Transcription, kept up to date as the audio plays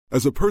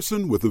As a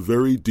person with a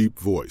very deep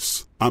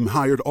voice, I'm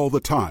hired all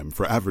the time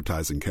for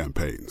advertising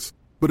campaigns.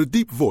 But a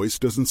deep voice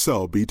doesn't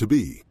sell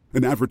B2B,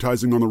 and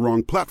advertising on the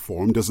wrong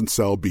platform doesn't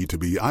sell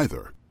B2B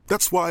either.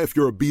 That's why if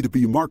you're a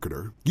B2B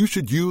marketer, you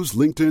should use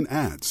LinkedIn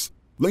ads.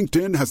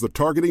 LinkedIn has the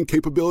targeting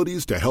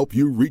capabilities to help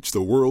you reach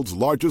the world's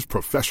largest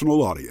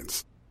professional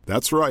audience.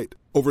 That's right.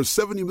 Over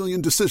 70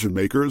 million decision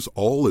makers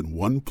all in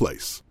one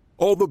place.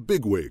 All the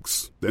big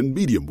wigs, then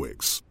medium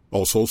wigs.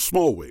 Also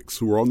small wigs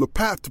who are on the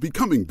path to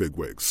becoming big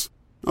wigs.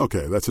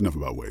 Okay, that's enough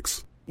about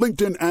wigs.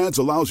 LinkedIn ads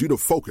allows you to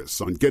focus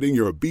on getting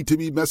your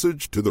B2B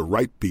message to the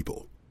right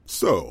people.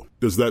 So,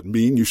 does that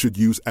mean you should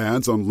use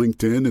ads on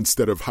LinkedIn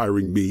instead of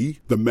hiring me,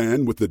 the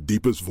man with the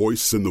deepest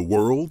voice in the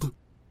world?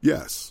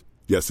 Yes.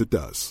 Yes, it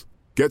does.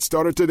 Get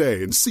started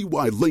today and see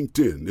why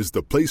LinkedIn is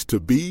the place to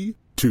be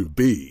to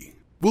be.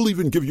 We'll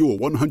even give you a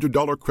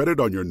 $100 credit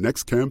on your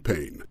next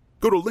campaign.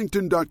 Go to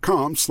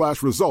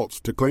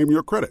linkedin.com/results to claim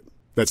your credit.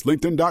 That's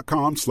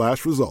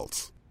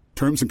linkedin.com/results.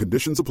 Terms and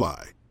conditions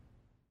apply.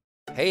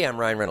 Hey, I'm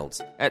Ryan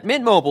Reynolds. At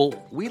Mint Mobile,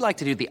 we like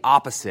to do the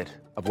opposite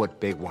of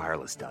what Big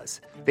Wireless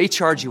does. They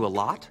charge you a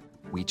lot,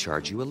 we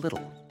charge you a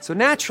little. So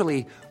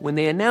naturally, when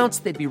they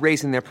announced they'd be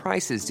raising their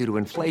prices due to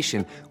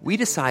inflation, we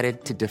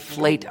decided to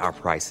deflate our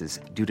prices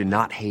due to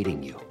not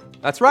hating you.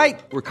 That's right.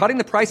 We're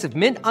cutting the price of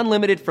Mint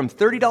Unlimited from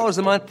 $30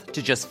 a month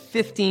to just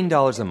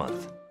 $15 a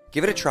month.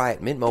 Give it a try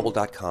at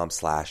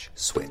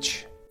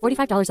mintmobile.com/switch.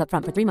 $45 up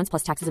front for 3 months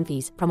plus taxes and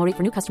fees. Promo rate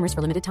for new customers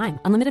for limited time.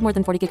 Unlimited more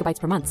than 40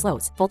 gigabytes per month.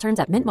 Slows full terms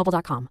at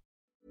mintmobile.com.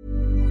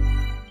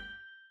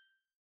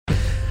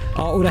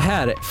 Ja, och det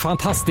här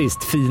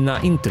fantastiskt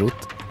fina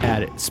introt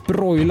är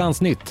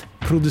Sprojlans nytt,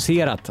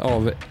 producerat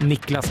av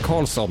Niklas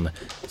Karlsson,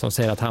 som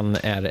säger att han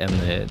är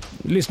en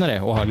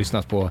lyssnare och har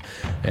lyssnat på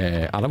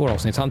alla våra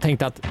avsnitt. Så han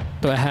tänkte att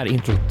det här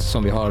introt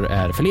som vi har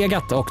är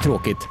förlegat och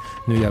tråkigt.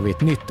 Nu gör vi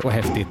ett nytt och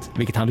häftigt,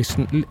 vilket han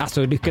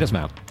lyckades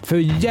med. För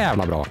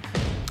jävla bra.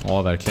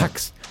 Ja, verkligen.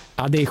 Tack.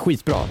 Ja, det är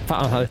skitbra.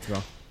 Fan,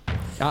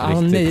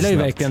 han nailar ju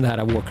verkligen det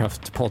här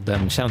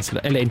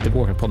Warcraftpodden-känslan. Eller inte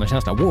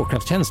Warcraftpodden-känslan,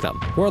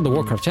 Warcraft-känslan. World of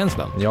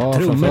Warcraft-känslan. Ja,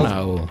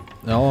 trummorna och...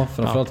 Ja,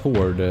 framförallt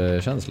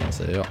Horde-känslan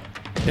säger jag.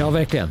 Ja,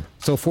 verkligen.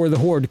 Så For the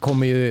Horde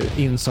kommer ju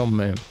in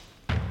som,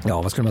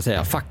 ja, vad skulle man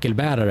säga,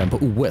 fackelbäraren på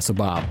OS och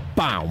bara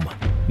BAM!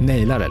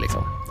 Nailar det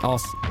liksom. Ja,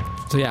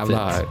 så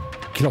jävla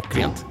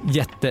klockrent.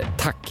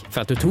 Jättetack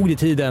för att du tog dig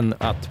tiden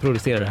att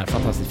producera det här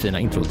fantastiskt fina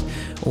introt.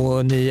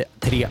 Och ni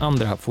 3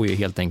 andra får ju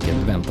helt enkelt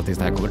vänta tills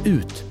det här kommer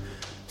ut.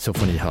 Så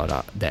får ni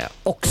höra det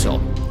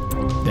också.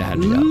 Det här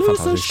nya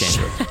fantastiska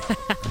introt.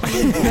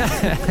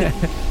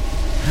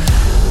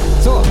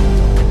 Så.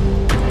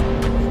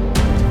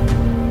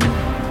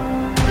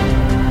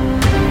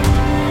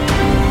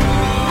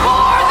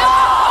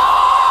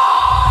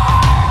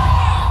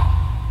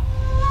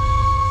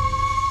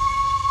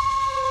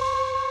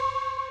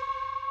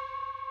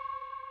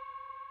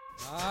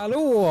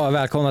 Hallå,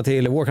 välkomna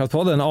till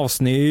Warcraftpodden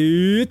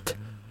avsnitt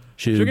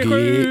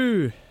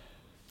 27.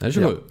 Nej,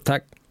 27. Ja,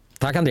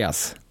 tack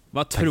Andreas.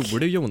 Vad tror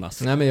du,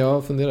 Jonas? Nej, men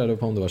jag funderade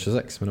på om det var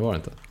 26, men det var det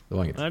inte. Det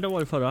var inget. Nej, det var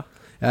det förra.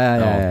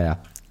 Ja.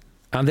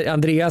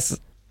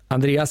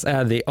 Andreas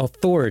är the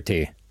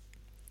authority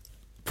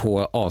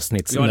på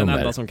avsnittsnummer. Jag är den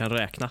enda som kan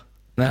räkna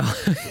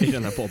i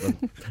den här podden.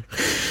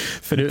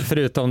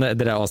 Förutom det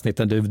där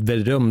avsnittet du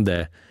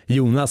berömde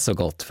Jonas så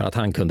gott för att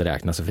han kunde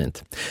räkna så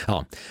fint.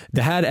 Ja,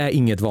 det här är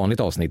inget vanligt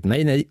avsnitt.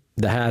 Nej.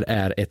 Det här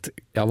är ett,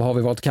 vad har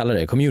vi valt att kalla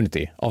det?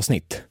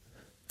 Community-avsnitt.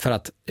 För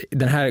att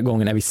den här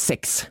gången är vi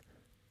 6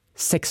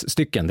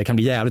 stycken. Det kan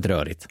bli jävligt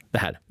rörigt det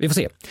här. Vi får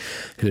se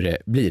hur det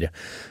blir.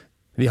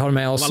 Vi har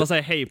med oss... Om alla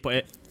säger hej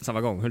på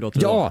samma gång, hur låter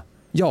det då?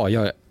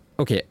 Ja.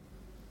 Okej.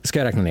 Ska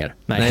jag räkna ner?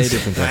 Nej, det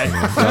får inte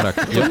räkna ner.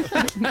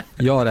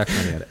 Jag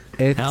räknar ner.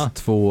 1,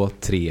 2,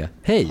 3.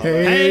 Hej!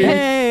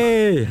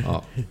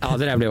 Ja,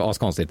 det där blev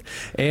askonstigt.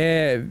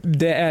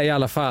 Det är i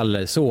alla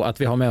fall så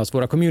att vi har med oss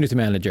våra community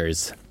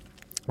managers,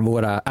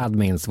 våra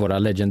admins, våra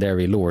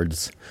legendary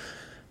lords.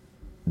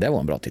 Det var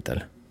en bra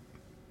titel.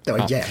 Det var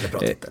en jävligt bra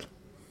titel.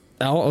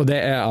 Ja, och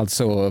det är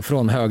alltså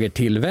från höger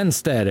till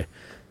vänster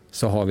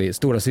så har vi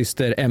stora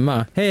syster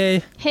Emma.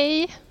 Hej!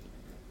 Hej!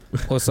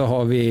 Och så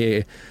har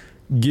vi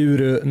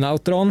Guru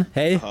Nautron.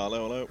 Hej!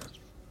 Hallå.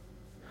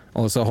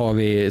 Och så har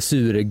vi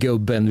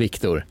surgubben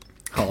Viktor.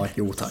 Ja,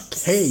 jo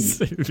tack. Hej!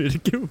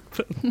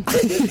 Surgubben.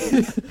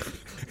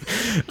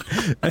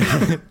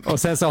 Och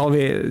sen så har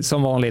vi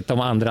som vanligt de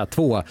andra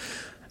 2.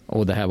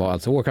 Och det här var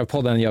alltså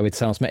Warcraftpodden, gör vi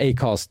tillsammans med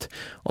Acast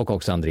och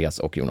också Andreas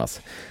och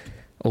Jonas.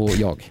 Och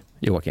jag,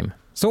 Joakim.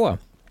 Så,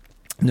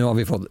 nu har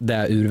vi fått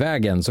det ur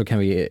vägen så kan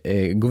vi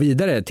gå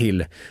vidare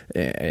till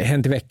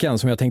Hänt i veckan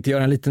som jag tänkte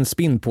göra en liten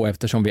spin på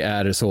eftersom vi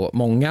är så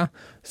många.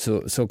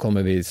 Så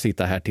kommer vi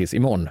sitta här tills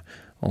imorgon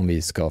om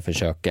vi ska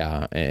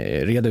försöka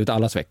reda ut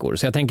allas veckor.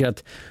 Så jag tänker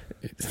att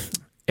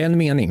en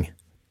mening,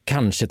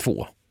 kanske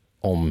 2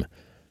 om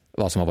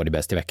vad som har varit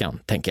bäst i veckan,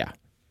 tänker jag.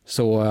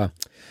 Så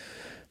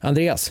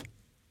Andreas,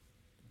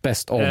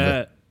 best of...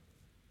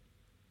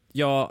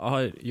 Jag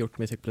har gjort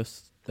Music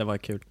Plus. Det var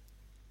kul.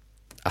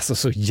 Alltså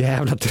så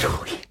jävla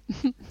tråkigt.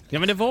 Ja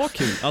men det var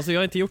kul, alltså jag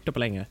har inte gjort det på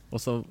länge.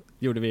 Och så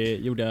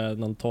gjorde jag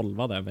någon 12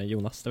 där med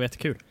Jonas, det var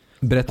jättekul.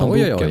 Berätta om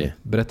boken.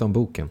 Berätta om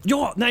boken.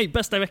 Ja, nej,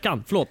 bästa i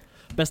veckan,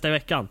 bästa i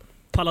veckan.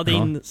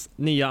 Paladins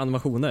nya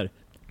animationer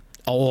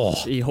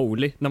i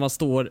Holy, när man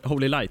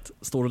Holy Light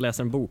står och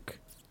läser en bok.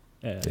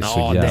 Det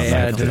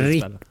är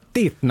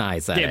riktigt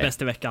nice. Det är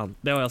bästa i veckan.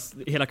 Det har jag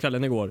hela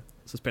kvällen igår.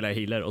 Så spelar jag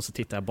healer och så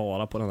tittar jag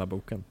bara på den här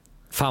boken.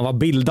 Fan vad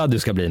bildad du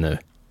ska bli nu.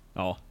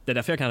 Ja, det är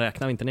därför jag kan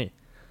räkna och inte ni.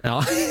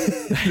 Ja,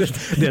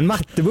 det är en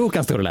mattebok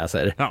han står och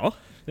läser. Ja,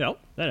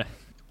 det är det.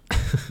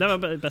 Det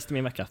var bäst i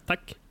min vecka.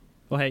 Tack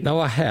och hej. Det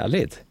var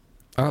härligt.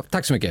 Ja,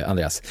 tack så mycket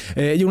Andreas.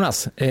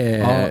 Jonas,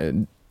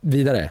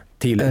 vidare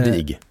till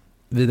dig.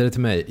 Vidare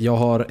till mig. Jag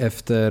har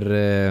efter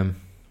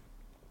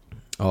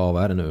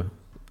vad är det nu?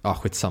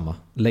 Skitsamma.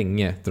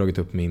 Länge dragit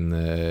upp min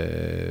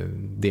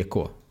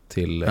DK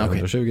till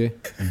 120.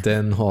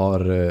 Den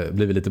har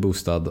blivit lite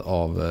boostad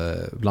av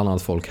bland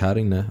annat folk här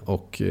inne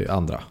och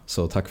andra.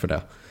 Så tack för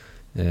det.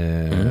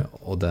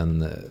 Och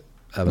den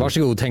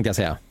Varsågod tänkte jag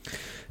säga.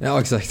 Ja,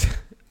 exakt.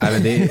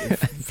 Det är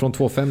från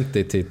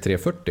 250 till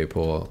 340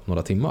 på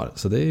några timmar.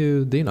 Så det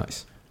är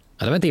nice.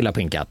 Ja, det var inte illa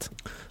pinkat.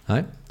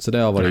 Nej, så det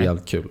har varit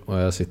jävligt kul. Och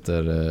jag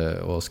sitter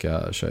och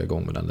ska köra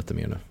igång med den lite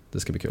mer nu. Det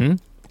ska bli kul.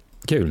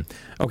 Kul.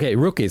 Okej,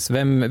 rookies.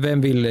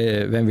 Vem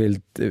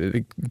vill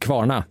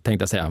kvarna,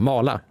 tänkte jag säga.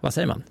 Mala, vad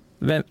säger man?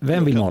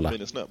 Vem vill mala?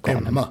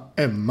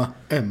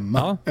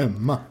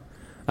 Emma.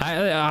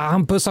 Nej,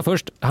 han pussar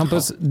först. Han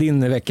puss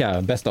din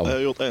vecka, bäst av. Jag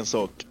har gjort en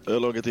sak. Jag har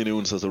loggat in i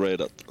onsdags och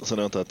raidat. Sen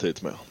har jag inte haft tid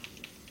med.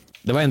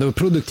 Det var ändå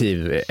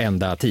produktiv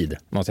ända tid,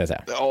 måste jag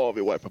säga. Ja,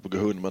 vi wipar på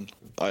Behåll, men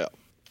ja.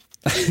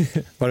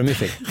 Var det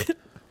mycket?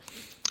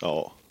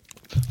 Ja.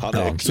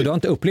 Så du har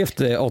inte upplevt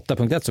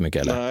 8.1 så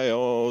mycket, eller? Nej, jag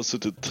har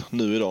suttit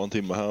nu idag en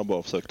timme här och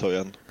bara försökt ta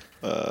igen.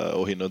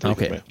 Och hinner inte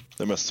riktigt med.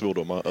 Det är mest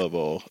svordomar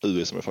över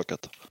UI som är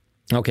fuckat.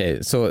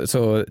 Okej,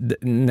 så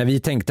när vi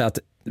tänkte att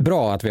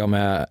bra att vi har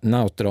med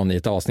Nautron i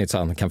ett avsnitt så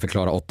han kan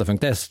förklara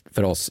 8.1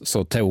 för oss,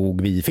 så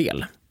tog vi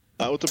fel.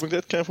 Ja,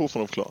 8.1 kan jag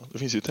fortfarande förklara. Det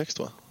finns ju text,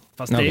 va?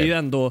 Fast det är ju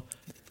ändå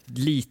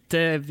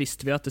lite,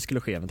 visste vi att det skulle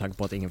ske med tanke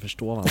på att ingen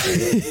förstår vad han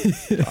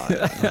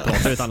säger. Han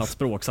pratar ett annat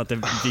språk, så att det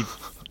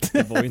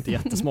var ju inte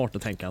jättesmart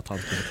att tänka att han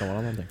skulle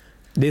förklara någonting.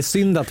 Det är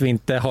synd att vi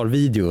inte har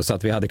video så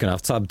att vi hade kunnat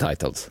haft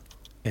subtitles.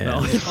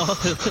 Ja.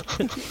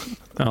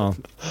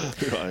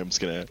 Det var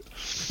hemskt.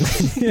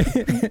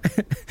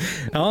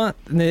 Ja,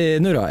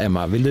 nu då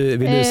Emma, vill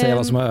du säga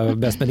vad som är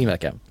bäst med din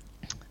vecka?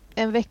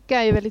 En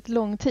vecka är ju väldigt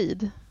lång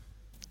tid.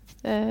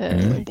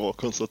 Bra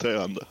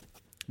konstaterande.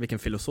 Vilken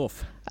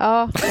filosof.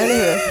 Ja, eller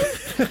hur?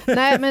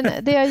 Nej, men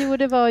det jag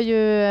gjorde var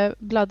ju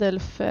Blood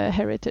Elf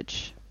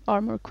Heritage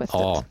Armor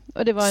Questet.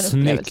 Och det var en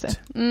upplevelse.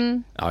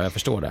 Ja, jag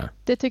förstår det.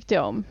 Det tyckte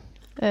jag om.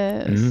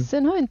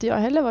 Sen har inte jag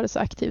heller varit så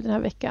aktiv den här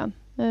veckan.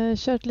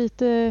 Kört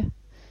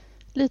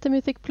lite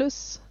Mythic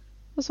Plus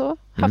och så.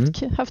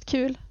 Haft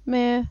kul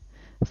med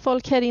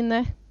folk här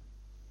inne.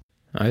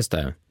 Ja, just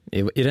det.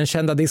 I den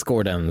kända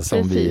Discorden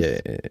som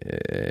vi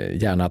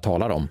gärna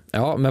talar om.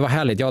 Ja, men vad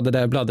härligt. Ja, det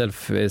där Blood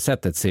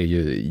Elf-sättet ser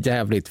ju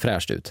jävligt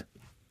fräscht ut.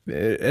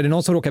 Är det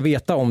någon som råkar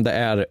veta om det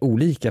är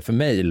olika för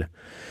mail,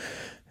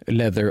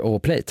 leather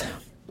och plate?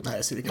 Nej,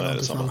 det ser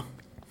likadant ut för alla.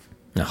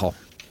 Jaha.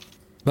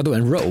 Vadå,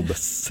 en robe?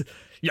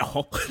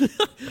 Jaha.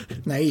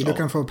 Nej,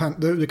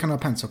 du kan ha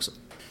pants också.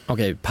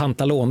 Okej,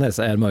 pantalones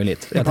är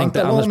möjligt. Jag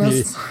tänkte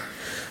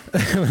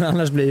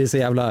annars blir det så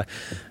jävla...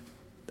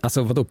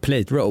 Alltså vadå,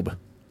 plate robe?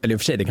 Eller i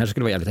och för sig, det kanske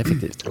skulle vara jävligt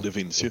effektivt. Det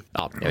finns ju.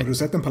 Ja, har du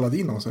sett en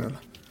paladin någonsin eller?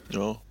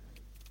 Ja.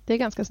 Det är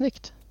ganska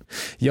snyggt.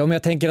 Ja, men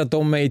jag tänker att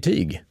de är i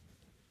tyg.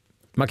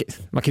 Man kan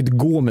ju inte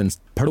gå med en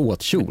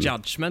plåtkjol.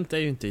 Judgment är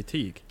ju inte i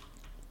tyg.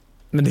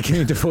 Men det kan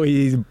ju inte få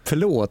i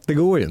plåt, det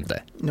går ju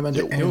inte. Nej, men det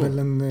är väl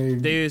en...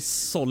 Det är ju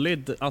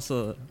solid,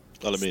 alltså...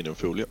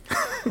 Aluminiumfolie.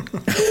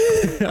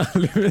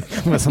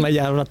 Med såna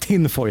jävla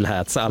tinfoil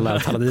hats, alla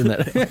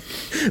paladiner.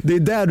 Det är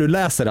där du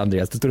läser,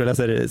 Andreas. Du står och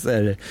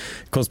läser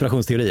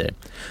konspirationsteorier.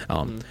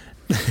 Ja.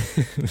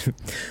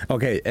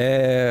 Okej,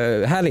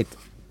 härligt.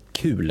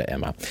 Kul,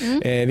 Emma.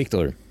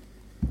 Viktor?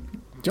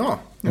 Ja,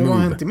 vad har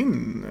hänt i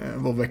min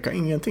vecka?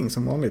 Ingenting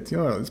som vanligt. Det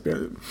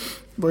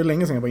var ju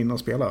länge sedan jag var inne och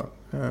spelade.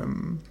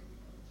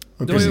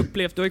 Du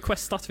har ju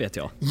questat, vet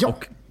jag. Ja,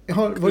 jag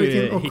har varit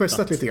in och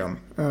questat lite grann.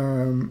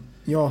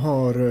 Jag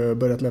har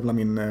börjat levla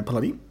min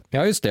paladin.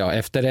 Ja, just det. Ja.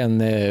 Efter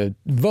en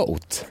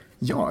vote.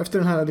 Ja, efter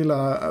den här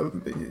lilla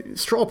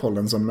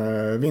strawpollen som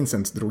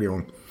Vincent drog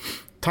igång.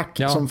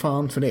 Tack som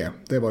fan för det.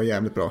 Det var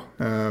jävligt bra.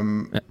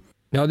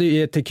 Ja, det är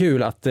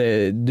jättekul att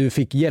du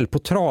fick hjälp på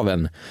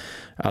traven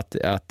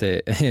att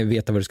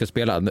veta vad du ska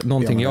spela.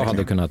 Någonting jag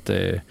hade kunnat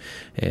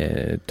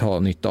ta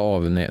nytta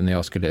av när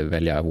jag skulle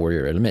välja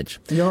Warrior eller Mage.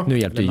 Ja, nu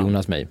hjälpte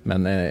Jonas mig,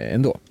 men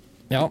ändå.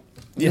 Ja,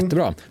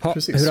 jättebra.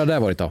 Hur har det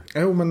varit då?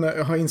 Jo, men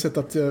jag har insett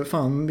att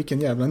fan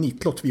vilken jävla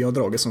nitlott vi har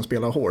dragit som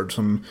spelar Horde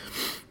som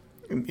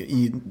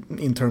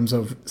in terms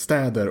of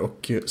städer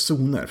och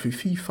zoner.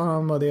 Fy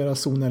fan vad deras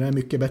zoner är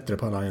mycket bättre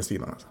på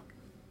Alliance-sidan. Alltså.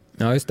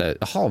 Ja, just det.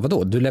 Jaha,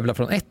 vadå? Du levlar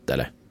från 1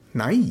 eller?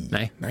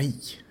 Nej.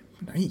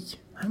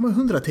 Den var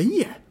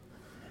 110.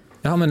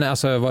 Ja, men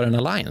alltså var det en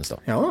alliance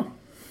då? Ja.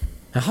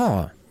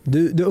 Jaha,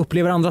 du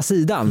upplever andra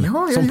sidan.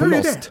 Ja, jag som på gör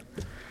Lost.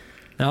 Det.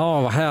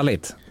 Ja, vad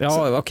härligt.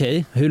 Ja,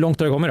 okej. Hur långt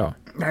har det kommit då?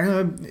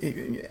 Jag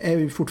är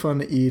ju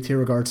fortfarande i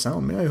Terrorguard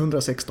Sound, men jag är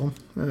 116.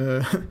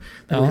 Det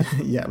är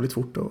jävligt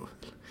fort att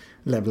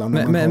levla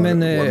när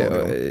men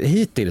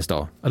hittills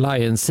då?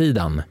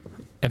 Alliance-sidan?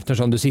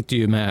 Eftersom du sitter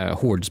ju med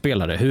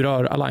Horde-spelare. Hur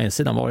har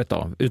Alliance-sidan varit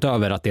då?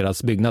 Utöver att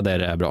deras byggnader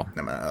är bra.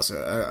 Nej, men alltså,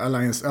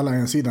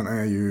 Alliance-sidan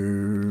är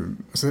ju...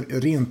 Alltså,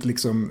 rent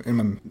liksom...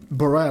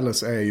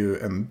 Borealis är ju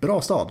en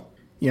bra stad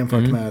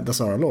jämfört med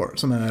Dasara Lore,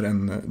 som är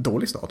en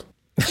dålig stad.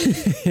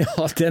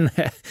 Ja, den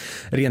är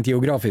rent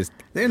geografiskt.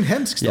 Det är en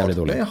hemsk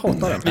stad. Jag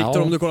hatar den.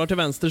 Victor, om du kollar till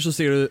vänster så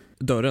ser du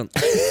dörren.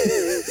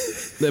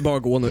 Det är bara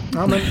att gå nu.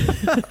 Ja, men...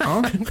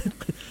 Ja.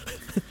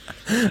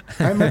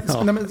 Nej,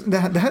 men det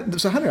här,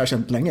 så här har jag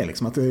känt länge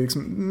liksom, att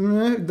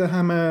det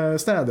här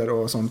med städer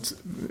och sånt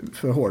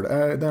för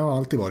Horde, det har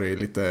alltid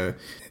varit lite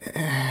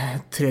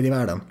tredje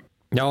världen.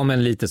 Ja,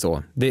 men lite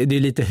så. Det är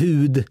lite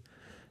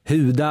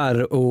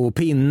hudar och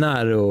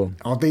pinnar och...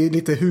 Ja, det är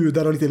lite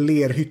hudar och lite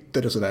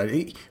lerhytter och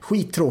sådär.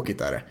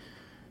 Skittråkigt är det.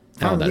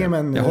 Fan, det är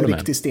en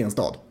riktig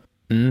stenstad.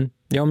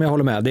 Ja, men jag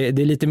håller med. Det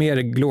är lite mer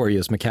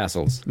glorious med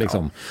castles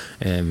liksom,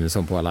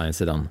 som på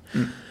Alliance-sidan.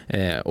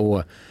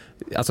 Och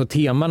alltså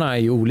temana är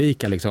ju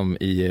olika liksom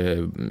i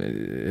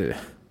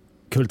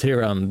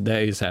kulturen. Det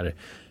är ju så här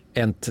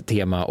ett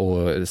tema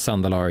och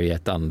Sandalari är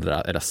ett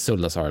andra, eller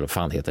Zuldazar eller vad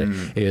fan heter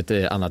är ju ett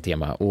annat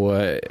tema.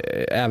 Och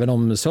även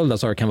om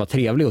Zuldazar kan vara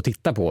trevlig att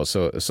titta på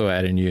så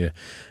är den ju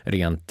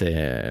rent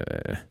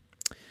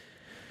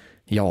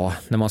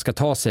när man ska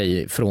ta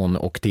sig från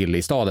och till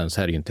i staden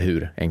så är det ju inte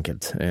hur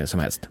enkelt som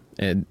helst,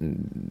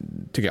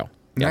 tycker jag.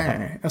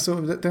 Nej, alltså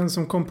den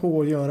som kom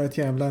på att göra ett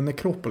jävla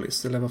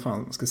nekropolis, eller vad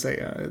fan ska jag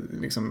säga,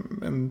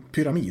 liksom en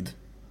pyramid.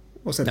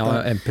 Och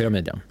sätta, en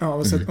pyramid, ja. Ja,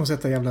 och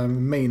sätta jävla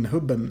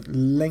main-hubben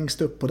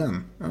längst upp på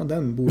den. Ja,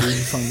 den borde ju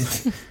fan...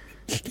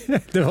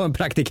 Det var en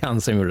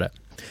praktikant som gjorde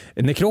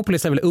det.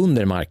 Nekropolis är väl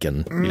under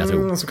marken, vill jag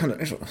tro.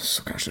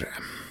 Så kanske det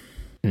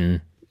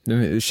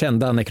är.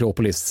 Kända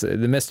nekropolis,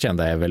 det mest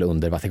kända är väl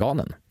under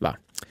Vatikanen, va?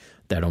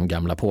 Där de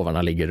gamla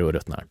påvarna ligger och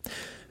ruttnar.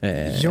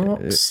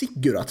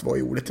 Sigurat var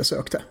ju ordet jag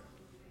sökte.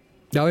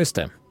 Ja, just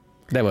det.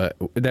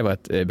 Det var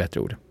ett bättre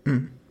ord.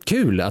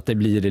 Kul att det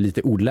blir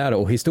lite ordlära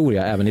och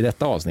historia även i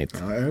detta avsnitt.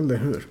 Ja, eller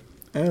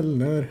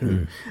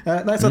hur?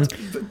 Nej, så att,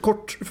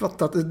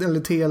 kortfattat, eller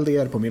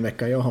TLDR på min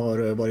vecka. Jag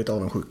har varit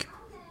avundsjuk.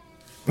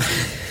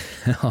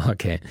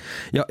 Okej.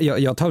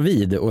 Jag tar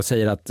vid och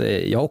säger att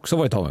jag också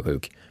varit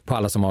avundsjuk på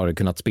alla som har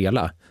kunnat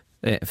spela.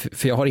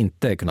 För jag har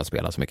inte kunnat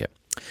spela så mycket.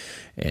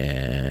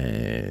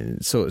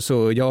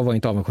 Så jag var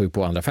inte avundsjuk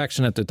på andra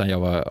factionet, utan jag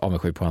var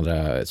avundsjuk på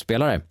andra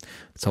spelare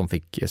som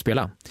fick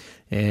spela.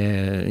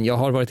 Jag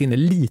har varit inne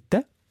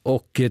lite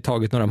och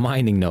tagit några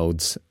mining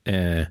nodes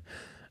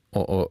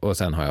och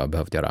sen har jag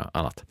behövt göra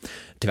annat,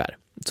 tyvärr.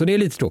 Så det är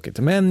lite tråkigt,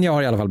 men jag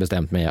har i alla fall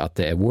bestämt mig att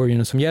det är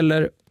Warrior som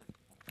gäller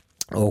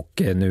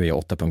och nu är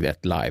jag 8.1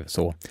 live,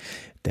 så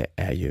det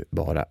är ju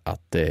bara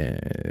att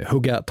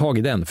hugga tag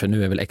i den, för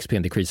nu är väl XP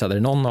decreasad. Är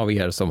det någon av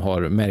er som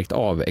har märkt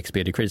av XP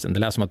decreasen? Det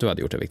lät som att du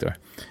hade gjort det, Victor.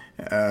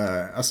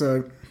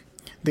 Alltså,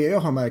 det jag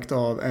har märkt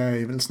av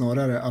är väl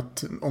snarare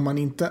att om man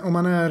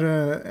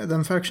är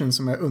den faction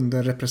som är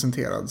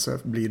underrepresenterad så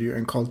blir det ju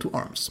en call to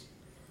arms.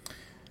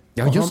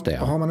 Ja, just det.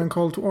 Och har man en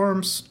call to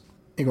arms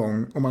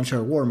igång och man kör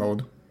war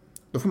mode,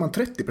 då får man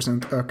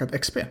 30%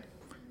 ökat XP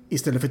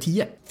istället för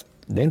 10%.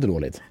 Det är inte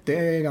dåligt. Det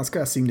är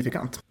ganska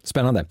signifikant.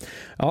 Spännande.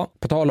 Ja,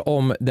 på tal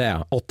om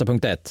det,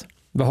 8.1.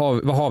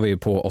 Vad har vi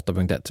på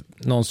 8.1?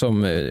 Någon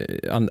som...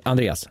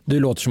 Andreas, du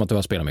låter som att du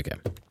har spelat mycket.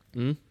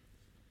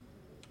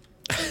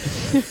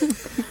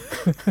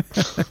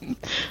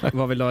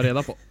 Vad vill du ha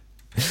reda på?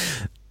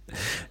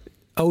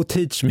 Oh,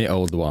 teach me,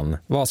 old one.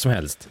 Vad som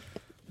helst.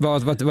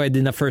 Vad är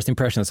dina first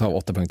impressions av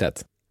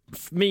 8.1?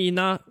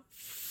 Mina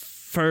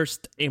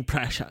first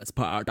impressions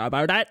på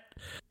det.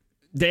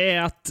 Det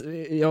är att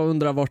jag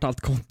undrar vart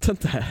allt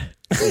content är.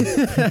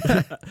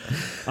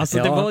 Alltså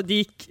jag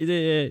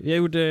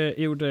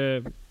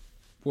gjorde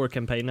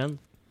War-campaignen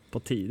på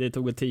 10. Det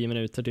tog 10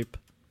 minuter typ.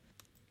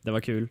 Det var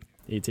kul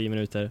i 10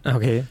 minuter.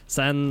 Okej.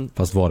 Sen...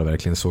 Fast var det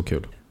verkligen så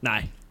kul?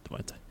 Nej, det var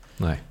inte.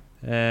 Nej.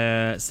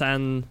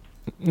 Sen...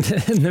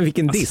 Men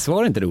vilken diss,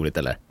 var det inte roligt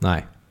eller?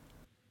 Nej.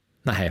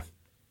 Nej.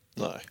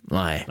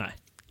 Nej.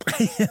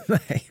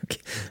 Okay.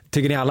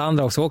 Tycker ni alla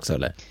andra också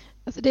eller?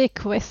 Alltså det är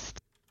quest.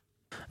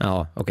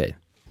 Ja, okej.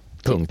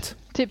 Punkt.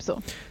 Typ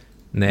så.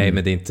 Nej,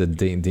 men det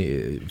är inte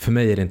för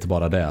mig är det inte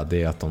bara det.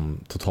 Det är att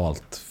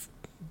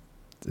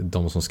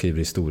de som skriver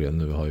historien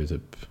nu har ju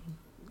typ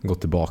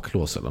gått i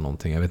baklås eller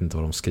någonting. Jag vet inte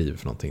vad de skriver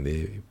för någonting.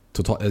 Det är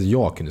totalt,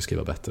 jag kunde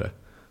skriva bättre.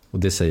 Och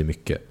det säger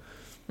mycket.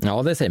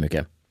 Ja, det säger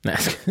mycket. Nej.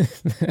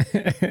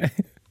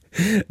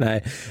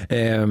 Nej.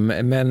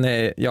 Men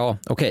ja,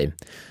 okej.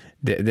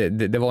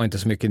 Det var inte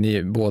så mycket,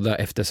 ni båda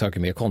eftersöker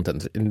mer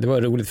content. Det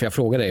var roligt för jag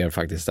frågade er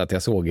faktiskt att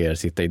jag såg er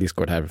sitta i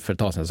Discord här för ett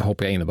tag sedan, så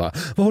hoppade jag in och bara,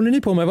 vad håller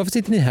ni på med? Varför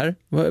sitter ni här?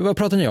 Vad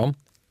pratar ni om?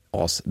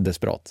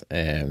 asdesperat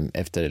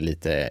efter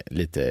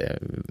lite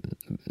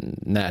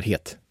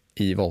närhet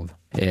i WoW.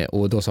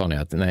 Och då sa ni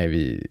att nej,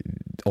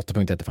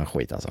 8.1 är fan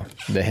skit alltså.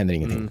 Det händer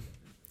ingenting.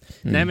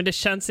 Nej, men det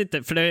känns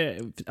inte, för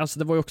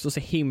det var ju också så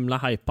himla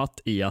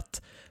hypat i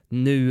att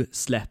nu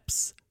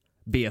släpps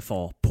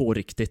BFA på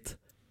riktigt.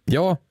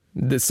 Ja,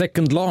 the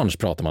second launch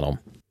pratar man om.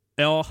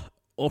 Ja,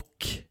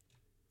 och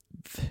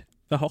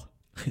jaha.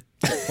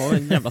 Det var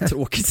en jävla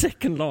tråkig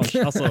second launch.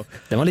 Alltså,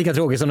 den var lika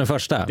tråkig som den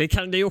första. Det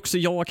är också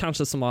jag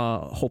kanske som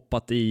har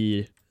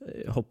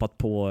hoppat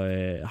på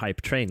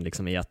hype train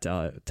liksom, i att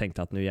jag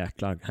tänkte att nu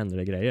jäklar händer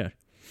det grejer.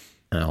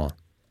 Ja.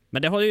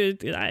 Men det har ju,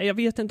 jag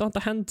vet inte, det har inte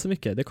hänt så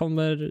mycket. Det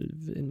kommer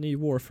en ny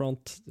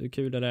Warfront, hur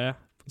kul är det?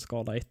 På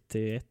skala 1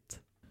 till 1.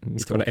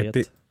 Skala 1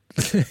 till...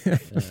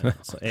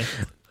 Så 1.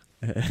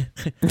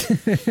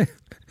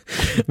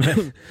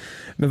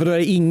 men vadå, är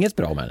det inget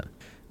bra med den?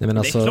 Nej, men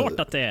alltså, det är klart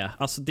att det är.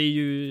 Alltså det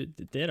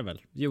är det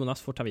väl.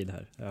 Jonas får ta vid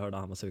här. Jag hörde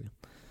han var sugen.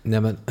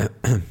 Nej, men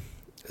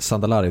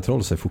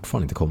Sandalari-trolls har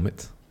fortfarande inte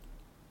kommit.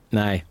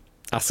 Nej,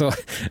 alltså,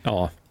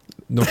 ja.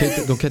 De kan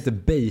inte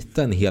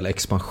beta en hel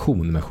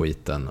expansion med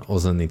skiten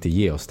och sen inte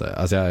ge oss det.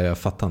 Alltså jag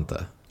fattar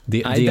inte.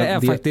 Det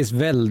är faktiskt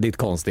väldigt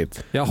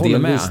konstigt. Jag håller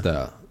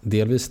med.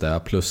 Delvis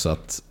det, plus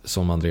att,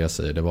 som Andreas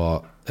säger, det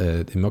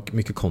är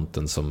mycket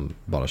content som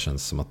bara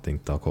känns som att det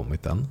inte har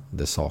kommit än.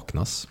 Det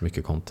saknas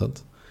mycket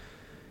content.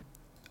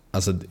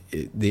 Alltså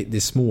det är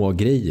små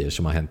grejer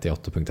som har hänt i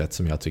 8.1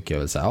 som jag tycker är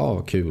väl så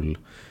här,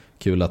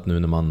 kul att nu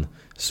när man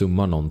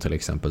zoomar någon till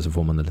exempel så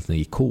får man en liten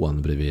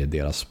ikon bredvid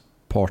deras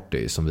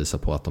party som visar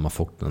på att de har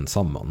fått den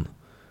samman.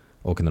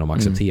 Och när de har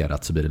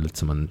accepterat så blir det lite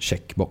som en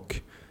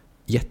checkbox.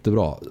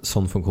 Jättebra.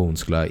 Sån funktion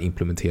skulle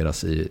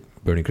implementeras i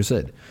Burning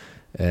Crusade.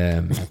 Det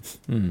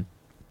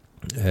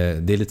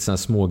är lite såna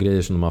små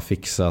grejer som de har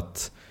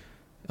fixat.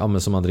 Ja,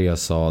 men som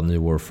Andreas sa,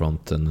 New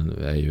Warfronten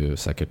är ju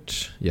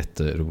säkert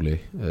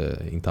jätterolig.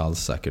 Inte alls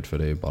säkert, för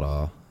det är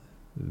bara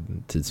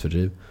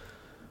tidsfördriv.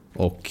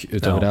 Och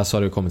utöver det så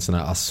har det kommit såna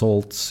här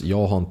assaults.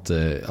 Jag har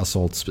inte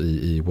assaults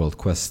i World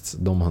Quest.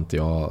 De har inte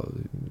jag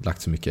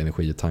lagt så mycket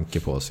energi och tanke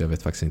på, så jag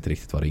vet faktiskt inte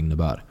riktigt vad det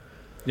innebär.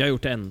 Jag har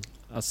gjort en.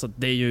 Alltså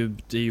det är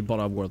ju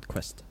bara World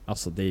Quest.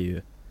 Alltså det är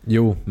ju...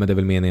 Jo, men det är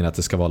väl meningen att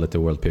det ska vara lite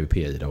World PvP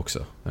i det också.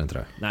 Är det inte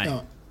det? Nej.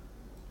 Ja.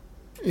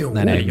 Jo.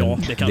 Nej, ja,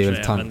 det kanske det är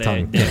väl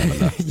tanken.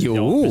 Jo.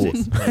 Ja,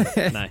 precis.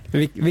 Nej.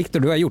 Victor,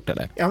 du har gjort det,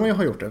 eller? Ja, men jag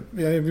har gjort det.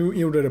 Jag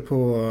gjorde det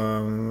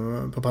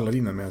på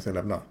Paladinen medan jag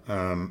levlade.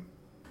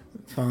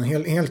 Fan,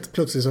 helt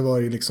plötsligt så var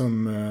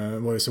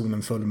ju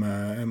zonen full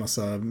med en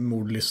massa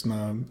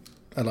mordlystna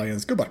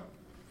Alliance-gubbar.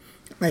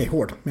 Nej,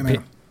 hård menar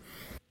jag.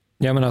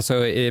 Ja, men alltså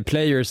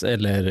players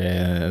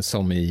eller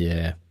som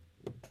i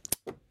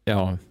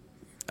men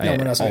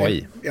alltså,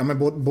 AI. Ja,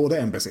 men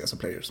både NPCs och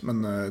players.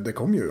 Men det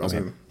kom ju, alltså,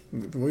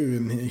 det var ju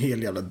en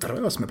hel jävla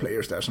drös med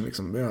players där som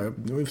liksom,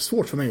 det var ju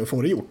svårt för mig att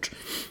få det gjort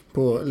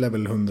på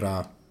level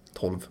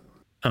 112.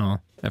 Ja,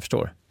 jag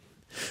förstår.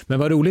 Men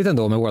vad roligt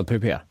ändå med World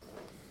PvP.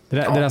 Det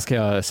där ska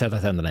jag sätta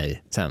tänderna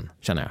i sen,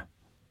 känner jag.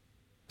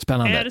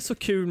 Spännande. Är det så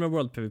kul med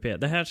World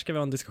PvP? Det här ska vi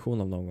ha en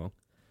diskussion om någon gång.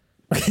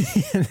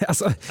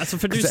 alltså,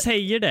 för du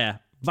säger det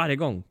varje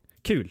gång.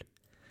 Kul.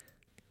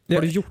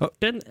 Har du gjort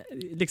den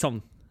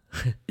liksom?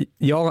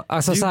 Ja,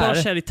 alltså du är så ju här...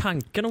 bara kär i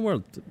tanken om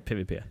World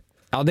PvP.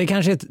 Ja, det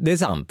är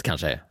sant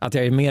kanske. Att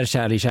jag är mer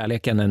kär i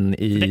kärleken än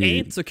i... För det är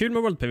inte så kul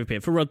med World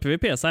PvP. För World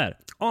PvP är så här.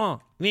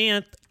 Vi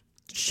är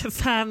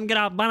 25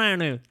 grabbar här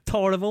nu.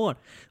 12 år.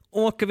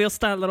 Åker vi och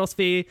ställer oss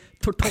vid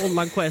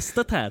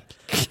Tortollan-questet här.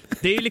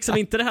 Det är ju liksom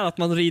inte det här att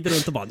man rider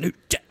runt och bara, nu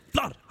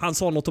jävlar, han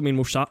sa något om min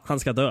morsa, han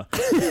ska dö.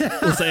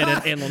 Och så är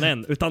det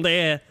en. Utan det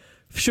är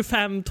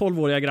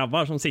 25-12-åriga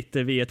grabbar som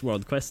sitter vid ett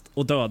World Quest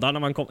och dödar när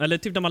man kommer, eller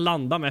typ när man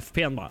landar med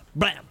FP:n bara,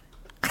 blam!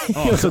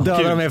 Och så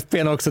dödar de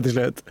FP:n också till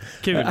slut.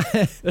 Kul.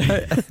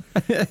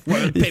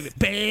 World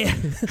PvP.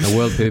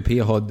 World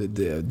PvP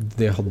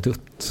har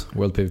dött.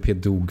 World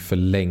PvP dog för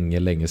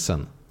länge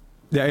sedan.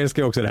 Jag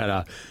älskar också det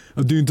här.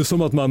 Det är inte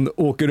som att man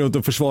åker runt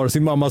och försvarar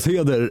sin mammas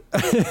heder.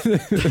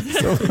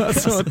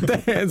 så det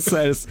är en sån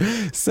här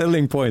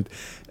selling point.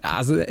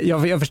 Alltså,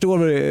 jag förstår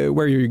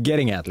where you're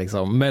getting at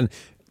liksom. Men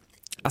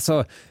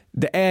alltså,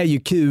 det är ju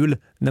kul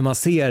när man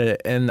ser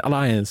en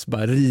Alliance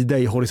bara rida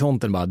i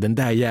horisonten, bara den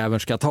där jäveln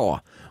ska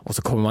ta. Och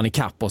så kommer man i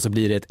kapp och så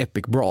blir det ett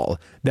epic brawl.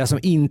 Det som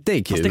inte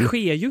är kul... Fast det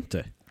sker ju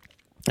inte.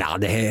 Ja,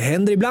 det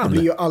händer ibland.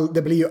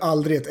 Det blir ju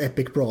aldrig ett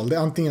epic brawl. Det är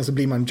antingen så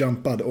blir man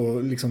jumpad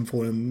och liksom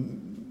får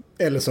en...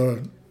 Eller så...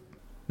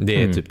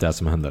 Det är typ det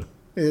som händer.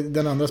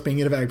 Den andra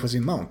springer iväg på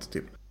sin mount,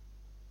 typ.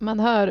 Man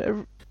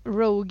hör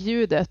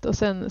rogue-ljudet och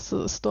sen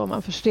så står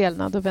man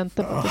förstelnad och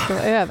väntar på att det ska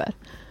vara över.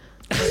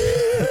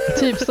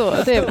 Typ så,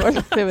 det är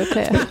World PvP.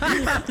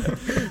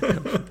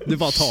 Du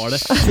bara tar det.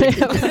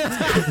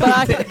 Bara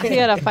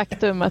acceptera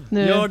faktum att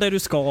nu... Gör det du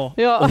ska.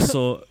 Ja. Och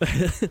så...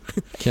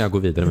 Kan jag gå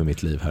vidare med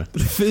mitt liv här?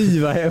 Fy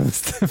vad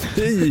hemskt.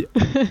 Fy.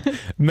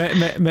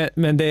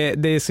 Men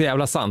det är så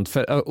jävla sant.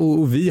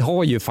 Och vi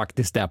har ju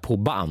faktiskt det på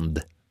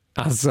band.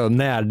 Alltså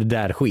när det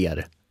där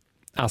sker.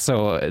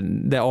 Alltså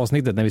det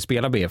avsnittet när vi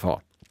spelar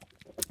BFA.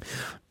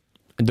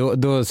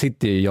 Då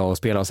sitter ju jag och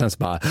spelar och sen så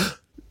bara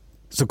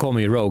så kommer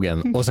ju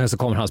Rogan och sen så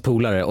kommer hans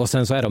polare och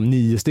sen så är de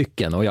 9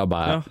 stycken och jag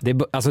bara det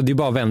är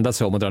bara att vända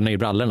sig om och dra ner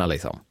brallorna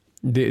liksom.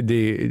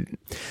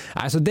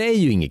 Alltså det är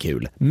ju inget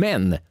kul,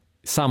 men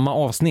samma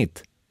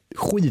avsnitt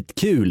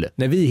skitkul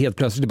när vi helt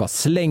plötsligt bara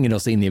slänger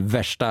oss in i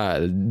värsta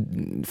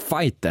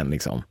fighten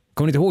liksom.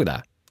 Kommer ni inte ihåg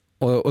det?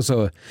 Och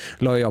så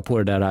la jag på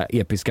det där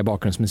episka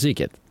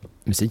bakgrundsmusiken.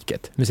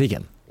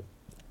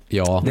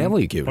 Ja, det var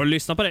ju kul. Har du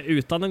lyssnat på det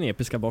utan den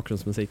episka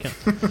bakgrundsmusiken?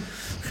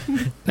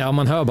 Ja,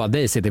 man hör bara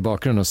dig sitta i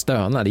bakgrunden och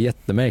stöna. Det är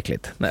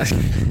jättemärkligt. Nej,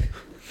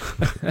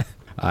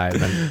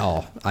 men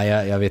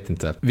jag vet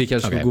inte. Vi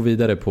kanske ska gå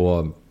vidare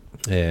på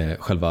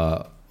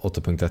själva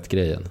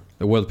 8.1-grejen.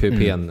 World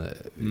PvP,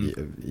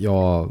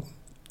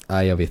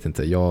 jag vet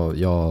inte.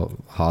 Jag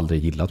har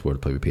aldrig gillat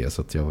World PvP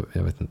så att jag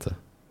vet inte.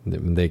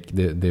 Men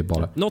det är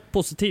bara något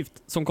positivt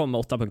som kom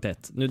med 8.1.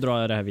 Nu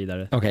drar jag det här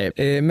vidare.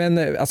 Okej,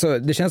 men alltså,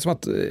 det känns som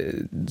att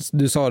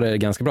du sa det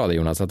ganska bra där,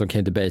 Jonas, att de kan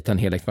inte baita en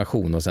hel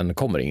expansion och sen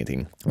kommer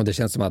ingenting. Och det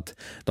känns som att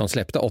de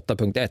släppte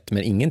 8.1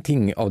 men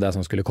ingenting av det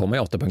som skulle komma i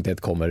 8.1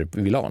 kommer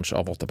vid launch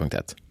av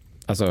 8.1.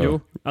 Alltså... Jo,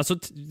 alltså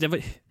det var...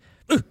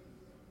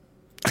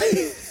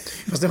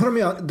 Fast det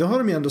har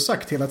de ju ändå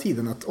sagt hela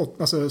tiden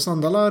att alltså,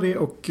 Sandalari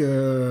och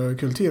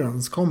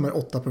Kulturans kommer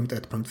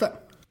 8.1.5.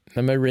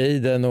 Nej, med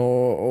Raiden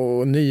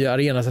och nya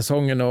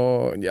arenasäsongen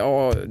och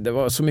ja, det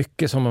var så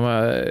mycket som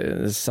man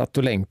satt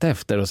och längtade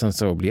efter och sen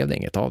så blev det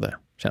inget av det,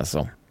 känns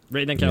som.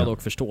 Raiden kan jag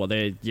dock förstå, det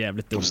är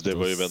jävligt dumt det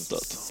var ju väntat.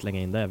 Att slänga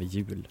in det vid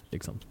jul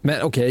liksom.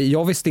 Men okej,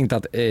 jag visste inte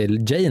att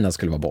Jaina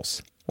skulle vara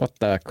boss. What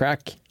the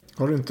crack?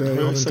 Har du inte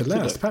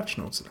läst patch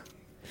notes?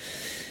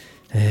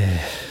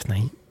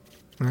 Nej.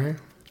 Du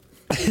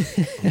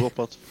har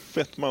hoppat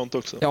fett mount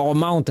också. Ja,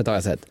 mountet har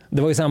jag sett.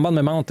 Det var i samband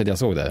med mountet jag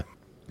såg det.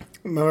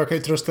 Men du kan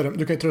ju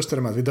trösta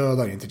dem med att vi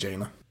dödar inte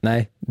Jaina.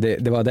 Nej,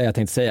 det var det jag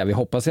tänkte säga. Vi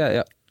hoppas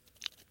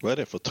Vad är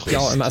det för tröst?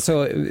 Ja, men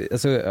alltså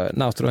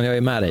Naustron, jag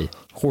är med dig.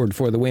 Horde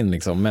for the win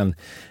liksom, men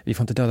vi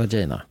får inte döda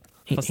Jaina.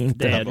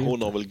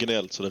 Hon har väl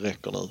gnällt så det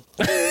räcker nu.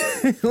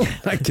 Hon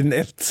har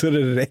gnällt så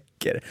det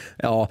räcker.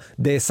 Ja,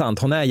 det är sant.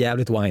 Hon är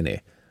jävligt whiny.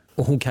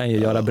 Och hon kan ju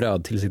göra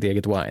bröd till sitt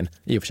eget wine,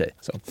 i och för sig.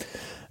 Så.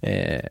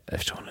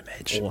 Eftersom hon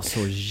är mage.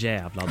 Så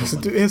jävla dålig. Alltså,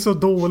 du är så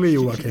dålig,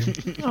 Joakim.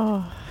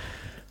 Ja.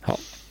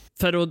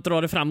 För att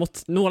dra det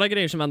framåt, några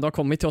grejer som ändå har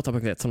kommit till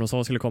 8.1 som de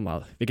sa skulle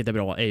komma, vilket är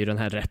bra, är ju den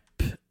här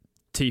rep.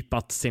 Typ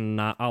att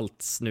sina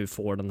alts nu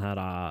får den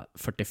här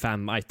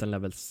 45 item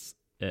levels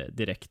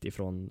direkt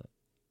ifrån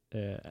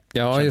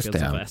just det.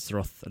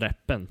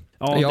 Esroth-reppen.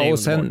 Ja, det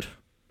är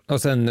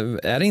och sen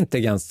är det inte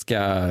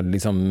ganska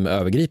liksom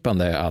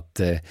övergripande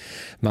att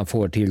man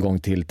får tillgång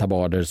till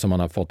tabarder som man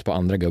har fått på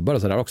andra gubbar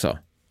och sådär också?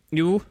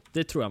 Jo,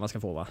 det tror jag man ska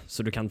få, va?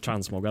 Så du kan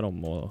transmogga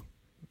dem och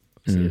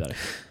så vidare.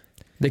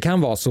 Det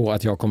kan vara så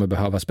att jag kommer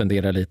behöva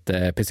spendera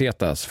lite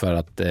pesetas för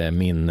att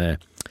min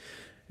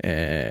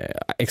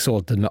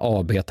Exalted med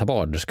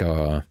AB-tabard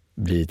ska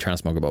bli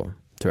transmoggable,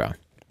 tror jag.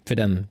 För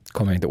den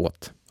kommer jag inte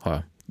åt, har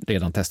jag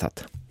redan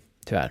testat,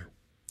 tyvärr.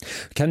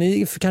 Kan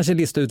ni kanske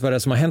lista ut vad det är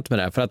som har hänt med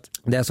det här? För att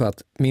det är så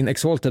att min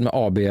Exalted med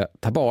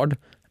AB-tabard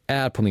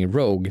är på min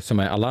Rogue som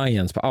är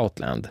Alliance på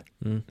Outland.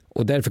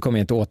 Och därför kommer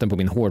jag inte åt den på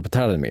min Horde på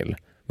Terranmill.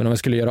 Men om jag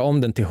skulle göra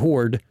om den till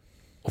Horde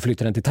och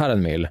flytta den till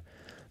Terranmill,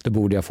 då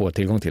borde jag få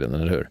tillgång till den,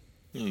 eller hur?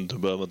 Du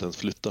behöver inte ens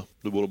flytta.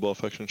 Du borde bara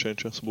faction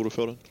change så borde du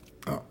få den.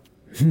 Ja.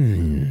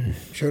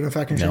 Kör en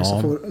faction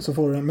change så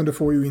får du den. Men du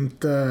får ju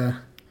inte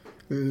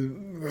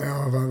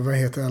vad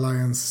heter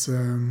Alliance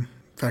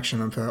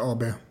factionen för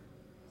AB?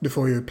 Du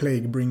får ju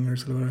Plague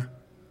Bringers eller vad det är.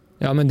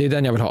 Ja, men det är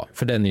den jag vill ha.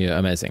 För den är ju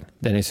amazing.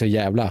 Den är så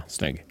jävla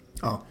snygg.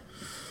 Ja.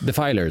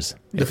 Defilers,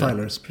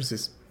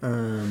 precis.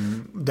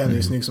 Den är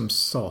ju snygg som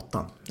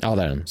satan. Ja,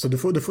 det är den. Så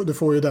du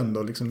får ju den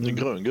då liksom. Den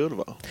är gröngul,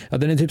 va? Ja,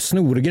 den är typ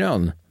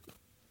snorgrön.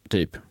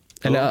 Typ.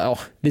 Eller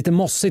lite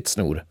mossigt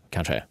snor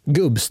kanske.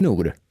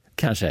 Gubbsnor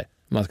kanske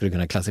man skulle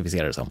kunna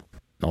klassificera det som.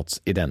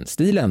 Något i den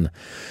stilen.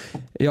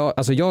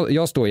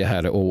 Jag står ju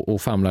här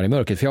och famlar i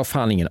mörkret för jag har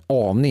fan ingen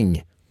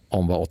aning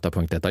om vad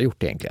 8.1 har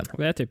gjort egentligen.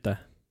 Det är typ det.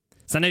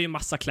 Sen är det ju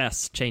massa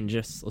class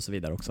changes och så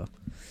vidare också.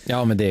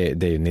 Ja, men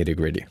det är ju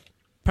nitty-gritty.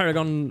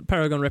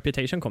 Paragon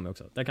Reputation kommer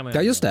också. Där kan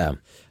man just det.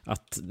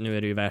 Att nu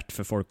är det ju värt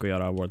för folk att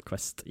göra World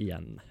Quest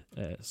igen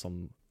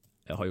som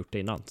jag har gjort det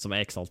innan, som är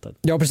Exalted.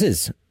 Ja,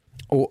 precis.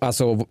 Och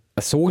alltså,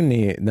 såg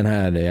ni den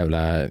här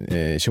jävla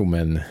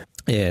tjommen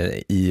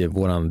i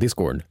våran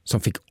Discord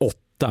som fick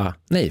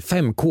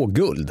 5K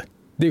guld?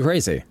 Det är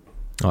crazy.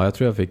 Ja, jag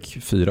tror jag fick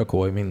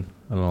 4K i min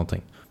eller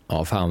någonting.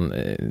 Ja, fan.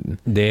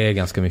 Det är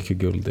ganska mycket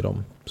guld i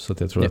dem. Så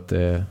att jag tror att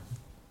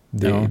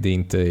det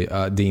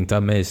är inte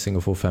amazing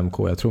att få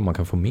 5K. Jag tror man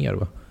kan få mer,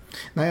 va?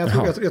 Nej, jag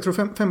tror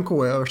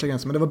 5K är översta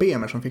gränsen. Men det var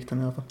BMR som fick den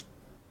i alla fall.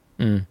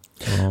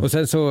 Och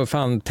sen så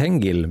fan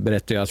Tengil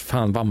berättade ju att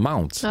fan var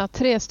mounts. Ja,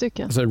 3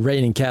 stycken. Alltså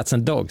Raining Cats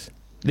and Dogs.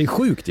 Det är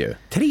sjukt ju.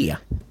 3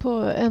 på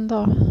en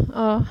dag.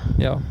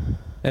 Ja.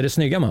 Är det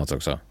snygga mounts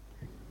också?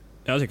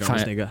 Jag tycker de är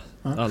snygga.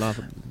 Alla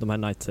de här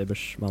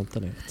Nightsabers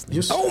mounten är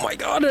snygga. Oh my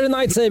god, är det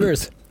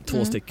Nightsabers?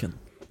 2 stycken.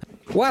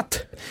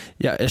 What?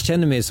 Jag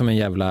känner mig som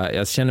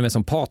jag känner mig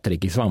som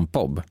Patrik i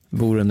Svampbob.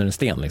 Bor under en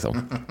sten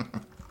liksom.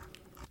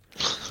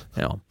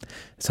 Ja.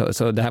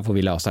 Så det här får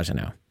vi lösa,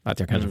 känner jag. Att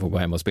jag kanske får gå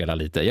hem och spela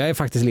lite. Jag är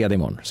faktiskt ledig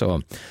imorgon.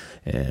 Så,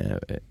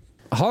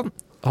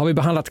 har vi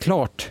behandlat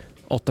klart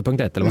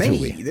 8.1 eller vad tror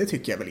vi? Nej, det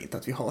tycker jag väl inte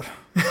att vi har.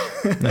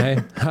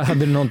 Nej,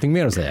 hade du någonting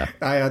mer att säga?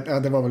 Nej,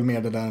 det var väl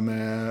mer det där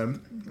med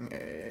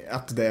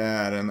att det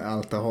är en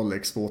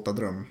Alcoholics våta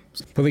dröm.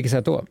 På vilket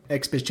sätt då?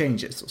 XP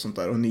changes och sånt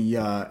där. Och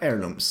nya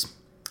heirlooms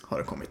har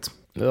det kommit.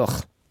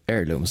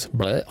 Heirlooms.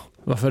 Blä.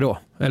 Varför då?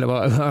 Eller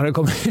vad har det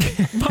kommit?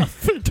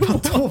 Varför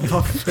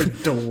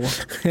då?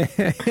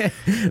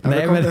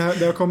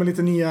 Det har kommit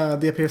lite nya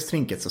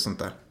DPS-trinkets och sånt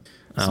där.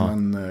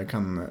 Som man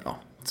kan,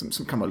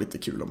 som kan vara lite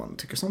kul om man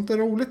tycker sånt är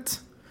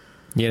roligt.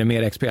 Ger det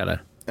mer XP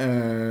eller?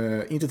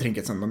 Inte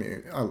trinketsen, de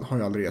har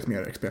ju aldrig gett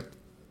mer XP.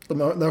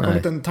 Det har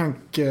kommit en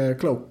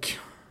tankcloak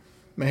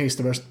med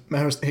haste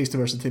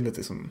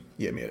versatility som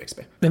ger mer XP.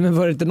 Nej, men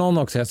var det inte någon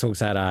också jag såg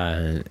så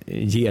här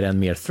ger en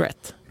mer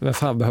threat? Vad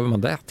fan behöver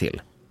man det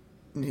till?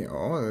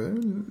 Ja,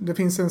 det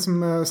finns en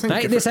som sänker.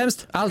 Nej, det är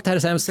sämst. Allt här är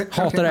sämst.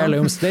 Hatar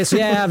heirlooms. Det är så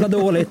jävla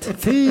dåligt.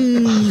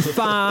 Fy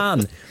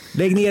fan!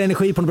 Lägg ner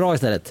energi på något bra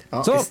istället.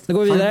 Ja, så, nu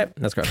går vi vidare.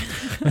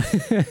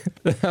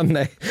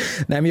 Nej,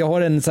 men jag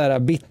har en så här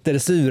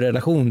bittersur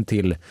relation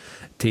till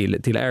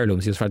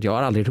heirlooms just för att jag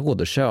har aldrig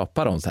råd att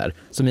köpa dem så här.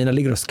 Så mina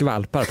ligger och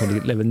skvalpar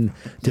på level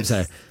typ så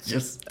här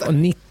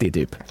 90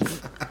 typ.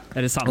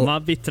 Är det samma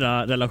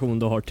bittra relation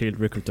du har till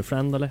Recruiter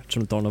Friend eller? Eftersom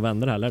du inte har några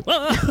vänner heller.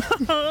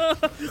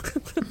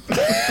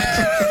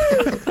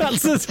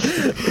 Alltså,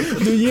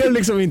 du ger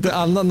liksom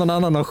inte någon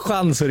annan någon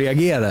chans att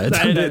reagera.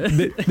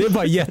 Nej. Det är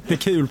bara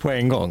jättekul på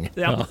en gång.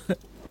 Ja.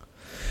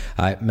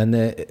 Nej,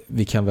 men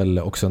vi kan väl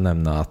också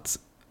nämna att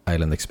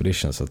Island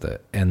Expedition, så att det är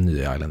en ny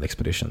Island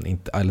Expedition.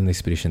 Island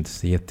Expedition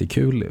är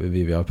jättekul.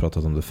 Vi har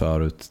pratat om det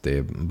förut. Det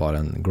är bara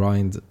en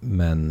grind.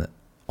 Men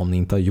om ni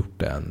inte har gjort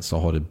det än så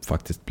har det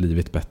faktiskt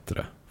blivit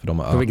bättre. För de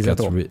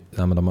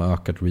har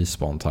ökat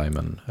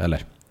respawn-timern.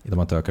 Eller, de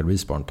har inte ökat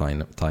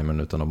respawn-timern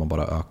utan de har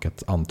bara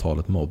ökat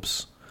antalet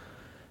mobs.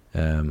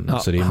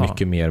 Så det är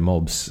mycket mer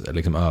mobs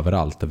liksom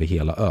överallt över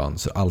hela ön.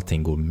 Så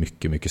allting går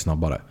mycket, mycket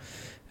snabbare.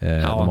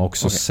 De har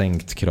också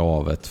sänkt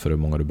kravet för hur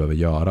många du behöver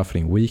göra för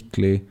din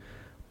weekly.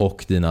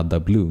 Och dina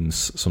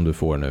doubloons som du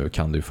får nu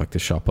kan du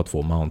faktiskt köpa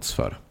 2 mounts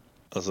för.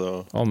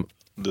 Alltså,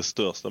 det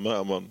största med det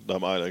här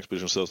med Island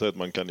Expedition största är att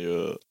man kan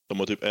ju, de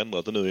har typ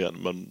ändrat det nu igen,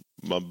 men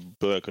man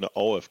börjar kunna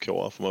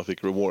AFK för man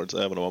fick rewards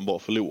även om man bara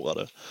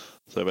förlorade.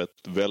 Så jag vet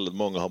väldigt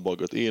många har bara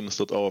gått in,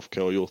 stått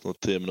AFK och gjort något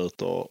 10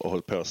 minuter och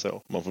hållit på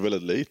så. Man får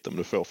väldigt lite men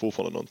du får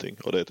fortfarande någonting.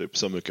 Och det är typ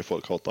så mycket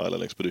folk hatar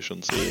Island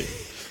Expeditions i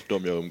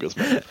de jag umgås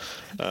med.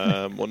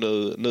 Och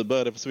nu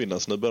börjar det försvinna,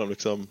 så nu börjar de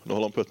liksom, nu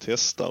håller de på att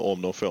testa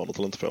om de får något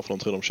eller inte får, för de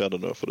tror de shadow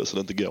nu för det, så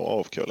det inte går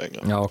AFK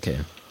längre. Ja, okej.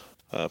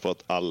 För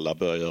att alla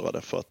börjar göra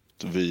det för att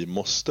vi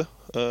måste,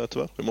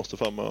 tyvärr, vi måste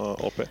farma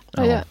AP.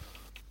 Ja.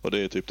 Och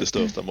det är typ det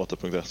största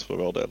måttet.s för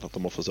vår del, att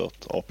de har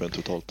förstört APn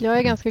totalt. Jag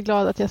är ganska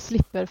glad att jag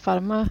slipper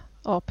farma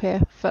AP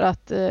för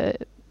att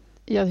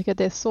jag tycker att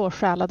det är så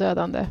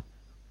själadödande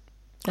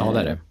det är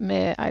det.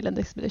 Med Island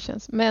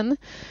Expeditions. Men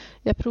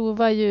jag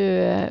provar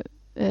ju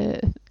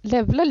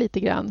levla lite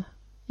grann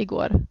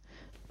igår.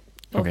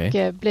 Och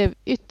blev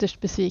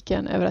ytterst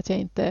besviken över att jag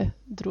inte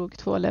drog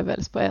 2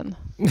 levels på en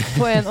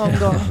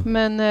omgång.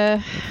 Men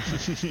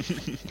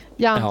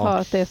jag antar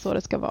att det är så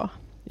det ska vara.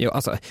 Ja,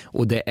 alltså,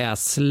 och det är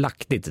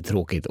slaktigt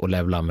tråkigt att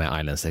levla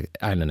med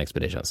Island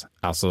Expeditions.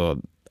 Alltså,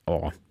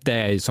 det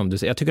är som du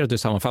säger. Jag tycker att du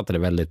sammanfattar det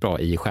väldigt bra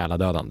i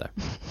själadödande.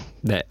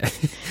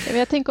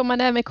 Jag tänker om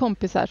man är med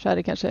kompisar så är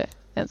det kanske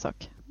en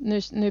sak.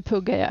 Nu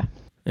puggar jag.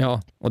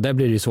 Ja, och där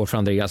blir det ju svårt för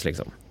Andreas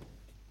liksom.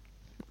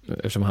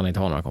 Eftersom han inte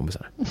har några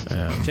kompisar.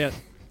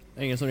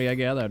 Ingen som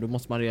reagerar där, då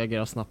måste man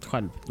reagera snabbt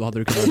själv. Då hade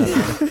du kunnat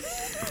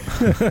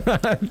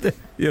lära dig.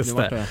 Just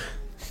det.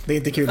 Det är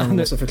inte kul när man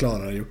måste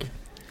förklara det, Jocke.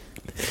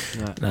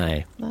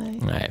 Nej.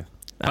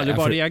 Hade du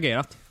bara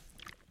reagerat?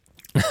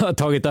 Jag har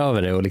tagit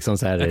över det och liksom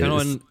så här. Jag kan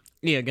ha en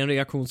egen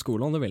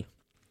reaktionsskola om du vill.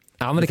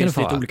 Ja, men det kan du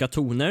få. Lite olika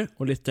toner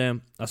och lite,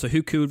 alltså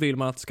hur kul vill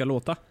man att det ska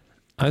låta?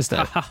 Ja, just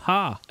det.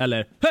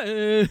 Eller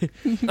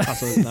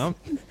alltså, ja.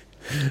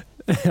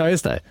 Ja,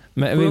 just det.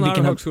 Men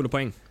vilken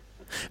högskolepoäng?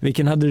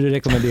 Vilken hade du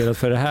rekommenderat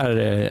för det här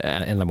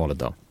ändamålet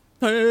då?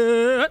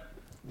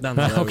 Den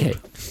hade okej.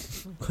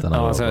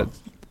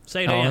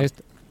 Säg det igen.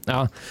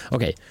 Ja,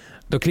 okej.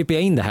 Då klipper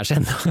jag in det här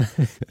sen då.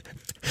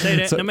 Säg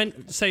det. Nej, men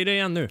säg det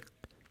igen nu.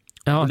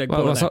 Ja,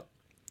 vad så?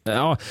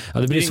 Ja,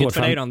 det blir svårt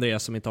för dig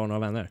Andreas som inte har några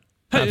vänner.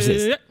 Ja,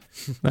 precis.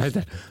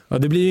 Ja,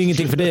 det blir ju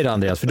ingenting för dig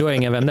Andreas, för du har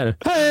inga vänner.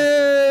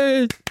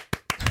 Hej!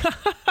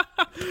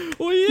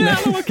 Åh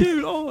jävlar vad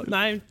kul!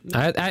 Nej,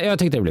 jag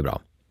tyckte det blev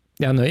bra.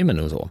 Jag nöjer mig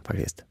nog så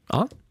faktiskt.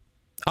 Ja.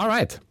 All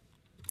right.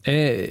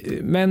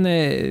 Men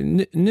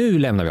nu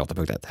lämnar vi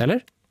 8.1,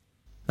 eller?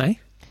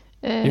 Nej?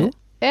 Jo.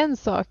 En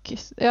sak.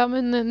 Ja,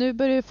 men nu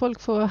börjar folk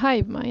få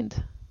hive mind.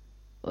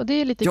 Och det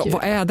är lite kul.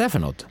 Vad är det för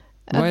något?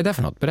 Vad är det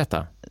för något?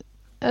 Berätta.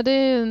 Ja, det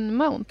är en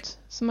mount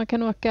som man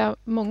kan åka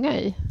många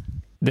i.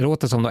 Det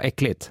låter som något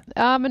äckligt.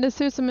 Ja, men det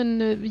ser ut som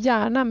en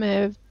hjärna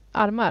med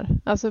armar.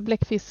 Alltså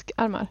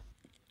bläckfiskarmar.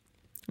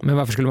 Men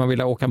varför skulle man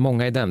vilja åka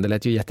många i den? Det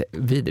lät ju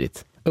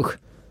jättevidrigt. Usch.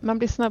 Man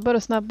blir snabbare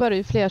och snabbare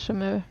ju fler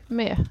som är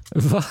med.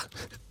 Va?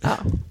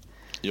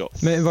 Ja.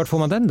 Men vart får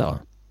man den då?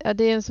 Ja,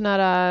 det är en sån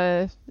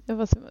här...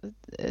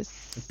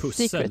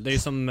 pussel. Secret. Det är ju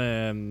som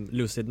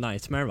Lucid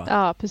Nightmare, va?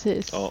 Ja,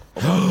 precis. Ja,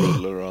 och man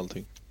rullar och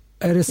allting.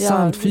 Är det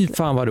sant? Fy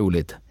fan vad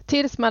roligt.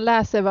 Tills man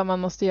läser vad man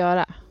måste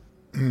göra.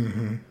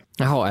 Mm-hmm.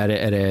 Jaha,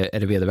 är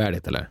det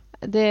vedervärdigt eller?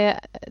 Det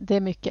är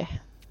mycket.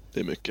 Det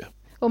är mycket.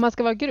 Och man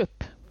ska vara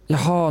grupp.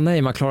 Jaha,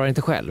 nej, man klarar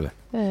inte själv.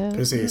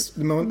 Precis.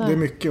 Det är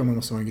mycket om man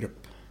måste vara en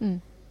grupp.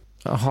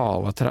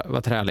 Jaha,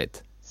 vad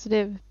träligt. Så det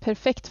är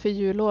perfekt för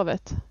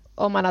jullovet.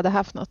 Om man hade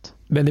haft något.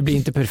 Men det blir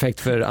inte perfekt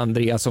för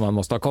Andreas om man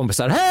måste ha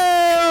kompisar.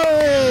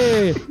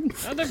 Hej!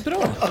 Ja, det är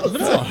bra.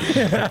 Bra.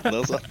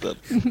 Där satt den.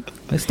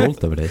 Jag är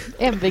stolt över dig.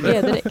 MVG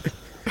direkt.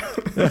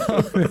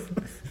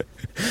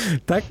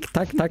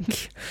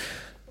 Tack.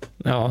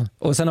 Ja,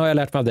 och sen har jag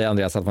lärt mig av dig,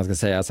 Andreas, att man ska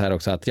säga så här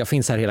också, att jag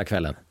finns här hela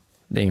kvällen.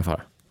 Det är ingen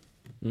fara.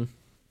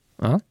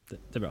 Ja.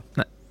 Det är bra.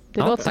 Nej.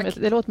 Det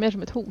låter mer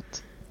som ett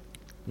hot.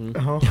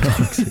 Jaha.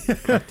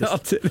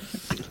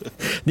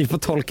 Ni får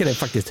tolka det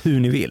faktiskt hur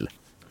ni vill.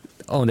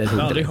 Om det är ett hot.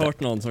 Jag har aldrig hört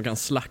någon som kan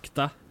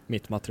slakta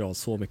mitt material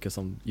så mycket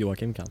som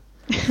Joakim kan.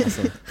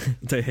 Alltså,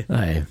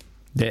 Nej,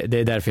 det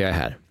är därför jag är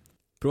här.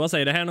 Prova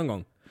säga det här någon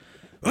gång.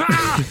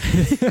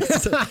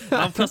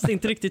 Ja, fast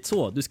inte riktigt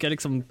så. Du ska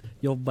liksom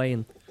jobba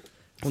in.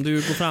 Om du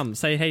går fram,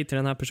 säg hej till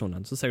den här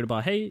personen, så säger du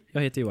bara hej,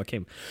 jag heter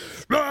Joakim.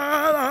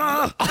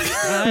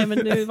 Nej, men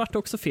det vart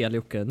också fel,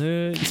 Jocke.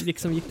 Nu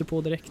liksom gick du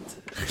på direkt.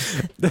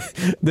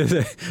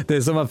 Det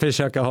är som att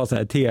försöka ha så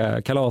här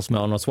te-kalas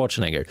med Arnold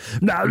Schwarzenegger.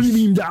 Ja,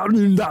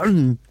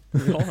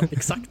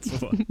 exakt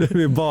så. Det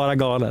är bara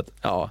galet.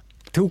 Ja,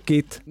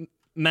 tokigt.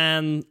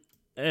 Men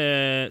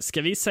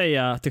ska vi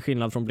säga till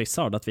skillnad från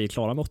Blizzard att vi är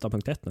klara med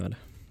 8.1 nu, eller?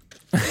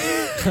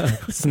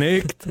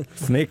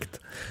 Snyggt.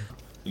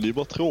 Det är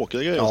bara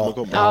tråkiga grejer som har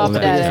kommit. Ja, det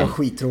är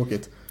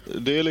skittråkigt.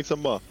 Det är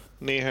liksom bara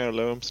new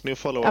heirlooms, new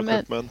follow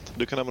equipment.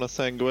 Du kan använda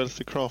Sangwells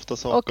till crafta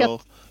saker.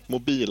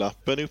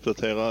 Mobilappen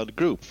uppdaterad.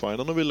 Group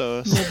finder de vill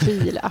lösa.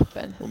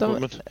 Mobilappen.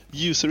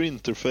 User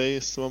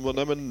interface. Man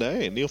bara,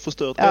 nej, ni har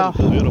förstört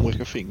LVI och de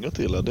räcker finger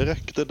till det. Det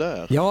räckte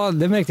där. Ja,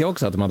 det märkte jag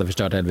också att de hade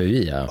förstört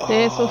LVI. Ja.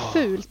 Det är så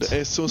fult. Det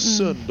är så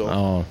sönder.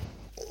 Ja.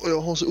 Och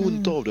jag har så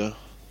ont av det.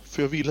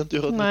 För jag vill inte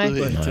göra det med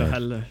inte jag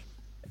heller.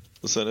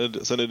 Och sen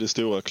är det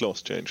stora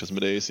class changes,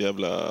 men det är så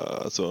jävla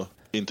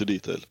into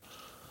detail.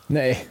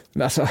 Nej,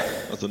 alltså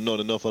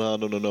någon är för det här,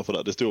 någon är för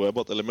det. Det stora är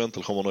bara att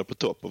elemental-kamerorna är på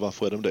topp. Och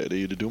varför är de det? Det är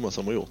ju det dumma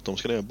som har gjort. De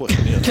ska ner i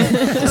botten igen.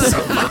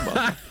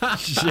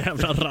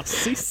 Jävla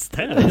rasist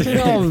här.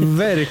 Ja,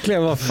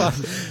 verkligen, vad fan.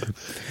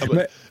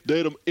 Men, det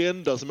är de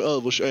enda som är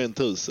över 21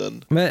 000.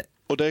 Men,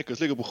 och DKs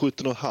ligger på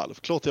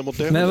 17,5. Klart jag mår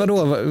dåligt. Men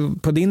vadå,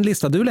 på din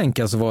lista du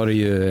länkar så var det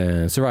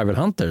ju Survival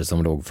Hunter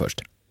som låg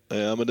först.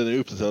 Ja, men den är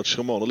uppdaterad.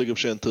 Shamaner ligger på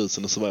 21 000 och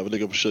Survival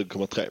ligger på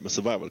 20,3. Men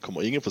Survival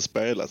kommer ingen få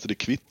spela, så det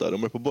kvittar.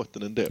 De är på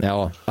botten ändå.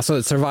 Ja,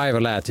 alltså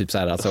Survival är typ så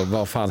här, alltså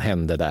vad fan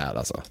hände där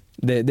alltså?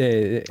 Ja,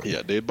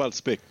 det är ballt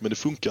spekt, men det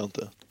funkar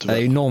inte. Tyvärr. Det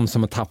är ju någon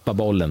som har tappat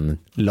bollen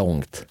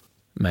långt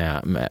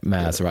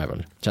med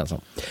Survival, känns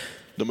som.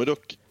 De är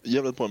dock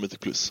jävligt bra med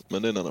plus,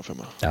 men det är en annan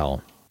femma.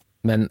 Ja,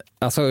 men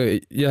alltså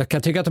jag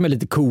kan tycka att de är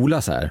lite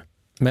coola så här.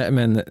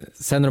 Men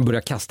sen när de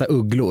börjar kasta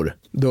ugglor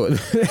då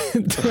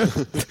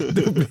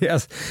blir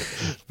jag...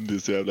 Det är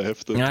så jävla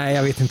häftigt. Nej,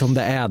 jag vet inte om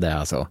det är det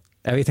alltså.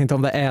 Jag vet inte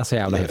om det är så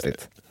jävla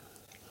häftigt.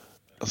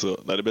 Alltså,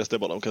 nej, det bästa är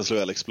bara att de kan slå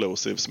ihjäl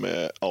explosives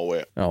med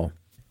AOE. Ja.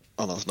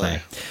 Annars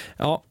nej.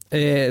 Ja,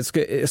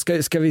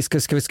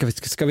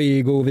 ska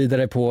vi gå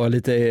vidare på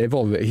lite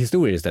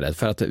WoW-historier istället?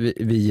 För att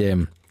vi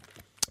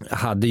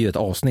hade ju ett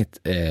avsnitt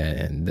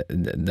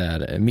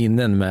där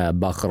minnen med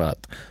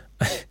Bachrat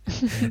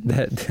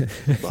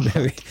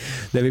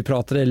där vi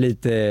pratade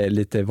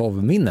lite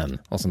WoW-minnen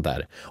och sånt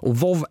där. Och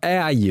WoW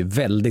är ju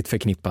väldigt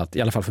förknippat,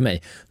 i alla fall för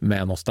mig,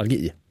 med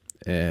nostalgi.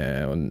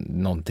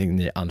 Någonting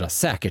ni andra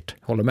säkert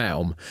håller med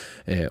om.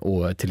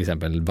 Och till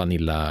exempel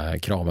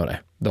Vanilla-kramare.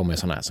 De är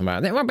såna här som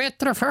är, det var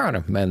bättre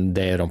förr. Men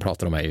det de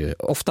pratar om är ju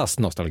oftast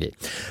nostalgi.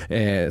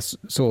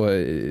 Så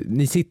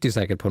ni sitter ju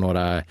säkert på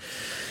några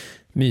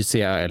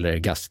mysiga eller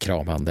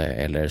gastkramande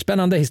eller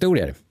spännande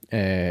historier.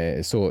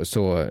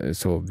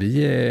 Så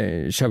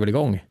vi kör väl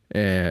igång.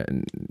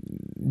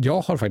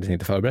 Jag har faktiskt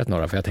inte förberett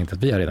några, för jag tänkte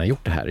att vi har redan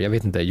gjort det här. Jag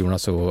vet inte,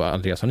 Jonas och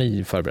Andreas, har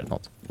ni förberett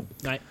något?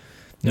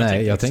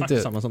 Nej, jag tänkte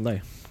samma som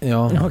dig.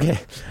 Ja.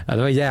 Okej. Ja,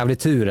 det var jävligt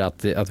tur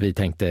att vi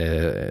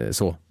tänkte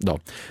så då.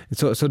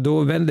 Så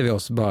då vänder vi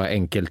oss bara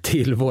enkelt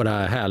till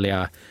våra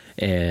härliga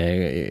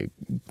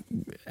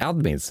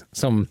admins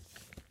som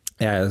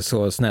är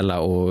så snälla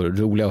och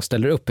roliga och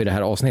ställer upp i det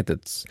här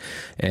avsnittet.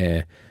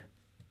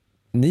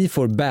 Ni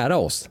får bära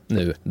oss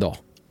nu då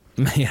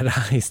Mera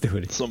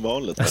historia. Som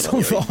vanligt.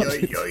 Som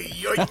vanligt.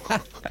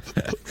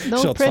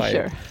 No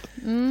pressure.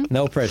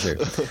 No pressure.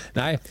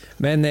 Nej,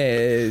 men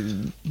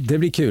det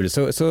blir kul.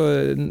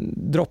 Så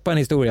droppa en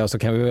historia och så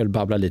kan vi väl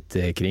babbla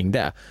lite kring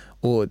det.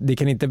 Och det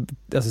kan inte,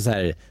 alltså så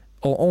här,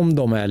 om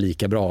de är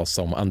lika bra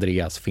som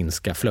Andreas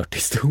finska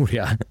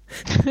flörthistoria,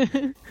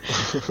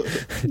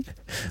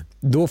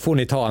 då får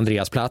ni ta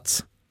Andreas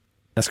plats.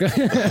 Jag ska.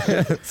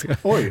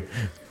 Oj.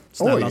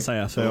 Snälla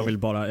säga, så jag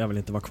vill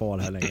inte vara kvar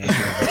här längre.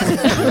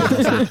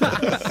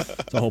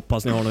 Så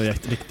hoppas ni har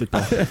något riktigt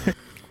bra.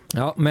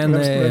 Ja, men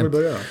vem ska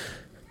börja?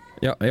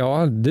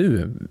 Ja,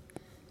 du.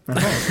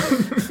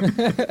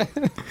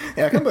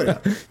 Jag kan börja.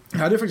 Jag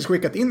hade faktiskt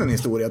skickat in en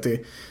historia till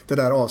det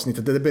där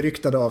avsnittet, det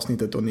beryktade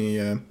avsnittet, och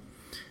ni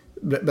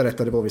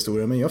berättade vår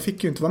historia, men jag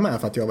fick ju inte vara med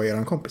för att jag var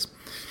eran kompis.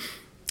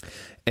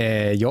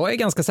 Jag är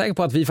ganska säker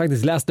på att vi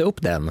faktiskt läste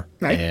upp den.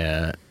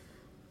 Nej.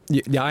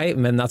 Nej,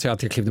 men alltså jag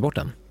klippte bort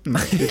den.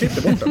 Du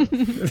klippte bort den.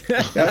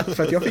 Ja,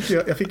 för att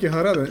jag fick ju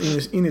höra den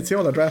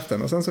initiala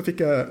draften, och sen så fick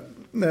jag,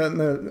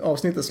 när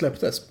avsnittet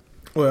släpptes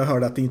och jag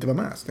hörde att det inte var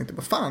med, så tänkte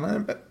jag,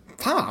 fan!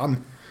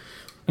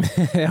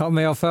 Ja,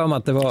 men jag har för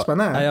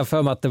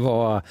mig att det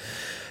var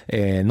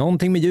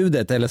någonting med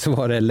ljudet, eller så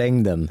var det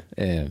längden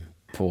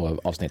på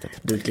avsnittet.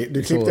 Du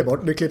klippte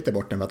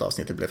bort den för att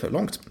avsnittet blev för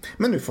långt.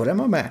 Men nu får den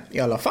vara med i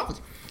alla fall.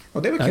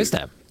 Och det var kul. Ja, just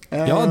det.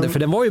 Ja, för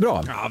den var ju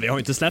bra. Ja, vi har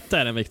inte släppt det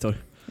än, Viktor.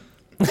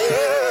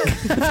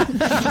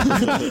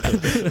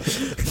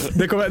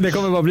 det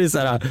kommer bara bli så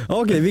här.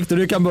 Okej, Viktor,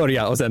 du kan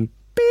börja, och sen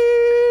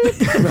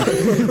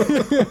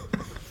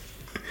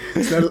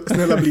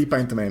snälla blipa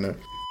inte mig nu.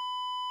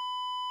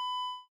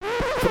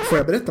 Får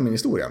jag berätta min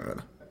historia nu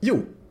eller?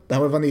 Jo, det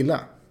här var Vanilla.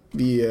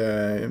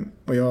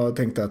 Och jag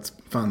tänkte att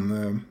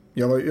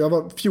jag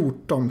var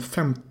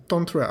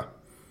 14-15 tror jag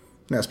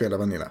när jag spelade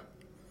Vanilla.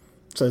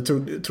 Så jag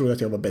trodde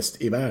att jag var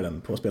bäst i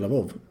världen på att spela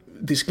WoW.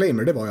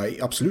 Disclaimer, det var jag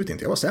absolut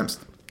inte. Jag var sämst.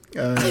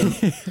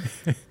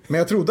 Men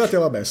jag trodde att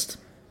jag var bäst.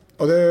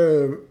 Och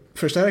det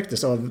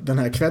förstärktes av den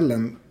här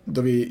kvällen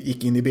då vi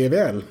gick in i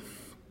BVL.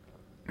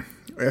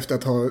 Och efter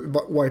att ha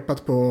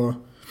wipat på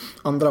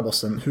andra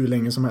bossen hur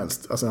länge som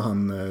helst. Alltså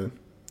han...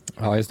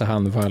 Ja, just det,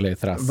 han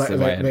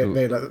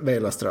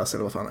Veilastras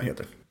eller vad fan han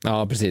heter.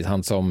 Ja, precis.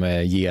 Han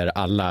som ger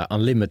alla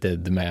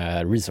unlimited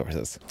med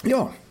resources.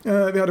 Ja,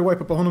 vi hade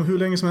wipat på honom hur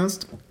länge som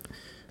helst.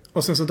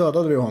 Och sen så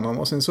dödade vi honom.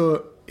 Och sen så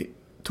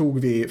tog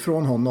vi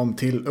från honom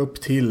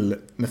upp till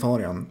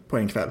Nefarian på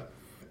en kväll.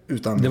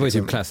 Det var ju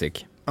typ classic.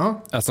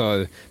 Ja.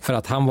 Alltså, för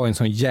att han var en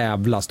sån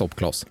jävla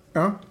stoppkloss.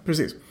 Ja,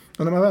 precis.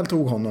 Och när man väl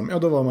tog honom, ja,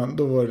 då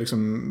var det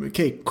liksom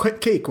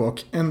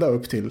cakewalk ända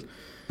upp till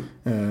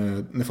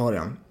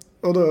Nefarian.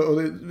 Och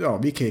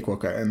vi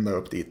cakewalkade ända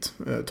upp dit.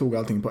 Tog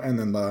allting på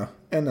en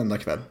enda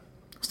kväll.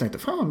 Så tänkte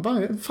fan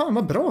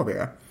vad bra vi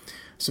är.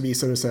 Så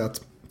visade det sig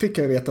att, fick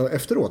jag veta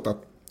efteråt,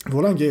 att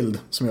våran guild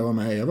som jag var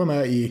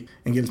med i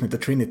en guild som heter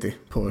Trinity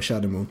på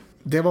Shadowmoon.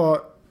 Det var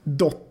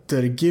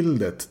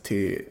dottergildet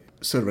till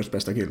servers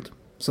bästa guild.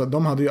 Så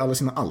de hade ju alla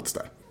sina alts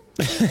där.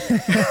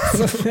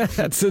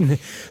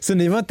 så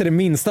ni var inte det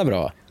minsta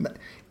bra? Nej.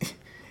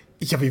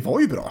 Ja, vi var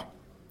ju bra.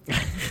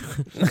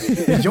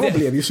 Jag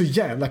blev ju så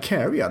jävla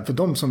carried, för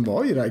de som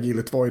var i det här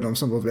gillet var ju de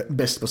som var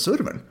bäst på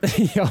servern.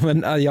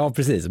 Ja,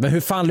 precis. Men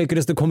hur fan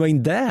lyckades du komma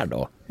in där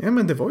då? Ja,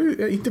 men det var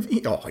ju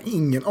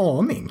ingen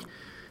aning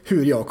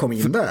hur jag kom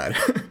in där.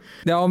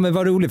 Ja, men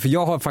vad roligt, för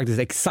jag har faktiskt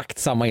exakt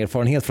samma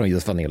erfarenhet från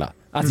just Vanilla.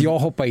 Att jag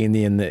hoppade in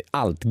i en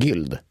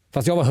alt-gyld.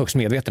 Fast jag var högst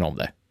medveten om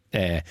det.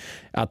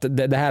 Att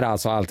det här är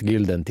alltså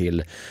alt-gylden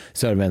till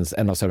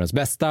en av serverns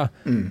bästa.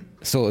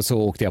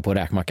 Så åkte jag på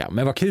räkmacka.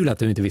 Men vad kul att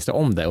du inte visste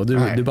om det. Och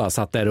du bara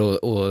satt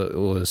där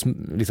och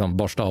liksom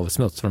borstade av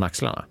smuts från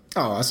axlarna.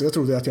 Ja, alltså jag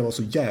trodde att jag var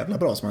så jävla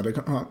bra som hade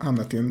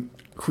hamnat i en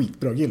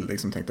skitbra guild.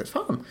 Liksom tänkte,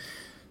 fan,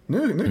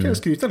 nu kan jag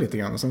skryta lite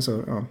grann. Och sen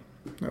så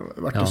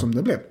vart det som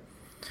det blev.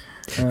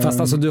 Fast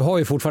alltså du har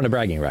ju fortfarande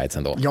bragging rights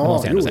ändå.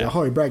 Ja, jag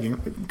har ju bragging.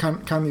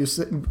 Kan ju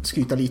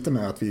skryta lite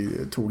med att vi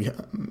tog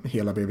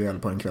hela BVL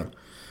på en kväll.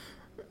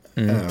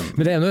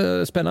 Men det är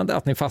ändå spännande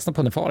att ni fastnade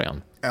på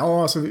Nefarian.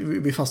 Ja, alltså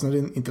vi fastnade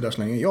inte där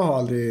så länge. Jag har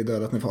aldrig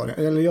dödat Nefarian.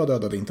 Eller jag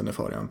dödade inte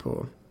Nefarian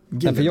på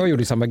gilden. För jag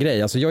gjorde samma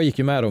grej. Alltså jag gick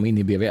ju med dem in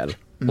i BVL.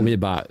 Och vi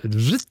bara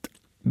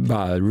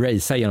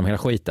raceade genom hela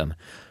skiten.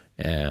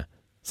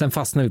 Sen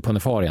fastnade vi på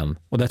Nefarian.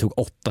 Och det tog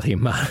 8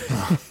 timmar.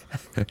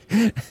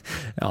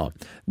 Ja,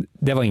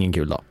 det var ingen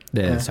kul då.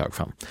 Det sög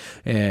fan.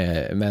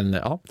 Men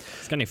ja.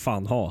 Ska ni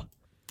fan ha.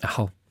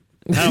 Jaha.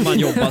 Här har man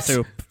jobbat sig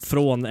upp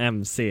från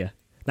MC.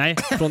 Nej,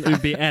 från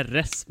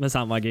UBRS med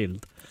samma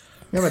guild.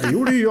 Ja, men det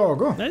gjorde ju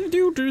jag också. Nej,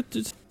 du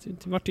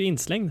vart ju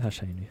inslängd här,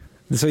 säger ni.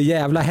 Det är så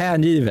jävla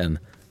hängiven,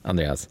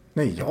 Andreas.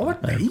 Nej,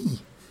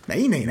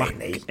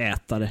 nej.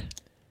 Ätare.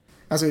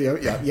 Alltså,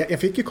 jag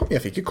fick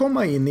ju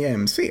komma in i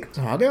MC.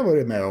 Så hade jag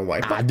varit med och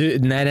wipa.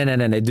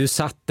 Nej. Du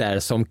satt där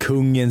som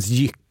kungens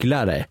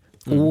gycklare.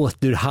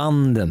 Åt ur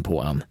handen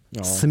på han.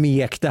 Ja.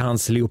 Smekte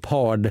hans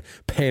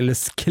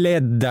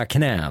leopardpälsklädda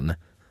knän.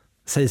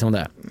 Säg som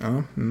det.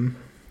 Ja,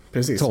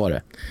 precis. Så var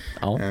det.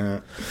 Ja.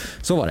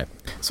 Så var det.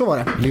 Så var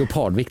det.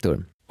 Leopard,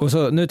 Viktor. Och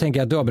så, nu tänker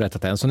jag att du har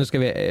berättat den, så nu ska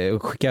vi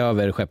skicka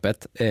över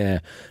skeppet.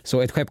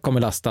 Så ett skepp kommer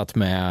lastat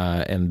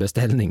med en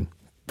beställning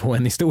på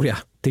en historia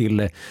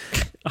till...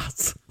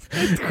 Alltså,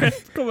 ett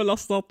skepp kommer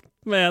lastat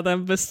med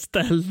en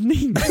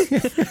beställning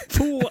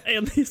på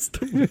en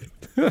historia.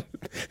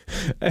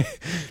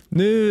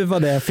 Nu var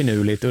det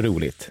finurligt och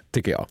roligt,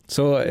 tycker jag.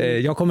 Så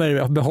jag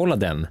kommer behålla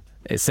den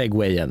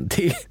segwayen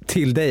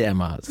till dig,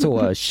 Emma.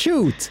 Så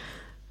shoot!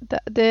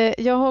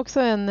 Jag har också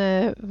en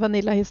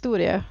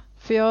Vanilla-historia.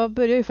 För jag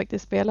började ju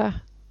faktiskt spela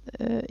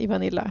i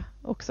Vanilla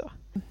också.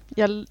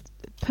 Jag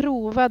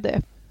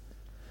provade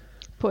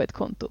på ett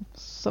konto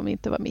som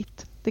inte var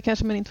mitt. Det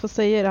kanske man inte får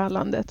säga i det här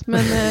landet.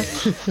 Men,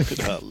 i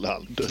det här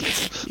landet.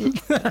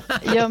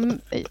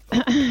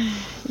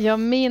 Jag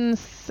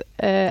minns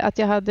att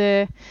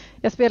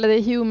jag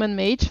spelade Human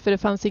Mage, för det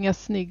fanns inga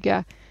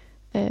snygga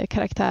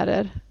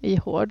karaktärer i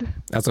Hård.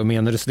 Alltså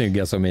menar du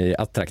snygga som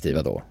är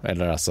attraktiva då?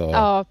 Eller alltså...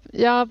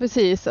 Ja,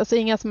 precis. Alltså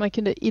inga som man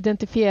kunde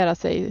identifiera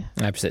sig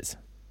precis.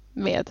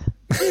 Med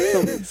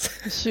som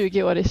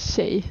 20-årig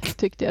tjej,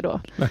 tyckte jag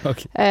då.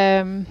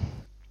 Okay.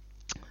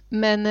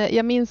 Men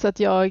jag minns att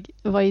jag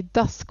var i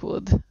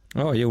Duskwood.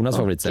 Jonas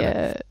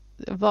favoritställe.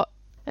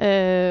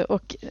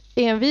 Och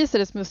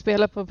envisades med att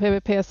spela på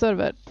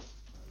PvP-server.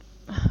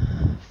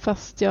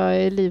 Fast jag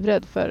är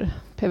livrädd för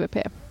PvP.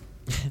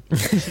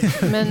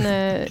 Men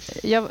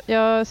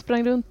jag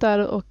sprang runt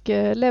där och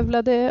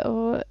levlade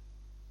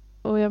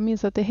och jag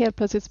minns att det helt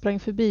plötsligt sprang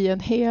förbi en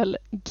hel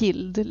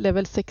guild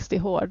level 60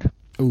 hård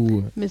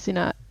med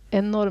sina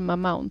enorma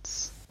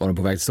mounts. Var de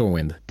på väg till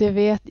Stormwind?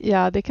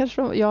 Det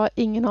kanske jag har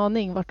ingen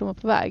aning vart de var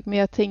på väg, men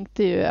jag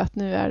tänkte ju att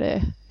nu är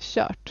det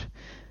kört.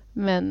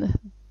 Men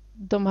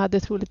de hade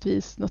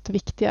troligtvis något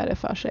viktigare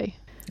för sig.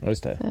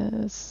 Just det.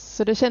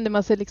 Så då kände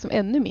man sig liksom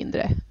ännu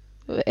mindre.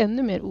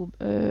 Ännu mer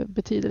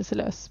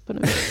betydelselös på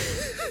nu.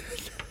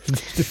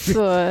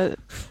 Så,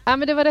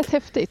 men det var rätt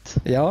häftigt.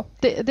 Ja.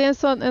 Det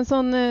är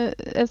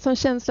en sån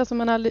känsla som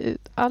man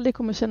aldrig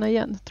kommer känna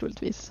igen,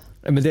 troligtvis.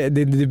 Men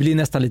det blir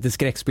nästan lite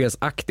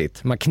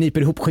skräckspelsaktigt. Man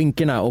kniper ihop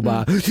skinkorna och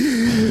bara...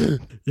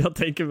 Jag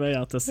tänker mig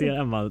att jag ser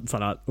Emma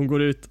såhär, hon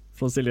går ut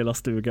från sin lilla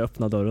stuga,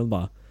 öppnar dörren och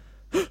bara...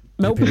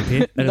 Nope. PvP?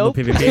 Är det någon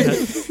PvP här?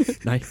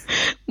 Nej.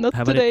 Not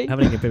här today. Här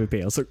var ingen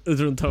PvP. Och så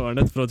runt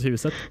hörnet från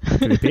huset.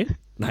 PvP?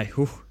 Nej,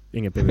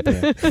 ingen PvP.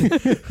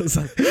 Och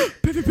så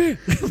PvP!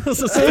 Och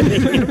så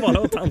springer det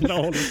bara åt andra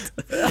hållet.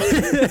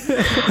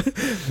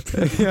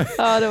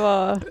 Ja, det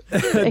var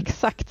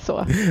exakt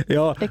så.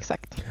 Ja,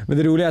 exakt. Men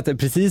det roliga är att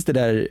precis det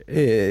där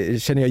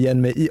känner jag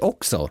igen mig i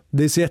också.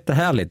 Det är så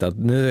jättehärligt att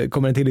nu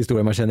kommer en till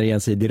historia man känner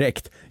igen sig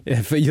direkt.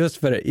 Just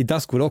för i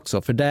Duskwood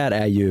också, för där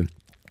är ju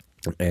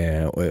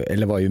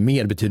eller var ju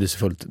mer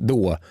betydelsefullt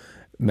då,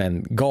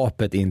 men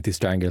gapet in till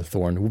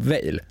Stranglethorn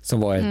Vale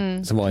som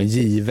var en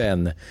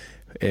given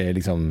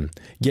liksom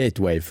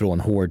gateway från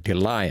Horde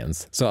till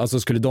Alliance. Så alltså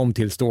skulle de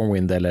till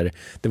Stormwind, eller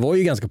det var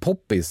ju ganska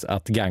poppis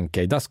att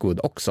ganka i Duskwood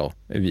också.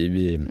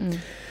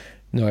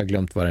 Nu har jag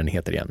glömt vad den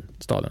heter igen,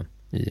 staden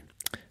i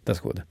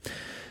Duskwood.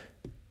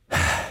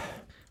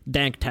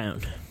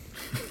 Danktown.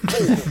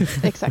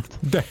 Exakt.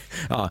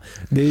 Ja,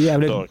 det är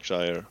jävligt...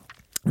 Darkshire.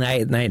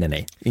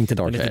 Nej, inte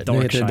Darkshire.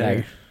 Nu heter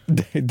det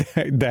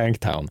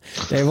Danktown.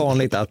 Det är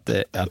vanligt att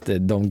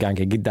de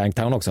gankar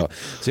Danktown också.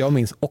 Så jag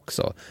minns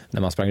också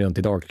när man sprang runt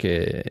i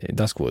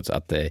Duskwood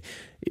att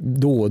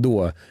då och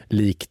då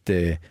likt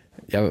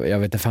jag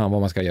vet inte fan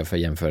vad man ska göra för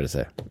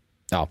jämförelse.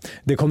 Ja,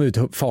 det kom ut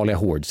farliga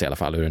hordes i alla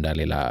fall ur den där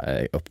lilla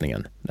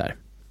öppningen där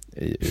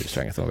ur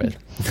Stranglethorn Vale.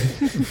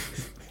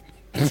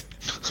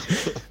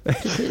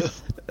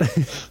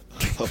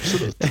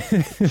 Absolut.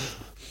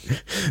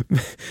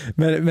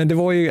 Men det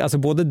var ju alltså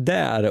både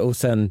där och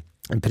sen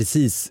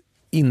precis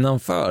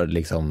innanför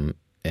liksom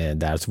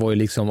där så var ju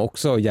liksom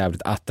också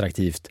jävligt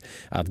attraktivt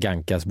att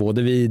gankas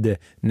både vid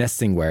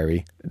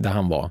Nessingwary där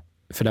han var,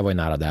 för det var ju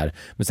nära där,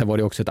 men sen var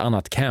det också ett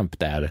annat camp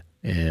där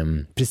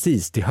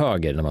precis till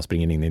höger när man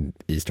springer in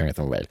i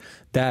Stranglethorn Vale.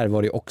 Där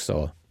var det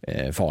också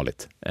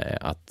farligt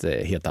att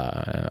heta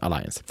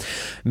Alliance.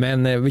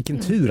 Men vilken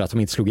tur att de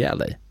inte slog ihjäl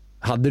dig.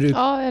 Hade du,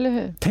 eller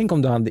hur? Tänk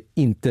om du hade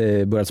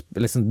inte börjat,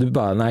 liksom, du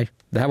bara, nej,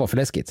 det här var för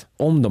läskigt.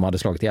 Om de hade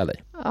slagit ihjäl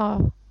dig.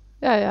 Ja,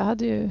 jag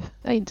hade ju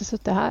inte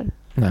suttit här.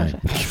 Nej.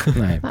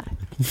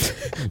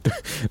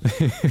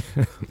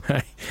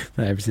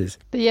 Nej, precis.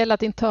 Det gäller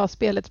att inte ta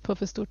spelet på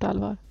för stort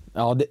allvar.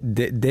 Ja,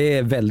 det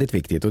är väldigt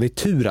viktigt och det är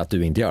tur att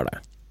du inte gör det.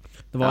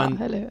 Det var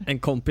en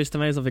kompis till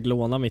mig som fick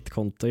låna mitt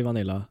konto i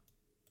Vanilla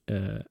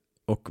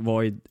och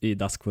var i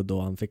Duskwood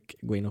då han fick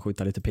gå in och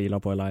skjuta lite pilar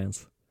på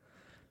Alliance.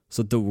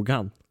 Så dog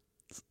han.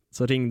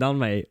 Så ringde han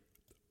mig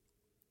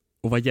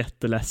och var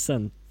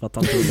jätteledsen för att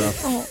han trodde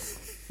att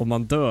om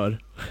man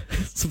dör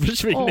så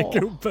försvinner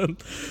gubben.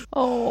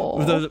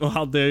 Och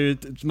hade ju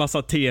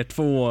massa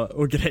T2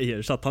 och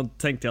grejer, så att han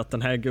tänkte att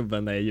den här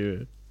gubben är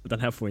ju, den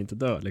här får inte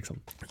dö liksom.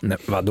 Nej,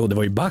 vadå? Det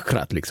var ju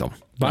Bachrat liksom.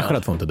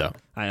 Bachrat får inte dö.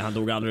 Nej, han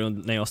dog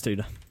aldrig när jag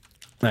styrde.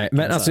 Nej,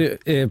 men alltså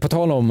på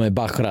tal om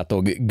Bachrat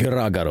och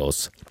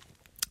Gragaros,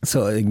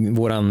 så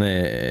våran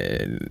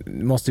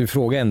måste ju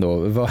fråga ändå,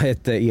 vad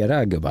hette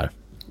era gubbar?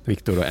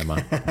 Viktor och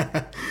Emma?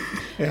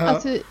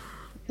 Alltså,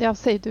 jag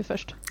säger du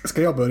först.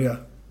 Ska jag börja?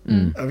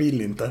 Jag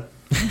vill inte.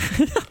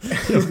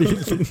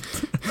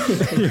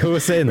 Jo,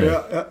 säg nu.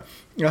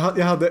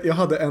 Jag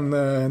hade en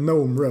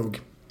Gnome Rogue.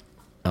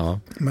 Ja.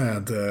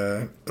 Med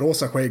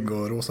rosa skägg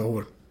och rosa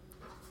hår.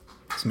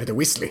 Som heter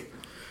Weasley.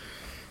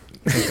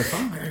 Jag tänkte,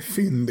 fan, jag är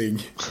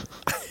fyndig.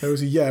 Det var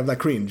så jävla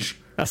cringe.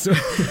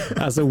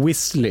 Alltså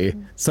Weasley.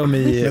 Som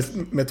i...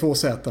 med 2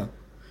 Z.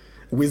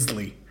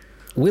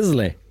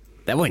 Weasley.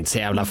 Det var inte så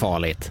jävla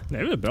farligt. Det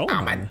är väl bra.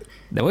 Ja, men...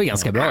 Det var ju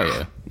ganska bra ju.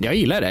 Jag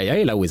gillar det. Jag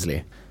gillar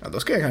Weasley. Ja, då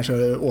ska jag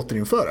kanske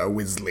återinföra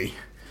Weasley.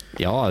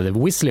 Ja,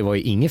 Weasley var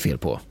ju inget fel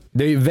på.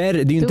 Det är ju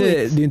värre, det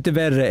är inte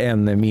värre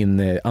än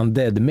min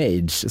Undead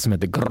Mage som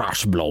heter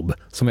Grashblob,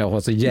 som jag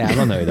var så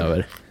jävla nöjd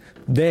över.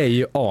 Det är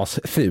ju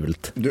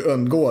asfult. Du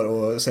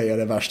undgår att säga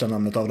det värsta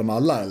namnet av dem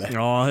alla, eller?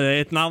 Ja, det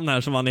är ett namn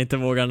här som man inte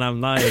vågar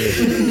nämna.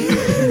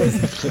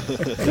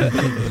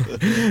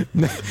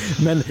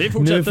 Men vi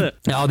fortsätter. Nu,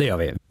 ja, det gör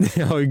vi.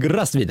 Jag har ju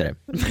rast vidare.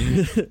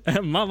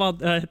 Emma,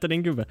 vad heter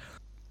din gubbe?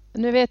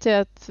 Nu vet jag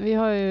att vi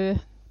har ju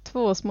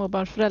 2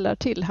 småbarnsföräldrar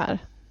till här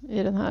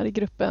i den här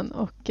gruppen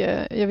och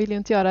jag vill ju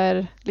inte göra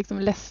er liksom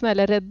ledsna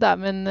eller rädda,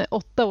 men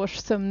 8 års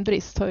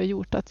sömnbrist har ju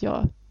gjort att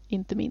jag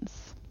inte minns.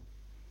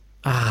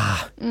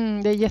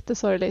 Det är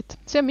jättesorgligt.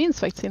 Så jag minns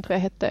faktiskt inte vad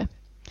jag hette.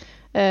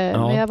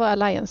 Men jag var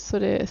Alliance, så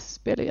det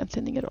spelar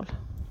egentligen ingen roll.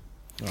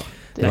 Ja.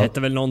 Det hette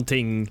väl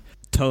någonting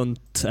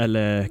tönt,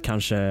 eller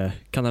kanske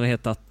kan den ha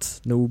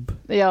hetat Noob?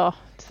 Ja,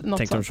 något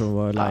tänkte sånt. Tänkte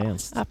var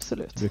Alliance. Ja,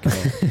 absolut.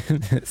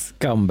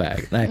 Scumbag.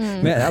 Nej.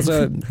 Men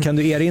alltså, kan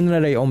du erinra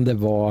dig om det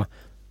var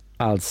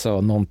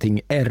alltså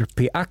någonting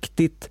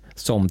RP-aktigt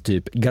som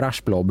typ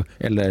Grashblob,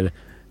 eller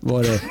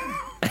var det...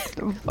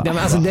 Nej, men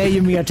alltså, det är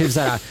ju mer typ så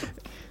här...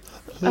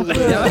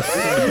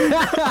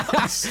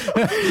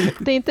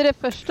 Det är inte det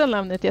första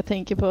namnet jag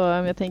tänker på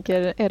om jag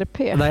tänker RP.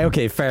 Nej,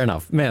 okej, fair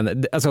enough.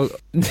 Men alltså,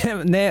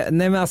 nej,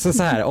 men alltså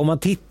så här, om man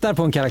tittar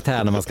på en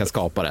karaktär när man ska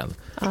skapa den,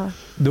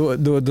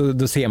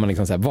 då ser man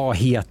liksom så här, vad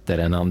heter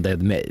en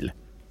Undead Male?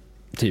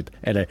 Typ,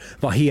 eller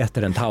vad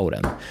heter en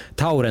Tauren?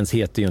 Taurens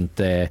heter ju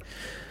inte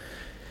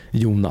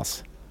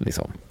Jonas,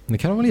 liksom. Det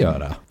kan de väl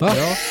göra? Va?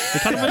 Ja, det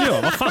kan de väl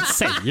göra. Vad fan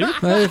säger du?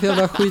 Nej, det är för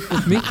jävla skit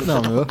på mitt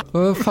namn.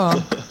 Vad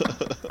fan?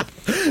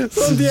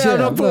 Så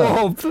jävla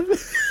påhopp.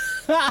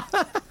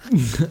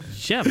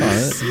 Jävla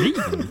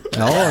svin.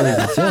 Ja, det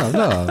är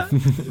jävla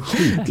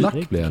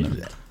skitlack blir jag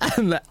nu.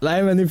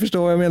 Nej, men ni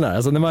förstår vad jag menar.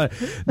 Alltså,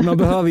 när man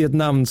behöver ju ett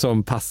namn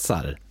som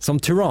passar. Som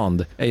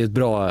Tyrande är ju ett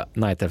bra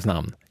Night Elf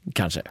namn,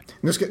 kanske.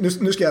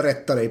 Nu ska jag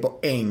rätta dig på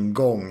en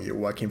gång,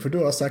 Joakim. För du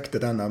har sagt det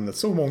där namnet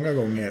så många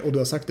gånger. Och du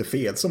har sagt det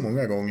fel så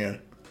många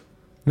gånger.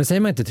 Men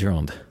säger man inte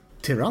Tyrande?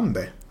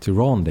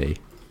 Tyrande.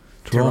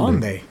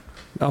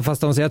 Ja,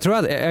 fast jag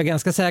jag är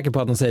ganska säker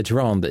på att de säger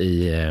Tyrande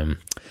i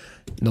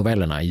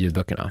novellerna, i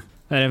ljudböckerna.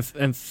 Är det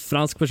en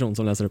fransk person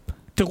som läser upp?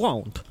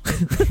 Tyrande.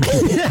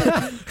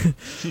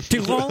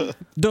 Tyrande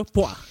de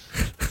pois.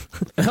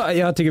 Ja,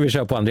 jag tycker vi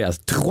kör på Andreas.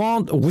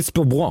 Tyrande och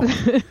Whisperbranc.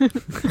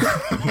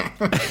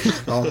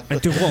 En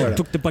Tyrande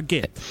tog det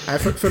baguette. Nej,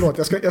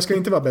 förlåt. Jag ska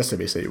inte vara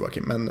besserwisser,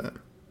 Joakim, men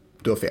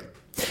du har fel.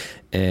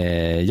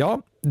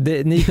 Ja,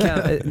 ni kan...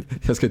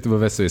 Jag ska inte vara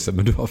västvisa,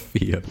 men du har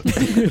fel.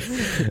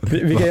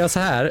 vi kan göra så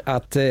här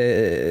att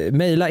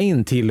mejla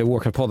in till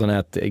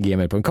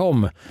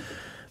warcraftpodden@gmail.com,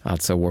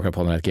 alltså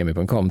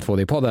warcraftpodden@gmail.com,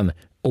 2D-podden,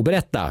 och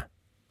berätta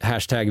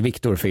hashtag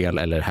Viktor fel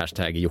eller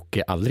hashtag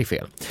Jocke aldrig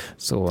fel.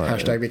 Så,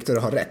 hashtag Viktor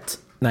har rätt.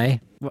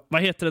 Nej.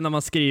 Vad heter det när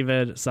man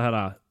skriver så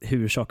här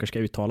hur saker ska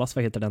uttalas?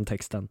 Vad heter den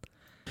texten?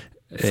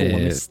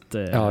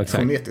 Ja,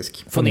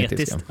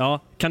 Fonetiskt.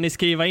 Ja. Kan ni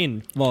skriva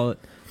in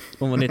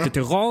om man heter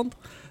Tyrande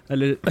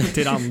eller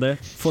Tyrande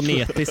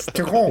fonetiskt?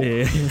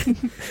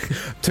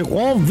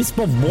 Tyrande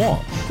Whisperbranc.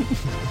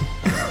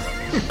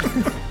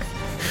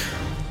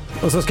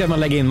 Och så ska man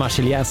lägga in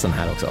Marseljäsen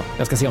här också.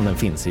 Jag ska se om den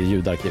finns i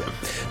ljudarkiven.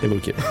 Det vore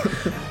kul.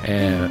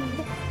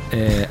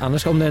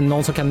 Annars om det är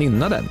någon som kan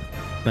nynna den.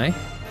 Nej.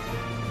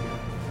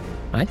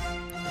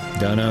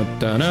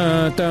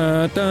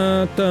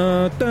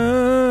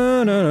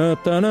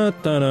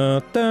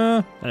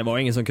 Det var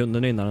ingen som kunde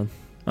nynna den.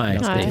 Nej,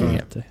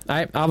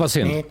 vad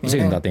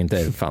synd att det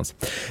inte fanns.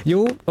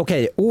 Jo,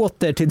 okej,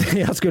 åter till det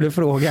jag skulle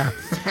fråga.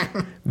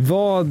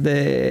 Vad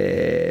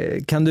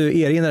kan du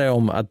erinra dig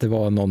om att det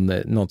var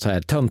något så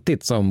här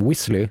töntigt som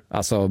Weasley,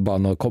 alltså bara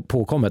något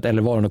påkommet,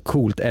 eller var det något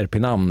coolt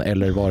RP-namn,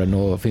 eller var det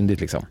något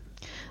fyndigt liksom?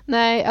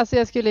 Nej, alltså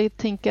jag skulle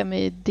tänka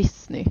mig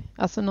Disney,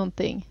 alltså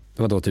någonting.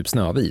 Det var då typ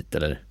Snövit,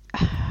 eller?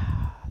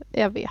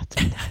 Jag vet.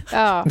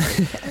 Ja.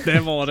 Det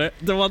var det.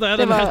 Det var det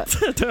den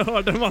hette. Det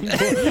hörde man på.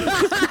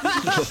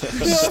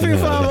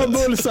 Fan vad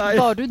bullseye.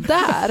 Var du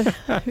där?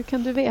 Hur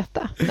kan du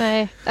veta?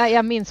 Nej,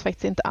 jag minns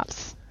faktiskt inte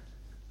alls.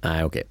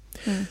 Nej, okej.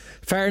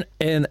 Fair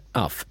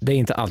enough. Det är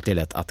inte alltid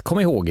lätt att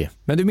komma ihåg.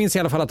 Men du minns i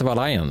alla fall att det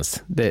var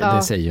Alliance.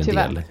 Det säger ju en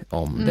del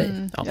om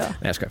dig. Ja. Nej,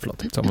 jag ska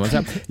förlåt.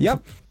 Ja.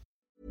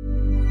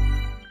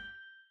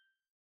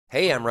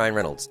 Hey, I'm Ryan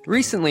Reynolds.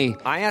 Recently,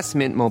 I asked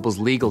Mint Mobile's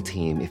legal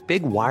team if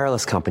big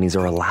wireless companies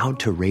are allowed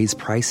to raise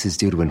prices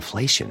due to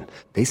inflation.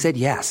 They said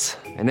yes.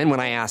 And then when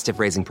I asked if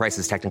raising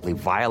prices technically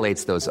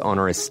violates those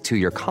onerous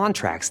 2-year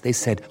contracts, they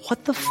said,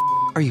 "What the f***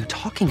 are you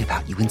talking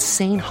about, you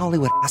insane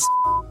Hollywood ass?"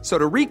 So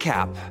to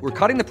recap, we're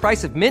cutting the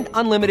price of Mint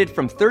Unlimited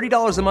from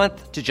 $30 a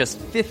month to just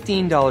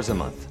 $15 a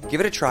month.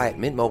 Give it a try at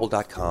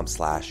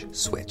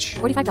mintmobile.com/switch.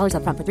 $45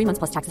 up front for 3 months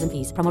plus taxes and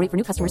fees. Promo rate for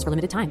new customers for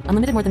limited time.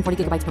 Unlimited more than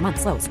 40 gigabytes per month.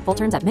 Slows full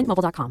terms at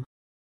mintmobile.com.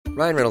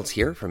 Ryan Reynolds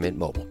here from Mint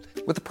Mobile.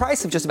 With the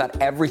price of just about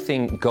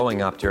everything going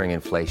up during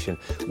inflation,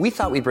 we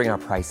thought we'd bring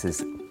our prices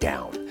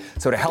down.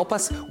 So to help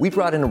us, we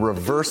brought in a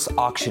reverse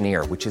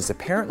auctioneer, which is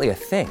apparently a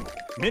thing.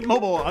 Mint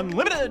Mobile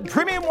Unlimited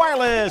Premium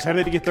Wireless. How to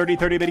get 30,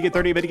 30, bit to get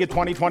 30, bit to get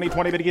 20, 20,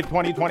 20, bit to get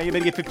 20, 20, bit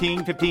to get 15,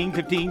 15,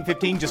 15,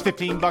 15, just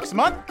 $15 a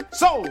month?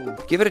 Sold!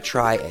 Give it a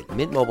try at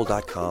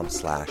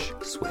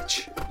mintmobile.com/switch.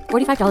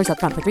 $45 up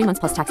front for 3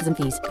 months plus taxes and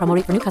fees. Promo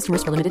rate for new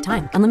customers for limited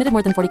time. Unlimited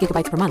more than 40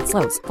 gigabytes per month.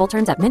 Slows full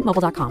terms at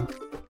mintmobile.com.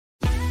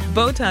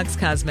 Botox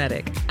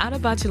Cosmetic, out of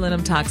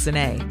botulinum toxin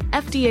A,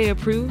 FDA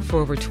approved for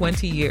over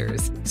 20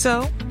 years. So,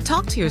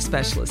 talk to your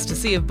specialist to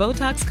see if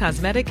Botox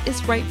Cosmetic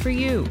is right for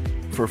you.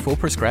 For full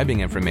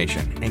prescribing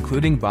information,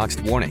 including boxed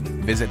warning,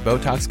 visit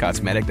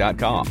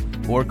BotoxCosmetic.com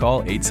or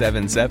call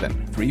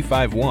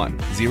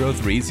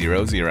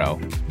 877-351-0300.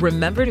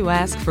 Remember to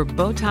ask for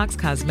Botox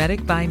Cosmetic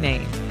by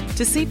name.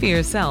 To see for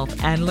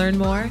yourself and learn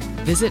more,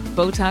 visit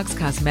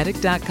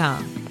BotoxCosmetic.com.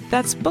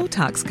 That's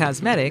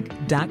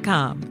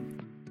BotoxCosmetic.com.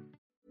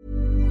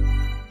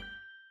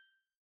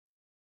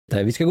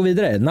 Vi ska gå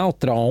vidare.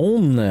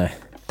 Nautron.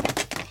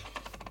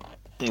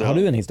 Har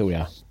du en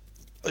historia?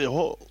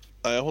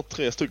 Jag har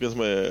 3 stycken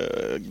som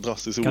är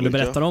drastiskt olika. Kan du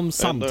berätta dem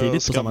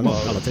samtidigt på samma gång?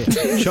 Alla 3.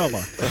 Kör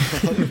bara.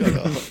 Gud,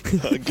 ja.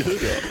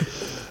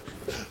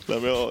 Nej,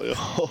 men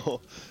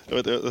jag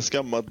vet, jag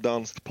skammade ett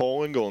danskt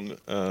par en gång.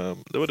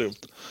 Det var dumt.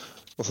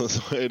 Och sen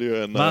så är det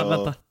ju en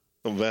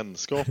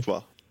vänskap,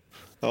 va?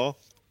 Ja,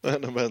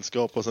 en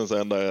vänskap och sen så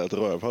enda är ett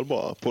rövhåll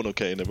bara på en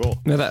okej nivå.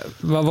 Men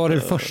vad var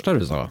det första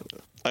du sa?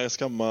 Jag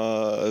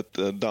skammade ett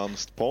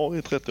danskt par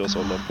i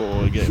 30-årsåldern på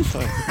game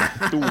time.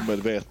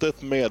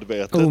 Omedvetet,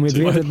 medvetet.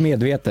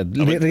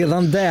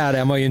 Redan där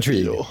är man ju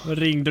intrigued.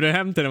 Ringde du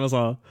hem till dem och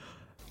sa: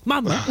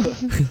 mamma?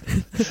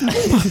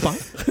 Pappa?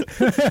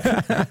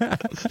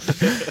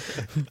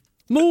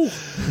 Mor?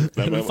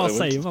 Vad fan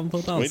säger man på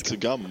danska? Jag var inte så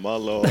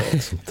gammal och...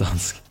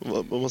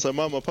 Man säger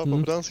mamma och pappa på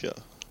danska.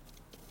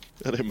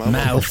 Ja, det är mamma.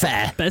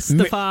 Morfar.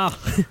 Bästefar.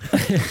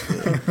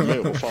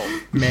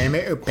 Med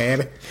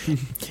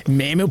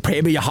mig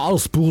uppe, jag har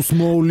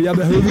spörsmål, jag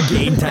behöver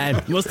game time.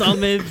 Måste ha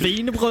med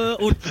wienerbröd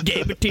och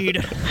det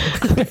betyder.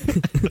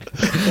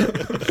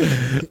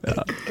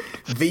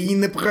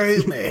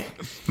 Wienerbröd med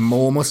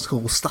mormors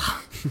hosta.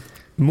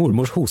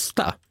 Mormors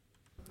hosta?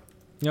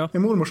 Ja.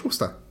 Med mormors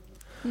hosta.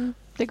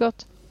 Det är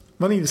gott.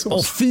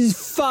 Vaniljsås. Fy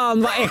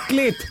fan vad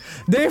äckligt.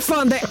 Det är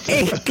fan det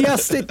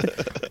äckligaste.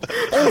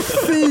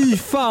 Fy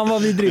fan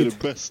vad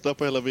vidrigt. Det är det bästa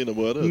på hela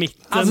wienerbrödet.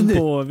 Mitten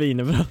på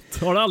wienerbröd.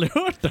 Har du aldrig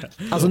hört det?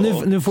 Alltså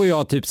nu får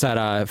jag typ så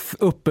här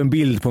upp en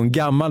bild på en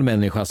gammal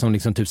människa som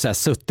liksom typ så här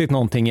suttit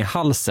någonting i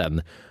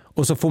halsen.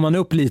 Och så får man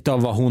upp lite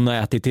av vad hon har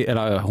ätit till,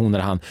 eller hon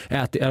eller han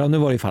ätit, eller nu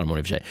var det farmor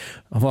i och för sig.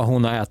 Vad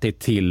hon har ätit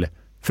till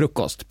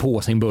frukost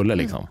på sin bulle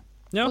liksom.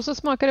 Ja. Och så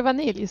smakar det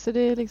vanilj, så det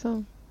är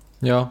liksom...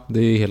 Ja, det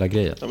är hela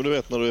grejen. Ja, men du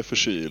vet när du är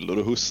förkyld och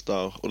du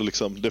hostar och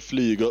det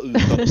flyger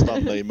utan att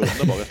stanna i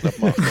munnen bara rätt på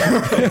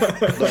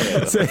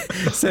marken.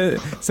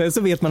 Sen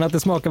så vet man att det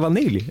smakar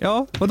vanilj.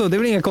 Ja, vadå? Det är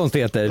väl inga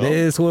konstigheter. Ja. Det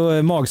är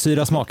så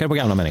magsyra smakar på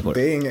gamla människor.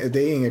 Det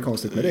är inget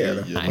konstigt med det,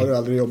 eller? Nej. Har du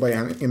aldrig jobbat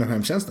inom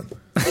hemtjänsten?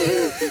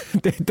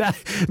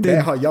 det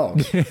har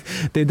jag.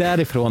 Det är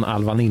därifrån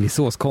all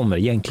vaniljsås kommer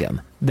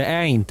egentligen. Det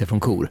är inte från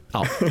kor.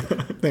 Ja.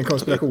 Det är en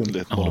konspiration. Det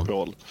är ett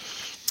monopol.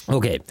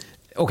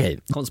 Okej.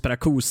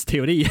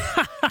 Konspirationsteori.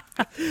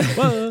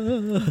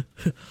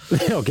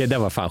 Okej, det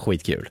var fan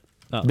skitkul.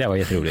 Ja. Det var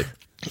jätteroligt.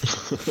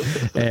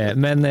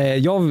 Men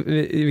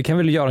vi kan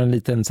väl göra en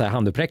liten så här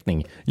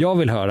handuppräckning. Jag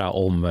vill höra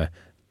om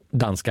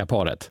danska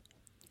paret.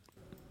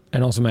 Är det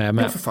någon som är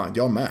med? Ja, för fan,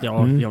 jag med.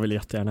 Ja, jag vill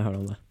jättegärna höra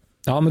om det.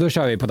 Ja, men då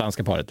kör vi på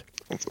danska paret.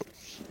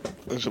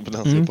 Jag kör på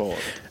danska paret.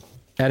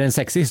 Är det en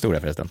sexig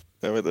historia förresten?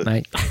 Jag vet inte.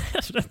 Nej.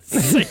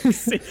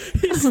 Sexig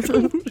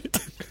historia.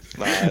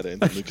 Nej, det är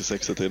inte mycket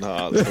sexigt i den här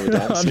alls.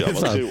 Danska,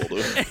 vad tror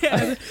du?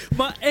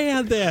 Vad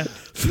är det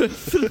för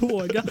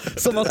fråga?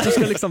 Som att du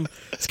ska liksom,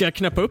 ska jag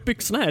knäppa upp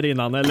byxorna här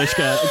innan eller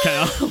kan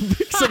jag ha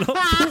byxorna på?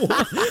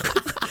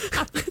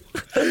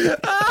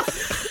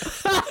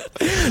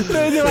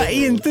 Nej, det var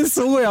inte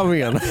så jag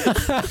menar.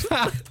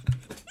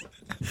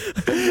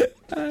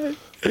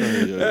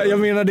 Jag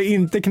menade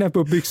inte knäppa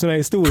upp byxorna i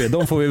historia.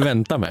 De får vi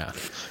vänta med.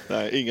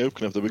 Nej, inga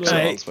uppknäppta byxor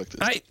alls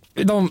faktiskt. Nej,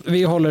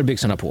 vi håller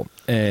byxorna på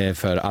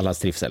för allas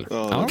trivsel.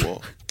 Ja.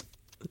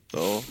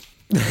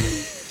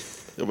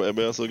 Jag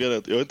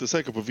är inte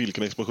säker på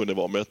vilken expansion det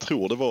var, men jag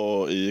tror det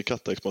var i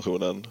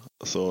kattexpansionen.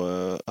 Så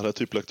hade jag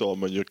typ lagt av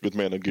med gått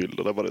med en guld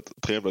och det var ett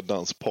trevligt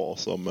danspar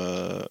som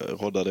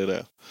råddade i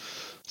det.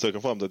 Så jag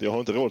kom fram till att jag har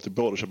inte råd till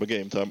både att köpa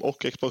Game Time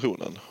och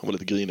expansionen. Jag var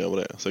lite grinig över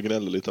det. Så jag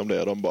gnällde lite om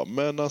det. De bara,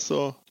 men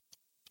alltså,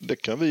 det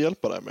kan vi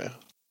hjälpa dig med.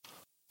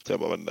 Så jag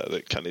bara, nej,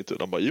 det kan inte.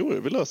 De bara, jo,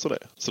 vi löser det.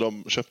 Så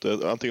de köpte,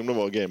 antingen det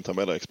var Game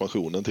Time eller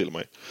expansionen till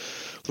mig.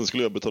 Sen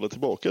skulle jag betala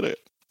tillbaka det.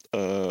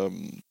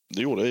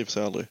 Det gjorde jag i och för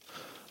sig aldrig.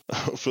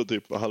 För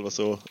typ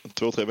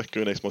 2-3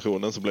 veckor in i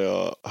expansionen så blev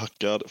jag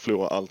hackad,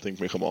 förlorade allting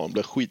på min shaman,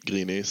 blev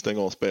skitgrinig,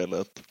 stänger av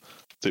spelet.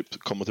 Typ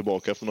kommer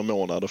tillbaka efter någon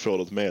månad och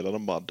får ett meddelande.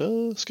 De bara,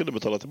 du skulle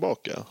betala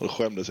tillbaka. Och då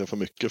skämdes jag för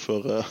mycket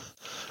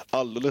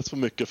alldeles för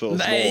mycket för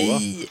att svara.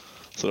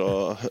 Så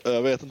då,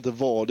 jag vet inte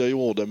vad jag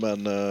gjorde,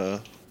 men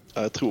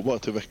jag tror bara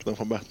att jag väckte den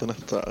från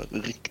Battle.net.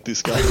 Riktig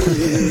skam.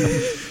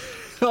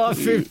 Ja,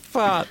 fy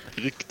fan.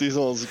 Riktig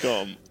sån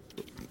skam.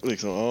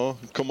 Liksom, ja,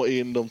 kommer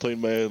in, de tar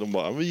in mig, de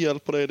bara, vi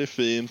hjälper dig, det är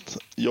fint.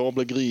 Jag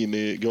blir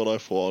grinig, går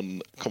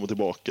därifrån, kommer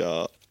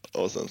tillbaka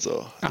och sen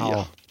så,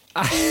 ja.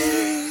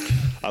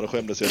 Ja, då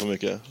skämdes jag för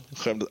mycket.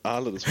 Skämdes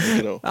alldeles för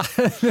mycket då.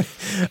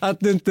 Att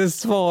du inte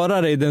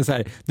svarar i den så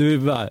här, du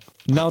bara,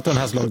 Naughton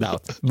has logged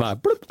out. Bara,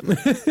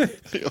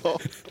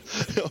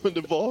 ja, men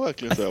det var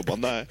verkligen så. Jag bara,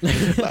 nej.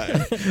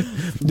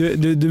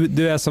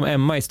 Du är som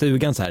Emma i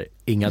stugan så här,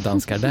 inga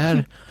danskar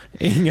där.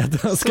 Inga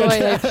danskar så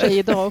är jag i och för sig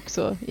idag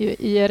också,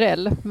 i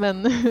IRL,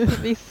 men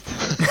visst.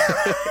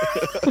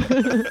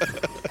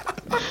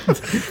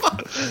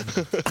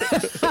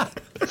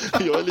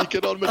 Jag är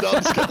likadan med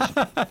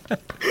danskar.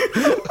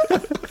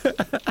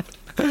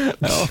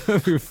 Ja,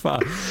 fy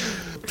fan.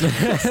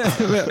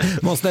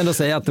 Måste ändå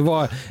säga att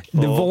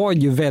det var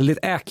ju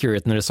väldigt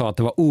accurate när du sa att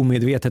det var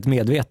omedvetet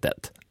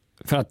medvetet.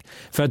 För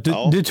att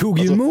du tog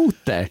ju emot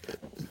det.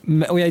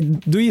 Och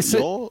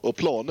ja, och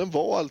planen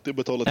var alltid att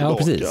betala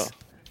tillbaka. Ja, precis.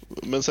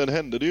 Men sen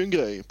hände det ju en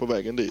grej på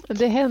vägen dit.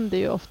 Det händer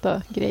ju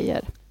ofta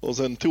grejer. Och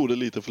sen tog det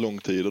lite för lång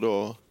tid och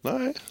då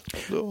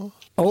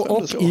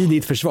Och i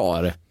ditt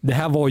försvar, det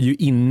här var ju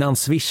innan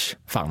Swish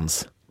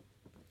fanns.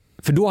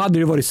 För då hade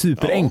det varit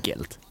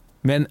superenkelt.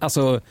 Men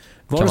alltså,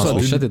 var det så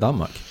att du i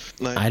Danmark?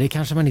 Nej, det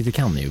kanske man inte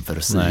kan nu för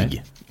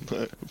sig.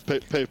 Nej.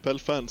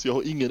 PayPal-fans, jag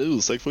har ingen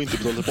ursäkt för att inte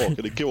betala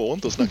tillbaka. Det går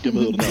inte att snacka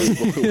med hur den här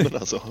situationen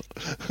alltså.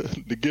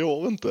 Det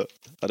går inte.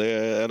 Ja, det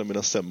är en av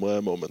mina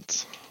sämre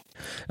moments.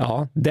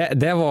 Ja,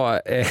 det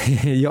var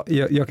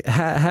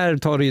här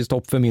tar det ju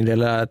stopp för min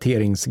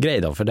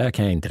relateringsgrej då, för där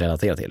kan jag inte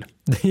relatera till.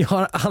 Jag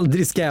har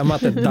aldrig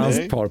skämmat ett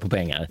danskt par på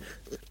pengar.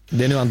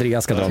 Det är nu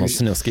Andreas ska dra någon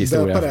snuskig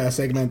historia. Döpa det här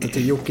segmentet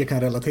till Jocke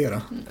kan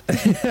relatera.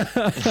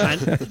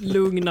 Men,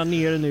 lugna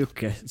ner nu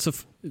Jocke. Så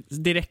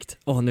direkt,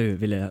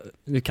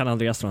 nu kan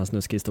Andreas dra en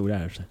snuskig historia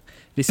här.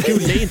 Vi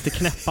skulle inte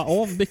knäppa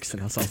av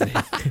byxorna, sa han.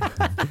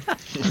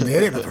 Det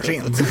är redan för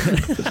sent.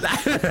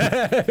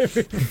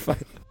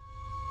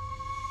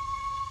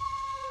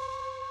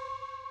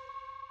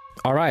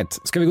 All right,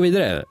 ska vi gå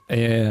vidare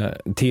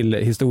till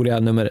historia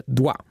nummer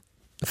 2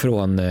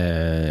 från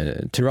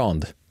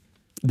Tyrand.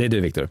 Det är du,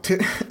 Victor.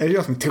 Är det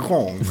jag som är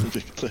Tyrann?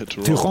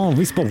 Tyrann,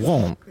 Whisper.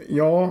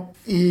 Ja,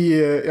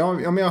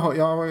 men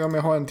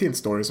jag har en till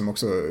story som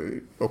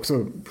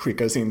också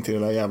skickades in till det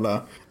där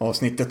jävla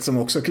avsnittet som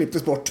också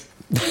klipptes bort.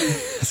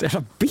 Så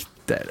jävla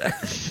bitter.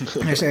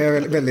 Jag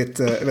är väldigt,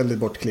 väldigt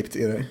bortklippt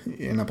i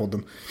den här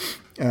podden.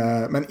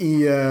 Men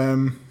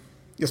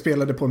jag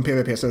spelade på en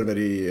PvP-server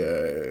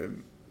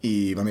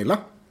i Vanilla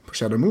på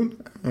Shadow Moon.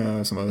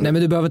 Nej, men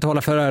du behöver inte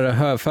hålla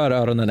för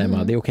öronen,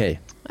 Emma. Det är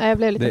okej. Nej, jag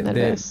blev lite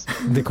nervös.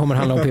 Det kommer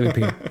handla om PvP.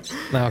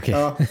 Nej, okej.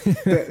 Ja,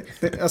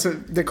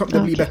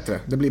 det blir bättre.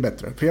 Det blir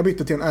bättre. För jag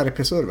bytte till en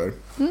RP-server.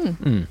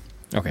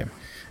 Okej.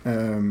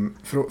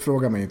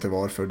 Fråga mig inte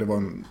varför. Det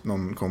var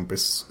någon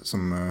kompis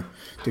som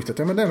tyckte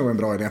att men det är nog en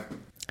bra idé.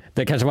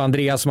 Det kanske var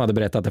Andreas som hade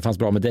berättat att det fanns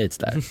bra med dates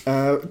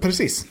där.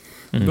 Precis.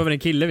 Du behöver en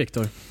kille,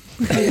 Victor.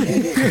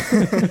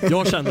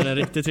 Jag kände en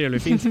riktigt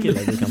trevlig finsk kille.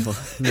 Du kan få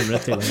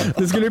numret till.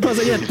 Det skulle ju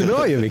passa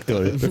jättebra ju,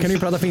 Victor. Då kan ni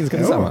prata finska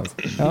tillsammans.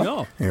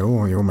 Ja.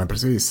 Jo, men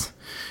precis.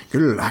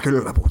 Kyllä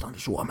puhutaan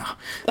suomea.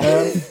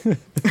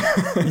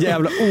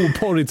 Jävla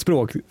oporrigt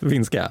språk,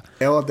 finska.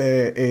 Ja,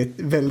 det är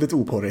väldigt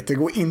oporrigt. Det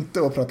går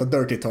inte att prata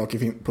dirty talk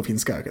på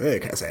finska, det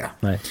kan jag säga.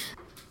 Nej.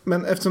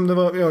 Men eftersom det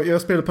var,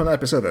 jag spelade på en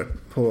RP-server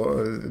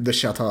på The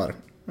Shatar.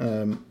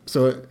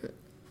 Så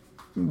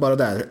bara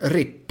där,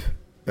 RIP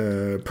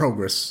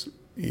progress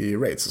i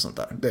raids och sånt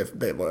där.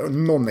 Det var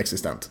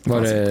non-existent.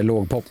 Var det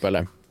låg pop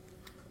eller?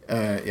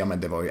 Ja,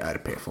 men det var ju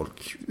RP.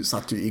 Folk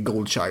satt ju i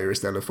Goldshire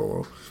istället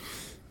för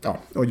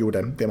och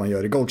gjorde det man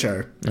gör i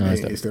Goldshire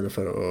istället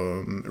för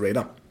att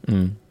raida.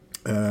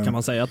 Kan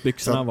man säga att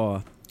byxorna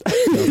var...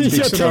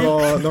 Byxorna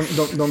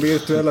var de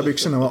virtuella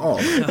byxorna var av.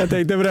 Jag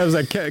tänkte på det så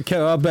här,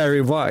 köa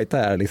Barry White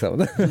här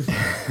liksom.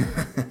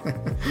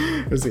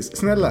 Precis.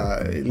 Snälla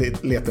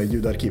leta i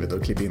ljudarkivet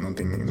och klippa in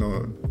något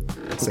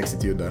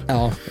sexigt ljud där.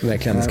 Ja,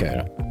 verkligen det ska jag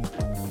göra.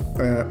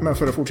 Men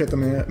för att fortsätta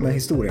med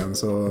historien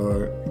så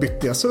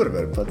bytte jag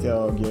server för att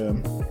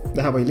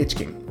det här var i Lich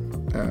King.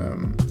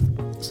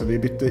 Så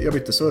jag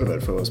bytte server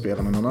för att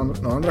spela med några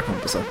andra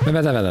kompisar. Men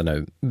vänta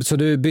nu. Så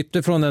du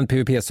bytte från en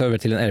PvP-server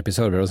till en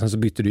RP-server och sen så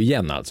bytte du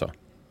igen alltså?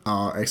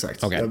 Ja,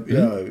 exakt. Okay.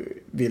 Jag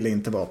ville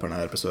inte vara på den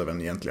här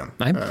RP-servern egentligen.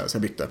 Nej. Så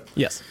jag bytte.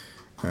 Yes.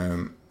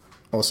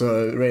 Och så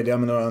raidade jag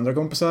med några andra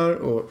kompisar.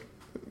 Och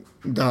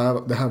det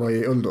här var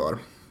i Ulduar.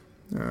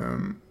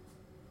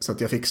 Så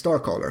att jag fick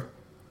Starcaller.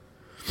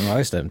 Ja,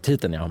 just det.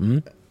 Titeln, ja.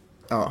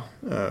 Ja.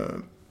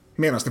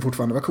 Medan det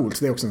fortfarande var coolt.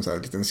 Så det är också en sån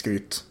här liten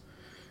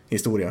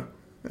skrythistoria.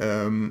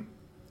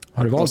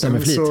 Har du valt den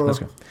med flit? Så...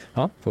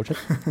 Ja, fortsätt.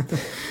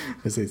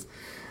 Precis.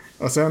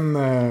 Och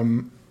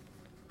sen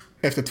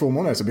efter 2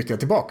 månader så bytte jag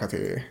tillbaka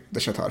till The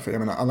Shatar. För jag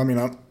menar, alla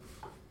mina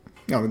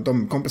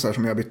de kompisar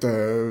som jag bytte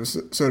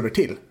server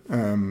till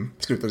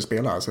slutade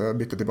spela. Så jag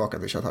bytte tillbaka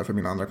till Shatar för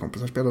mina andra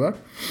kompisar spelade där.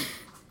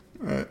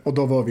 Och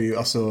då var vi ju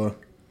alltså...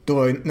 Då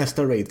var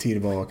nästa raid-tier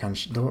var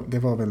kanske... det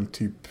var väl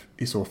typ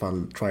i så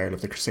fall Trial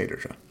of the Crusader,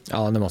 tror jag.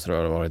 Ja, det måste det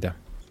ha varit, ja.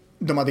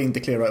 De hade inte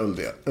clearat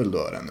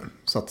Ulduar ännu.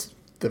 Så att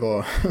det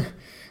var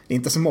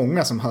inte så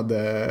många som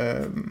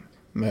hade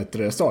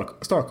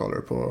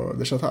Starcaller på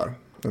The Shatar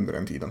under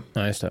den tiden.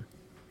 Ja, just det.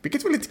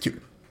 Vilket var lite kul.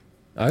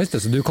 Ja, just det.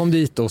 Så du kom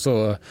dit och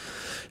så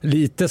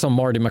lite som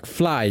Marty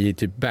McFly i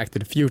typ Back to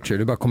the Future.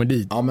 Du bara kommer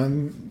dit. Ja,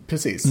 men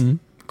precis.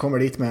 Kommer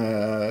dit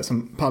med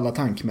som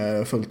pallatank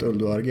med fullt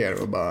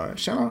Ulduar-gear och bara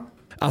tjena.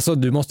 Alltså,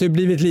 du måste ju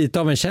blivit lite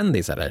av en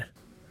kändis, eller?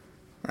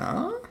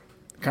 Ja,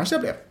 kanske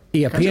jag blev.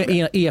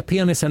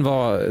 E-penisen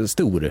var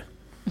stor.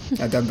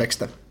 Ja, den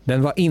växte.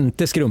 Den var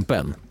inte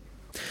skrumpen.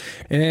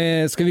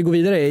 Ska vi gå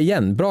vidare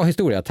igen? Bra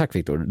historia, tack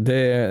Viktor.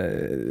 Det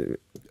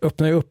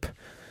öppnar ju upp.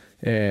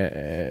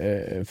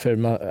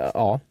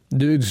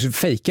 Du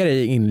fejkar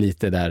dig in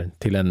lite där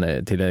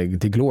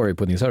till Glory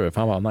på din server.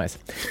 Fan vad nice.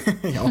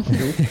 Ja,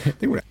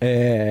 det gjorde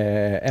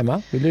det.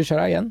 Emma, vill du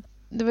köra igen?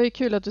 Det var ju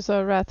kul att du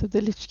sa Wrath of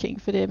the Lich King,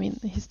 för det är min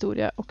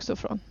historia också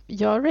från.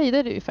 Jag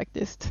raidade ju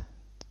faktiskt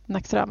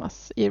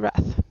Naxxramas i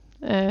Wrath.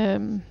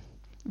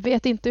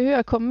 Vet inte hur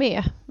jag kom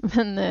med,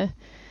 men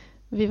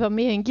vi var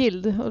med i en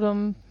guild och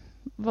de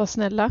var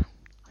snälla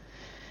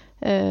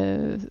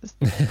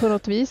på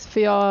något vis. För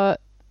jag,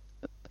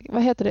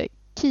 vad heter det?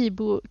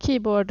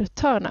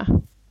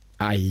 Keyboard-törna.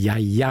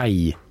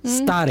 Aj.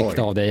 Starkt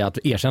av dig att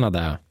erkänna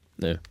det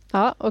nu.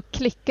 Ja, och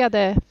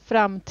klickade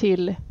fram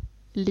till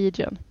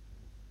Legion.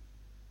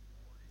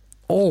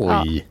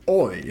 Oj. Ja.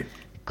 Oj.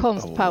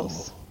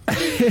 Konstpaus.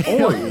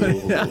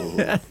 Oj.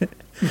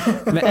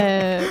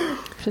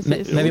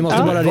 Precis. Men vi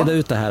måste bara reda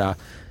ut det här.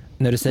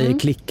 När du säger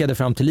klickade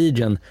fram till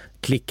Legion,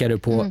 klickar du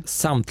på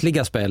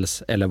samtliga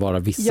spells eller bara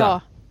vissa?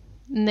 Ja.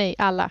 Nej,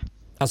 alla.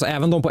 Alltså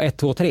även de på 1,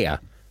 2, 3?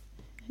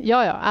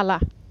 Ja,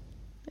 alla.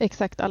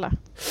 Exakt alla.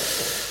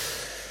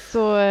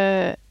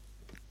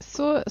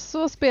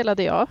 Så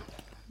spelade jag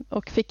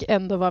och fick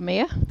ändå vara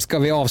med. Ska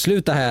vi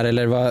avsluta här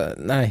eller vad?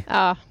 Nej.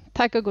 Ja,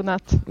 tack och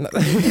godnatt.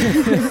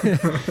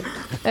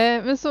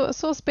 Men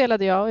så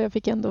spelade jag och jag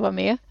fick ändå vara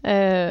med.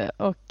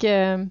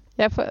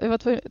 Jag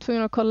var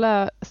tvungen att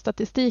kolla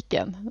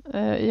statistiken.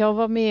 Jag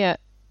var med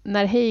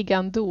när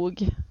Heigan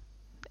dog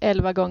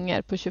 11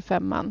 gånger på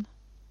 25 man.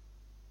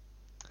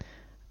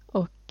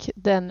 Och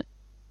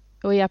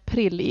i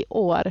april i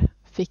år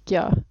fick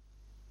jag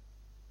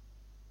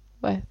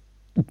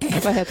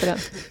vad heter den?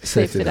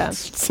 Safety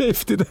dance.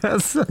 Safety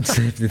dance.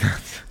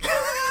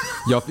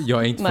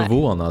 Jag är inte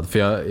förvånad för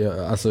jag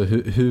alltså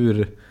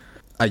hur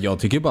jag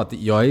tycker bara att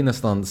jag är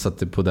nästan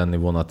satt på den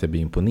nivån att jag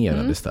blir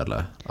imponerad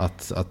istället.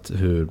 Att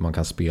hur man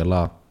kan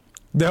spela.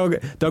 Det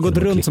har gått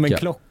runt som en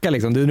klocka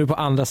liksom. Du är nu på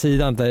andra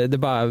sidan. Det är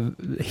bara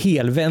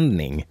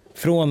helvändning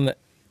från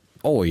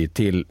oj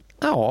till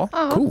ja,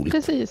 coolt.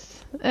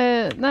 Precis.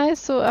 Nej,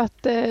 så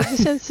att det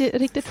känns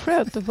riktigt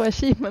skönt att få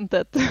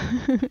achievementet.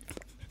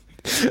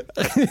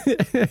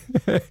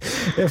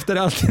 Efter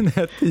all den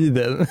här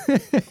tiden.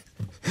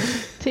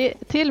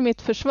 Till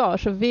mitt försvar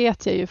så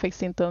vet jag ju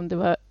faktiskt inte om det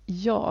var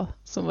jag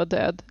som var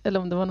död eller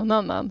om det var någon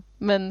annan.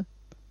 Men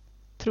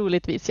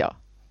troligtvis ja.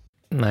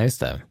 Nej, just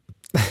det.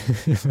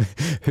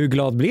 Hur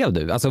glad blev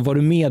du? Alltså var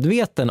du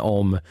medveten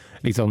om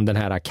liksom den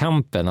här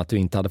kampen att du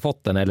inte hade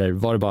fått den eller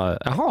var det bara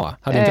jaha,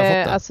 hade du inte fått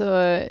den?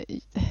 Alltså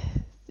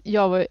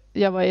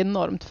jag var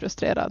enormt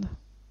frustrerad.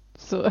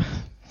 Så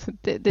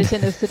det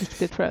kändes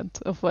riktigt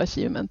skönt att få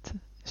achievement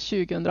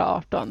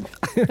 2018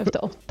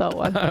 efter 8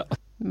 år.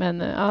 Men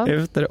ja.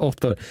 Efter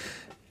 8 år.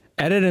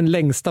 Är det den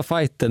längsta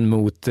fighten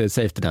mot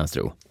Safety Dance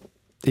tro?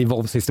 I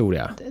WoWs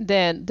historia? Det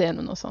är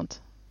nog något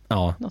sånt.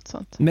 Ja. Något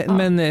sånt.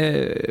 Men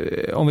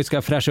om vi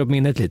ska fräscha upp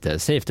minnet lite.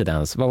 Safety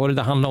Dance, vad var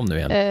det handlade om nu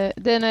igen?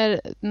 Det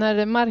är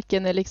när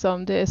marken är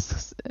liksom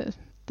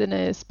den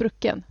är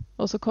sprucken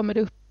och så kommer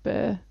det upp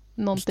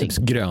någonting. Typ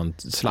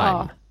grönt slime.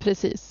 Ja,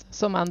 precis.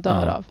 Som man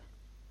dör av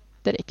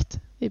direkt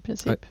i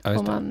princip.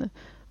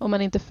 Om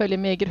man inte följer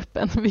med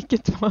gruppen,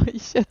 vilket var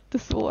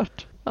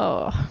jättesvårt.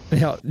 Ja,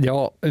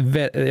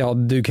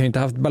 du kan ju inte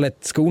haft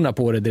ballettskorna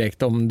på dig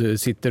direkt om du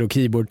sitter och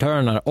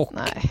keyboardturnar och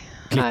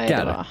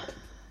klickar. Nej,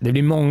 det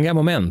blir många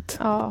moment.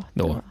 Ja,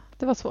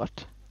 det var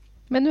svårt.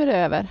 Men nu är det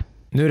över.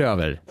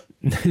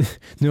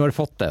 Nu har du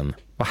fått den.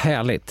 Vad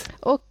härligt.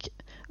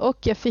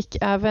 Och jag fick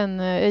även,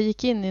 jag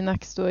gick in i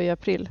Nax då i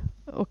april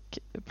och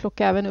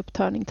plockade även upp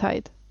Turning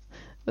Tide.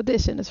 Och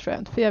det kändes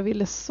skönt, för jag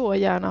ville så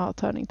gärna ha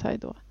Turning Tide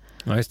då.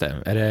 Ja, just det.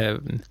 Är det,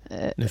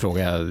 nu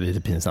frågar jag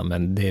lite pinsamt,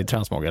 men det är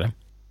transmog, eller?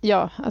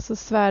 Ja, alltså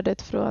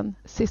svärdet från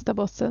sista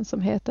bossen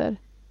som heter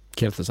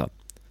Kel'Thuzad.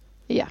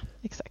 Ja,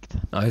 exakt.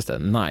 Ja, just det.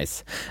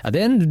 Nice. Ja,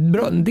 det är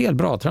en del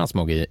bra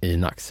transmog i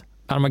Nax.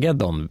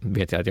 Armageddon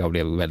vet jag att jag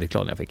blev väldigt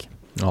glad när jag fick.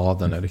 Ja,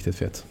 den är riktigt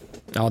fet.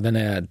 Ja,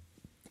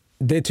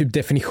 det är typ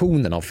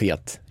definitionen av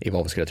fet i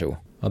vad vi skulle tro.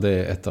 Ja, det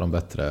är ett av de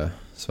bättre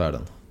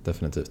svärden,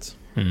 definitivt.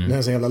 Det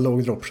är så jävla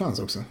låg droppchans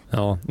också.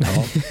 Ja.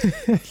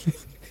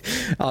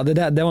 Ja,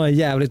 det var en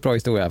jävligt bra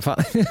historia.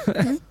 Fan.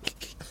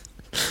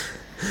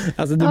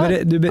 Alltså,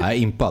 Nej,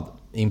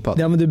 impad.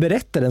 Ja, men du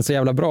berättade den så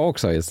jävla bra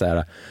också. Just så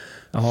här.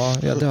 Ja,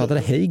 jag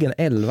dödade Hagen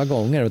 11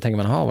 gånger och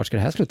tänker man, var ska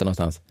det här sluta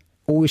någonstans?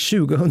 Och i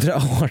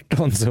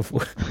 2018 så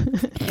får...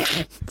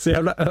 så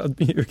jävla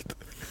ödmjukt.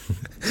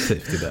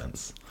 Safety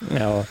dance.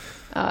 Ja.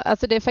 Ja,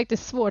 alltså det är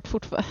faktiskt svårt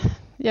fortfarande.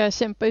 Jag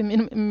kämpar ju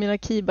med mina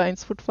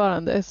keybinds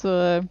fortfarande, så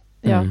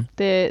ja,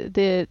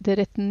 det är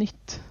rätt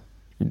nytt.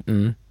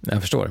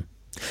 Jag förstår.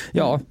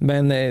 Ja,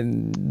 men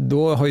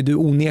då har ju du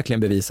onekligen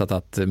bevisat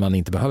att man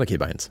inte behöver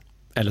keybinds.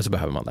 Eller så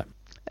behöver man det.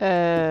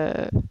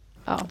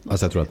 Ja.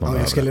 Alltså jag tror att man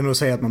jag skulle nog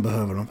säga att man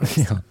behöver dem.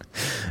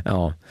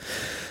 Ja.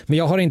 Men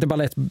jag har inte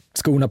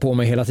ballettskorna på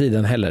mig hela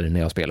tiden heller när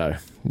jag spelar.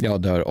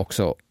 Jag dör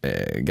också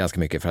ganska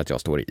mycket för att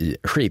jag står i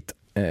skit.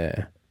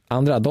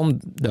 Andra, de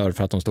dör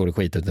för att de står i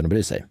skit utan att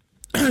bry sig.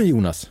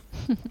 Jonas.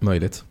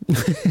 Möjligt.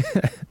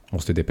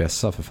 Måste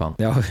DPSa för fan.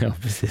 Ja,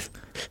 precis.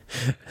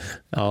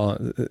 Ja,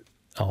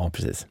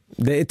 precis.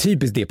 Det är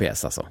typiskt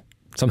DPS alltså.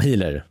 Som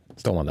healer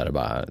står man där och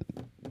bara,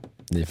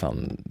 det är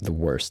fan the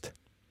worst.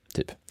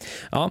 Typ.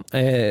 Ja,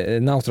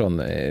 Nautron,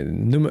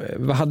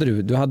 vad hade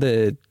du? Du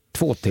hade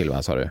 2 till,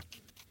 va, sa du?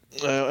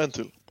 Nej, en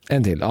till.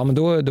 En till, ja, men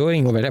då är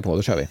inget att välja på,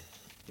 då kör vi.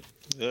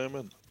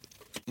 Jajamän.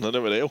 Nej, det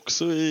var det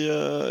också i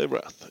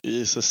Wrath.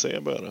 I CC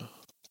började.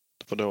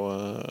 För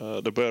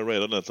då började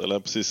jag raida net, eller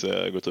precis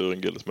gått ur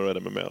en guild som jag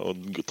raidade med mer och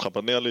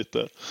trappat ner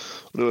lite.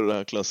 Och då är det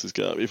här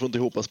klassiska, vi får inte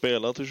ihop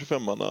spelare till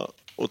 25-manna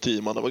och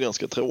 10-manna var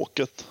ganska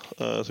tråkigt,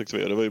 tyckte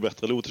vi. Det var ju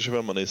bättre loot till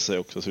 25-manna i sig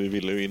också, så vi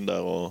ville ju in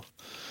där och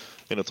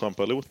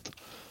trampa loot.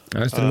 Ja,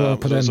 just det,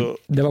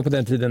 det var på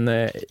den tiden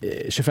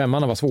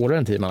 25-manna var svårare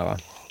än 10-manna, va?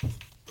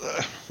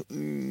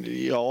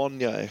 Ja,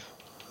 nej.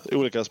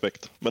 Olika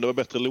aspekt. Men det var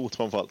bättre loot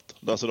framförallt.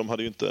 Alltså de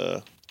hade ju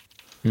inte...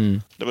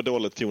 Det var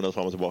dåligt tonat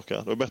fram och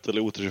tillbaka. Det var bättre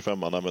loot till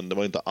 25-manna, men det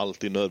var inte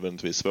alltid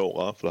nödvändigtvis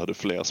svåra, för det hade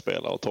fler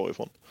spelare att ta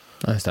ifrån.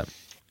 Ja, just det.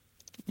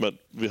 Men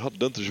vi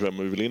hade inte 25,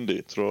 men vi ville in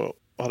dit. Så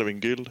då hade vi en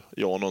guild,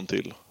 jag och någon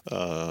till.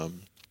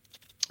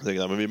 Jag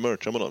tänkte, men vi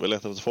merchar med någon. Vi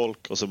letade efter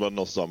folk och så var det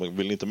någon som sa, men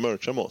vill ni inte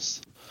mercha med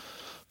oss?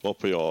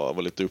 Varpå jag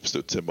var lite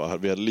uppstuds.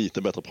 Vi hade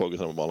lite bättre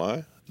progress än de bara,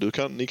 nej.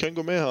 Ni kan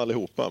gå med här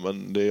allihopa,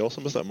 men det är jag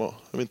som bestämmer.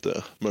 Jag vill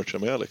inte mercha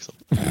med er liksom.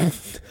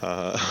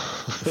 Jag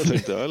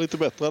tänkte, jag är lite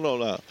bättre än de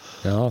där.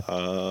 Ja.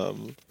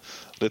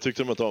 Det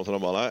tyckte de inte om, så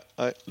de bara,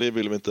 nej, det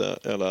vill vi inte.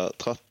 Eller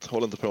tratt,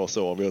 håll inte på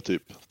så. Vi har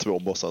typ 2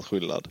 bossars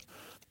skillnad.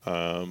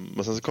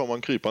 Men sen så kom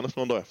man krypande efter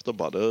någon dag efter och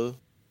bara,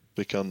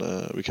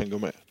 vi kan gå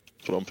med.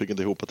 För de fick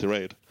inte ihop till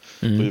raid.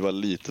 För vi var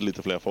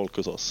lite fler folk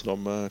hos oss.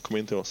 De kom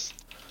in till oss.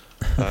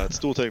 Ett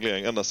stort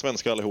gäng, enda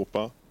svenska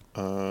allihopa.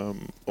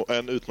 Och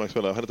en utmärkt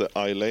spelare, han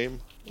hette I-Lame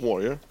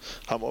Warrior.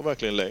 Han var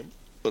verkligen lame.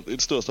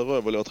 Det största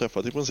rövel jag har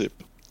träffat i princip.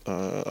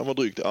 Han var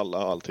dryg till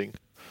allting.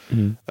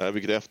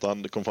 Vilket i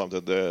efterhand kom fram till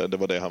att det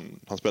var det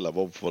han spelade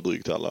WoW för, var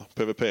dryg till alla.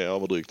 PvP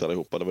var dryg till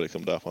allihopa, det var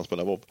liksom därför han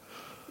spelade WoW.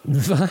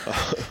 Va?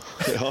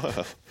 Ja,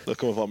 det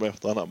kom fram i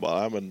efterhand. Han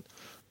bara, men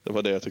det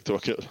var det jag tyckte var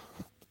kul.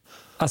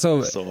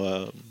 Alltså...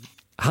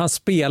 Han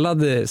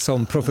spelade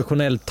som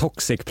professionell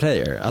toxic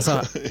player.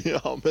 Alltså...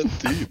 ja, men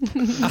typ.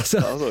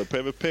 Alltså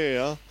PvP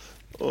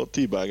och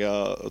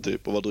teabagga och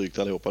typ, och var drygt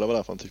allihopa. Det var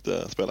därför han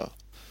tyckte spela.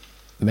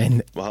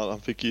 Men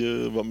han fick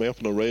ju vara med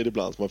på någon raid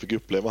ibland, så man fick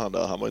uppleva han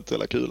där. Han var inte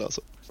så kul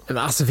alltså. Men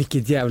alltså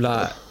vilket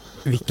jävla...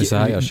 Det är så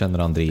här jag känner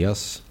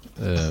Andreas.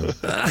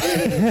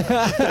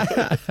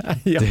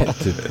 Det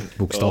är typ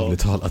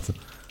bokstavligt talat.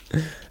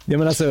 Ja,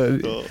 men alltså,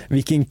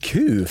 vilken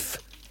kuf.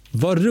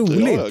 Vad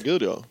roligt. Ja,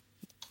 gud ja.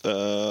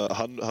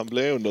 Han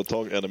blev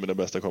undantag en av mina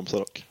bästa kompisar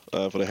dock.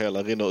 För det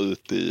hela rinner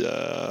ut i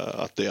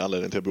att det är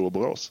anledningen till att jag bor i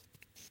Borås.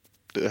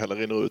 Det hela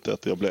rinner ut i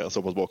att jag blev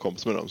så pass bra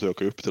kompis med dem, så jag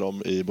åker upp till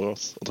dem i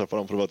Borås och träffar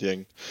dem, för det var ett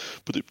gäng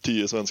på typ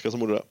 10 svenskar som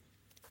bodde där.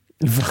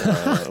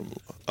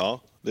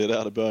 Ja, det är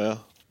där det börjar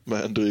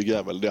med en dryg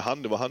jävel.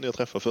 Det var han jag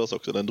träffade först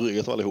också, den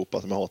drygaste av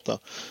allihopa som jag hatar.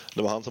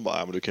 Det var han som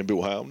bara, men du kan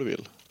bo här om du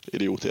vill.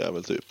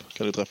 Idiotjävel typ.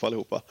 Kan du träffa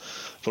allihopa?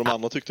 För de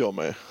andra tyckte om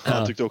mig.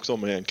 Han tyckte också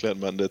om mig egentligen,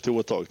 men det tog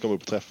ett tag att komma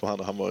upp och träffa han.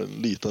 Han var en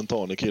liten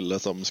tanig kille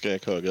som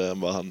skrek högre än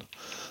vad han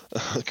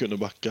kunde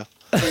backa.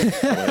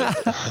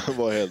 Det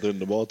var helt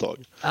underbart tag.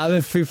 Ja,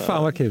 men fy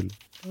fan vad kul.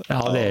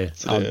 Ja, det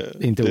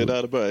är inte det är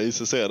där det börjar.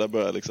 ICC, där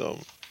börjar liksom.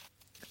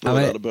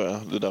 Där det börjar.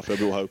 Det är därför jag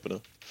bor här uppe nu.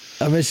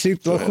 Ja, men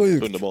shit, vad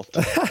sjukt. Underbart.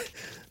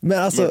 Men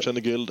alltså, Merchant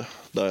Guild,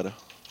 där är det.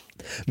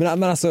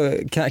 Men alltså,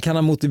 kan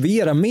han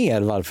motivera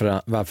mer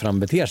varför han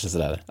beter sig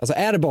sådär? Alltså,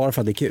 är det bara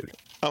för att det är kul?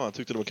 Ja, han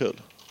tyckte det var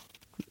kul.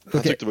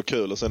 Han tyckte det var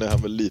kul och sen är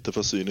han väl lite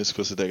för cynisk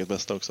för sitt eget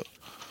bästa också.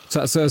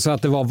 Så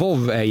att det var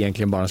WoW är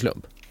egentligen bara en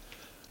slump?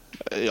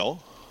 Ja.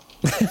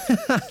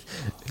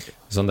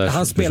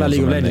 Han spelar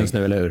League of Legends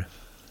nu, eller hur?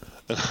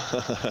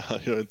 Han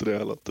gör inte det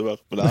heller, tyvärr.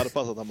 Men det hade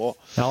passat han bra.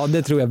 Ja,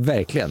 det tror jag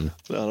verkligen.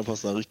 Det hade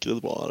passat han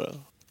riktigt bra.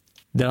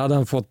 Där hade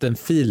han fått en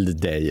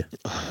field day.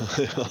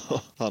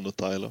 Ja, han och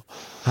Tyler.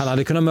 Han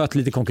hade kunnat möta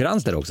lite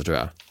konkurrens där också, tror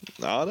jag.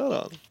 Ja, det hade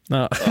han.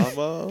 Ja.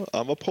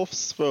 Han var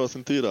proffs för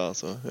sin tid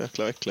alltså.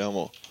 Jäkla äcklig han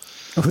var.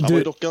 Han var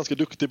ju dock ganska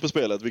duktig på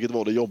spelet, vilket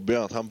var det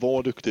jobbiga. Att han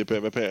var duktig i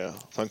PvP.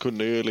 Så han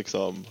kunde ju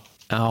liksom...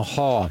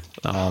 Jaha.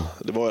 Ja.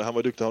 Han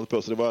var duktig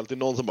på, så det var alltid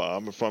någon som bara,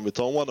 men fan vi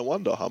tar en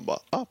one-on-one då. Han bara,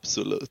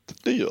 absolut,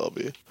 det gör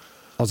vi.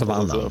 Och så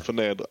vann han.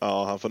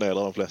 Han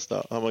förnedrar de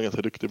flesta. Han var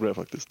ganska duktig på det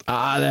faktiskt.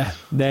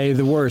 Det är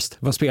the worst.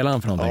 Vad spelar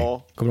han för någonting?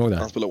 Ja, kommer du ihåg det?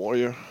 Han spelar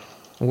Warrior.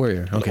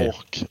 Okej.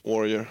 Ork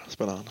Warrior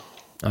spelar han.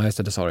 Ja,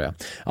 just det sa du.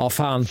 Ja,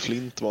 fan.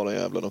 Flint var den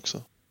jävlen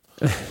också.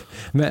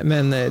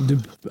 men du,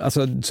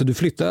 alltså, så du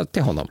flyttade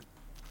till honom?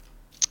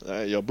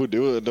 Nej, jag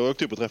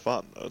åkte upp och träffade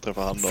han. Jag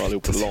träffade han och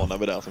allihopa lanade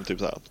vi där som typ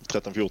så här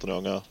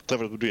 13-14-åringar.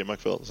 Träffade på DMAC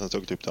för, sen så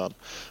åkte jag upp till han.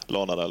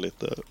 Lanade där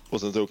lite.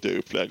 Och sen så åkte jag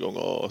upp flera gånger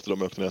och efter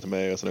de åkte ner till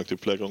mig och sen åkte jag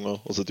upp flera gånger.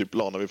 Och så typ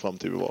lanade vi fram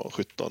till vi var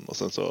 17 och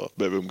sen så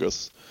började vi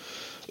umgås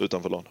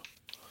utanför LAN.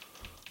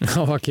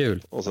 Ja, vad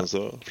kul. Och sen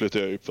så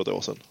flyttade jag upp för ett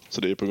år sedan.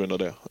 Så det är på grund av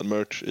det. En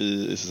merch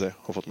i ICC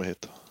har fått mig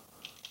hit.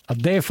 Ja,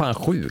 det är fan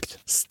sjukt.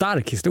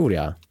 Stark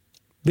historia.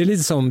 Det är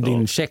lite som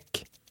din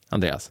check,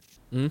 Andreas.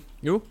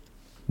 Jo.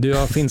 Du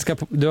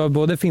har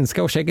både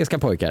finska och tjeckiska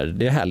pojkar.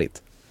 Det är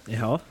härligt.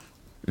 Ja.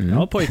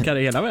 Ja, pojkar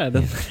i hela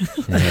världen.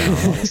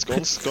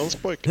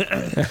 Skånsk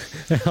pojkar.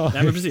 Ja.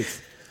 Nej, men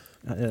precis.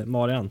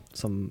 Marian,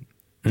 som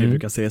vi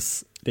brukar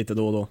ses lite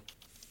då och då.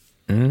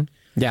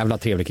 Jävla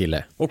trevlig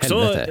kille.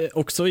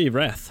 Också i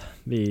Wrath.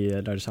 Vi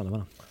lärde känna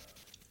varandra.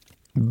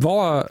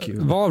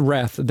 Var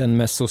Wrath den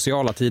mest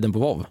sociala tiden på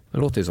WoW? Det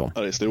låter ju så.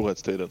 Ja, det är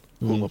storhetstiden.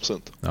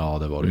 100%. Ja,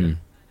 det var det ju.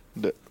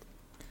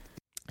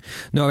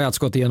 Nu har vi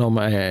alltså gått igenom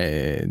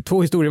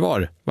 2 historier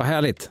var. Vad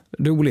härligt.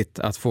 Roligt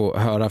att få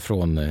höra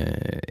från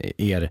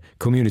er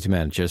community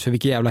managers. För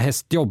vilket jävla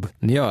hästjobb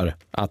ni gör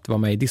att vara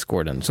med i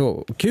Discorden.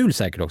 Så kul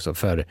säkert också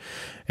för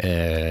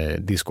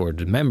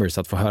Discord members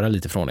att få höra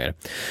lite från er.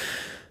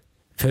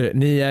 För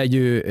ni är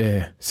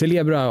ju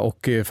celebra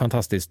och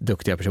fantastiskt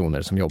duktiga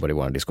personer som jobbar i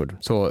vår Discord.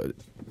 Så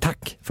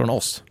tack från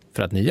oss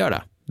för att ni gör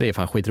det. Det är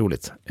fan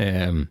skitroligt.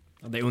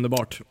 Det är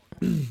underbart.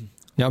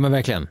 Ja, men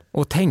verkligen.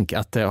 Och tänk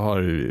att det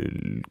har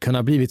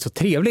kunnat blivit så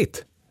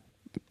trevligt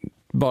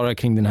bara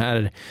kring den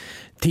här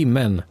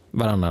timmen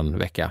varannan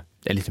vecka.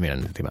 Det är lite mer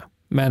än en timme.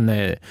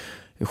 Men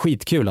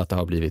skitkul att det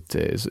har blivit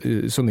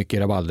så mycket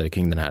rabalder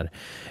kring den här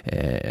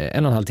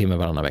 1,5 timme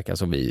varannan vecka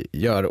som vi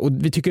gör. Och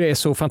vi tycker det är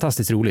så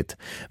fantastiskt roligt.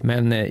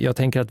 Men jag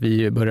tänker att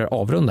vi börjar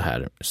avrunda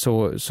här.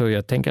 Så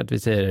jag tänker att vi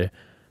säger,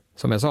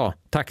 som jag sa,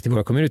 tack till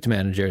våra community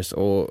managers.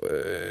 Och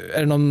är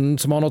det någon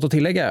som har något att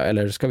tillägga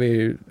eller ska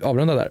vi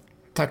avrunda där?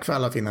 Tack för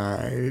alla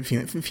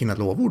fina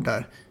lovord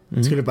där.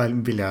 Jag skulle bara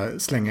vilja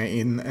slänga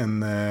in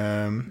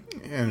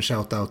en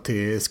shoutout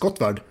till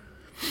Skottvard.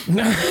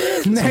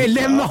 Nej,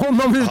 lämna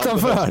honom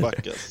utanför.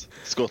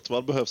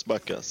 Skottvard behövs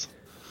backas.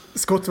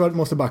 Skottvard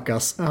måste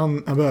backas.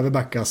 Han behöver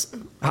backas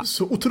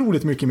så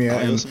otroligt mycket mer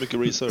än så mycket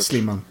research.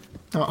 Slimman.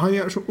 Ja, han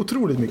gör så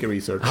otroligt mycket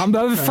research. Han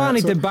behöver fan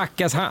inte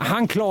backas.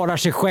 Han klarar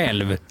sig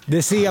själv.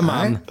 Det ser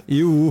man. Nej.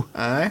 Jo.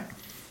 Nej.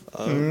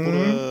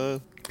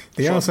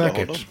 Det är han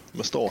säkert.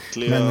 Med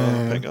statliga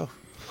pengar.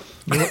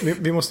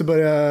 Vi måste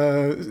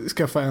börja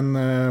skaffa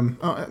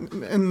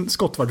en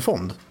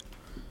Skottvard-fond.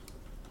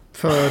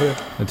 För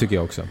det tycker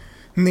jag också.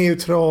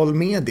 Neutral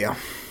media.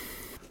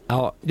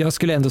 Ja, jag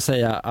skulle ändå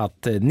säga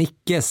att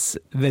Nickes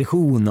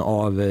version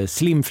av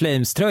Slim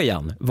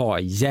Flames-tröjan var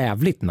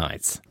jävligt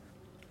nice.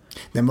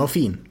 Den var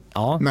fin.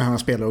 Ja. Men han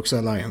spelar också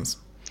Alliance.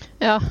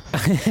 Ja,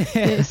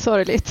 det är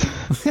sorgligt.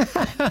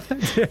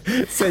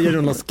 Säger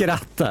hon och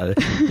skrattar.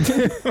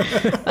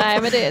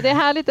 Nej, men det är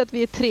härligt att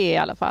vi är 3 i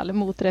alla fall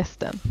mot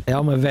resten.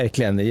 Ja, men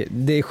verkligen.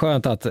 Det är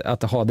skönt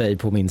att ha dig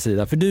på min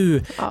sida. För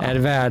du är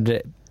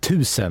värd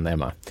 1000,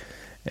 Emma.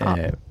 Ja.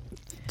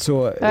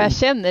 Jag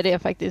känner det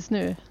faktiskt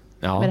nu.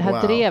 Ja. Med det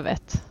här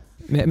drevet.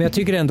 Men jag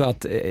tycker ändå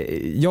att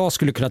jag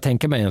skulle kunna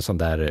tänka mig en sån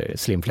där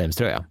Slim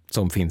Flames-tröja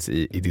som finns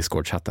i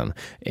Discord-chatten.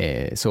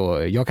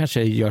 Så jag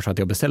kanske gör så att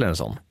jag beställer en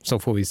sån. Så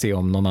får vi se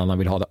om någon annan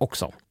vill ha det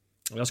också.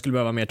 Jag skulle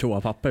behöva mer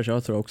toapapper så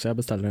jag tror också jag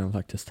beställer den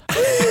faktiskt.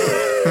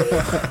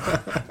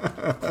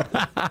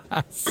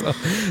 Alltså,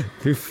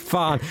 fy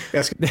fan.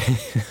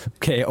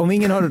 Okej, om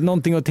ingen har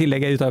någonting att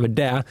tillägga utöver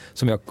det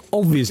som jag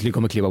obviously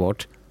kommer kliva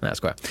bort. Nej, jag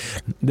skojar.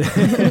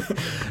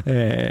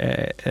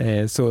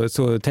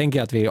 Så tänker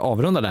jag att vi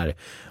avrundar där.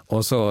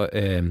 Och så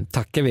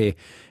tackar vi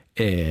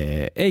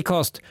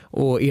Acast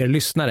och er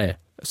lyssnare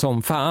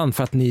som fan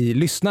för att ni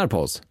lyssnar på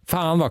oss.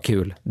 Fan vad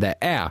kul det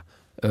är.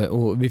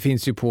 Och vi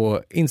finns ju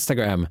på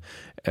Instagram,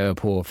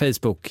 på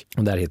Facebook.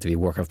 Och där heter vi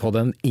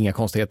Warcraftpodden. Inga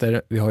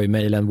konstigheter. Vi har ju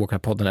mejlen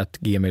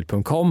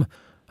warcraftpodden@gmail.com.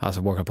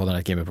 Alltså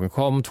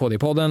Warcraftpodden@gmail.com,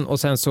 2D-podden. Och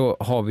sen så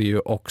har vi ju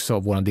också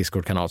vår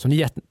Discord-kanal som ni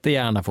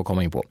jättegärna får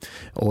komma in på.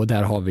 Och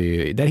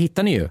där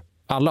hittar ni ju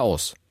alla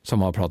oss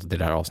som har pratat i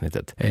det här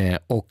avsnittet.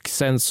 Och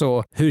sen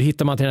så, hur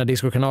hittar man till den här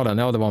Discord-kanalen?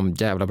 Ja, det var en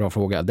jävla bra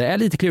fråga. Det är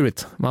lite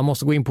klurigt. Man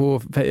måste gå in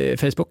på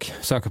Facebook,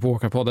 söka på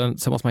Warcraftpodden,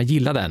 så måste man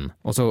gilla den.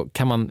 Och så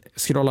kan man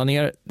scrolla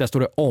ner, där står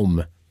det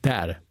om.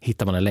 Där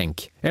hittar man en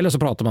länk. Eller så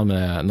pratar man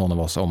med någon av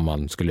oss om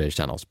man skulle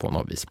känna oss på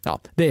något vis. Ja,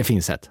 det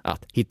finns sätt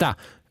att hitta.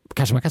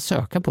 Kanske man kan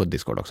söka på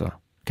Discord också.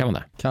 Kan man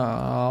det?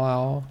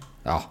 Ja.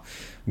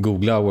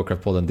 Googla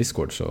Warcraftpodden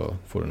Discord så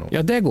får du nog.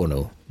 Ja, det går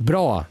nog.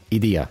 Bra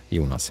idé,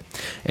 Jonas.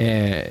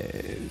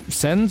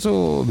 Sen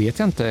så vet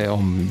jag inte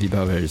om vi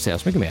behöver säga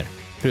så mycket mer.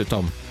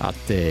 Förutom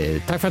att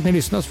tack för att ni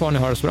lyssnade, så får ni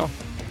ha det så bra.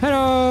 Hej då!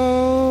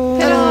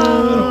 Hjälp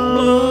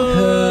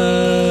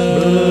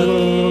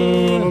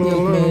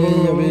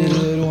mig, jag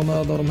blir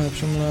rånad av de här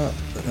personerna.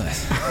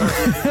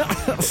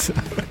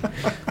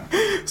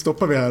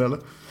 Stoppar vi här eller?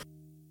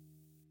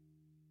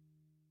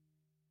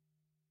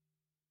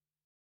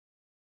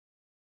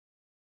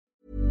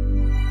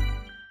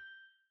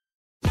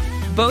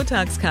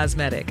 Botox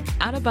Cosmetic,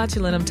 out of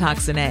botulinum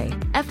toxin A,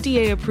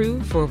 FDA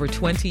approved for over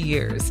 20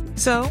 years.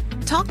 So,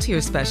 talk to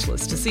your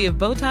specialist to see if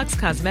Botox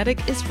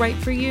Cosmetic is right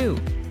for you.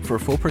 For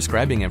full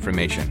prescribing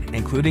information,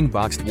 including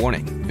boxed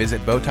warning,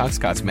 visit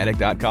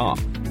BotoxCosmetic.com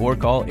or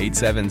call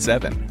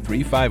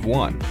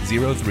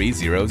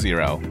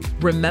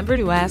 877-351-0300. Remember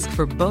to ask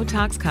for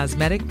Botox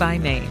Cosmetic by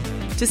name.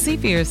 To see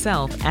for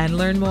yourself and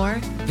learn more,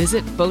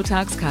 visit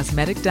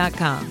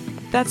BotoxCosmetic.com.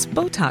 That's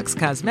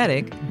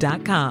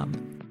BotoxCosmetic.com.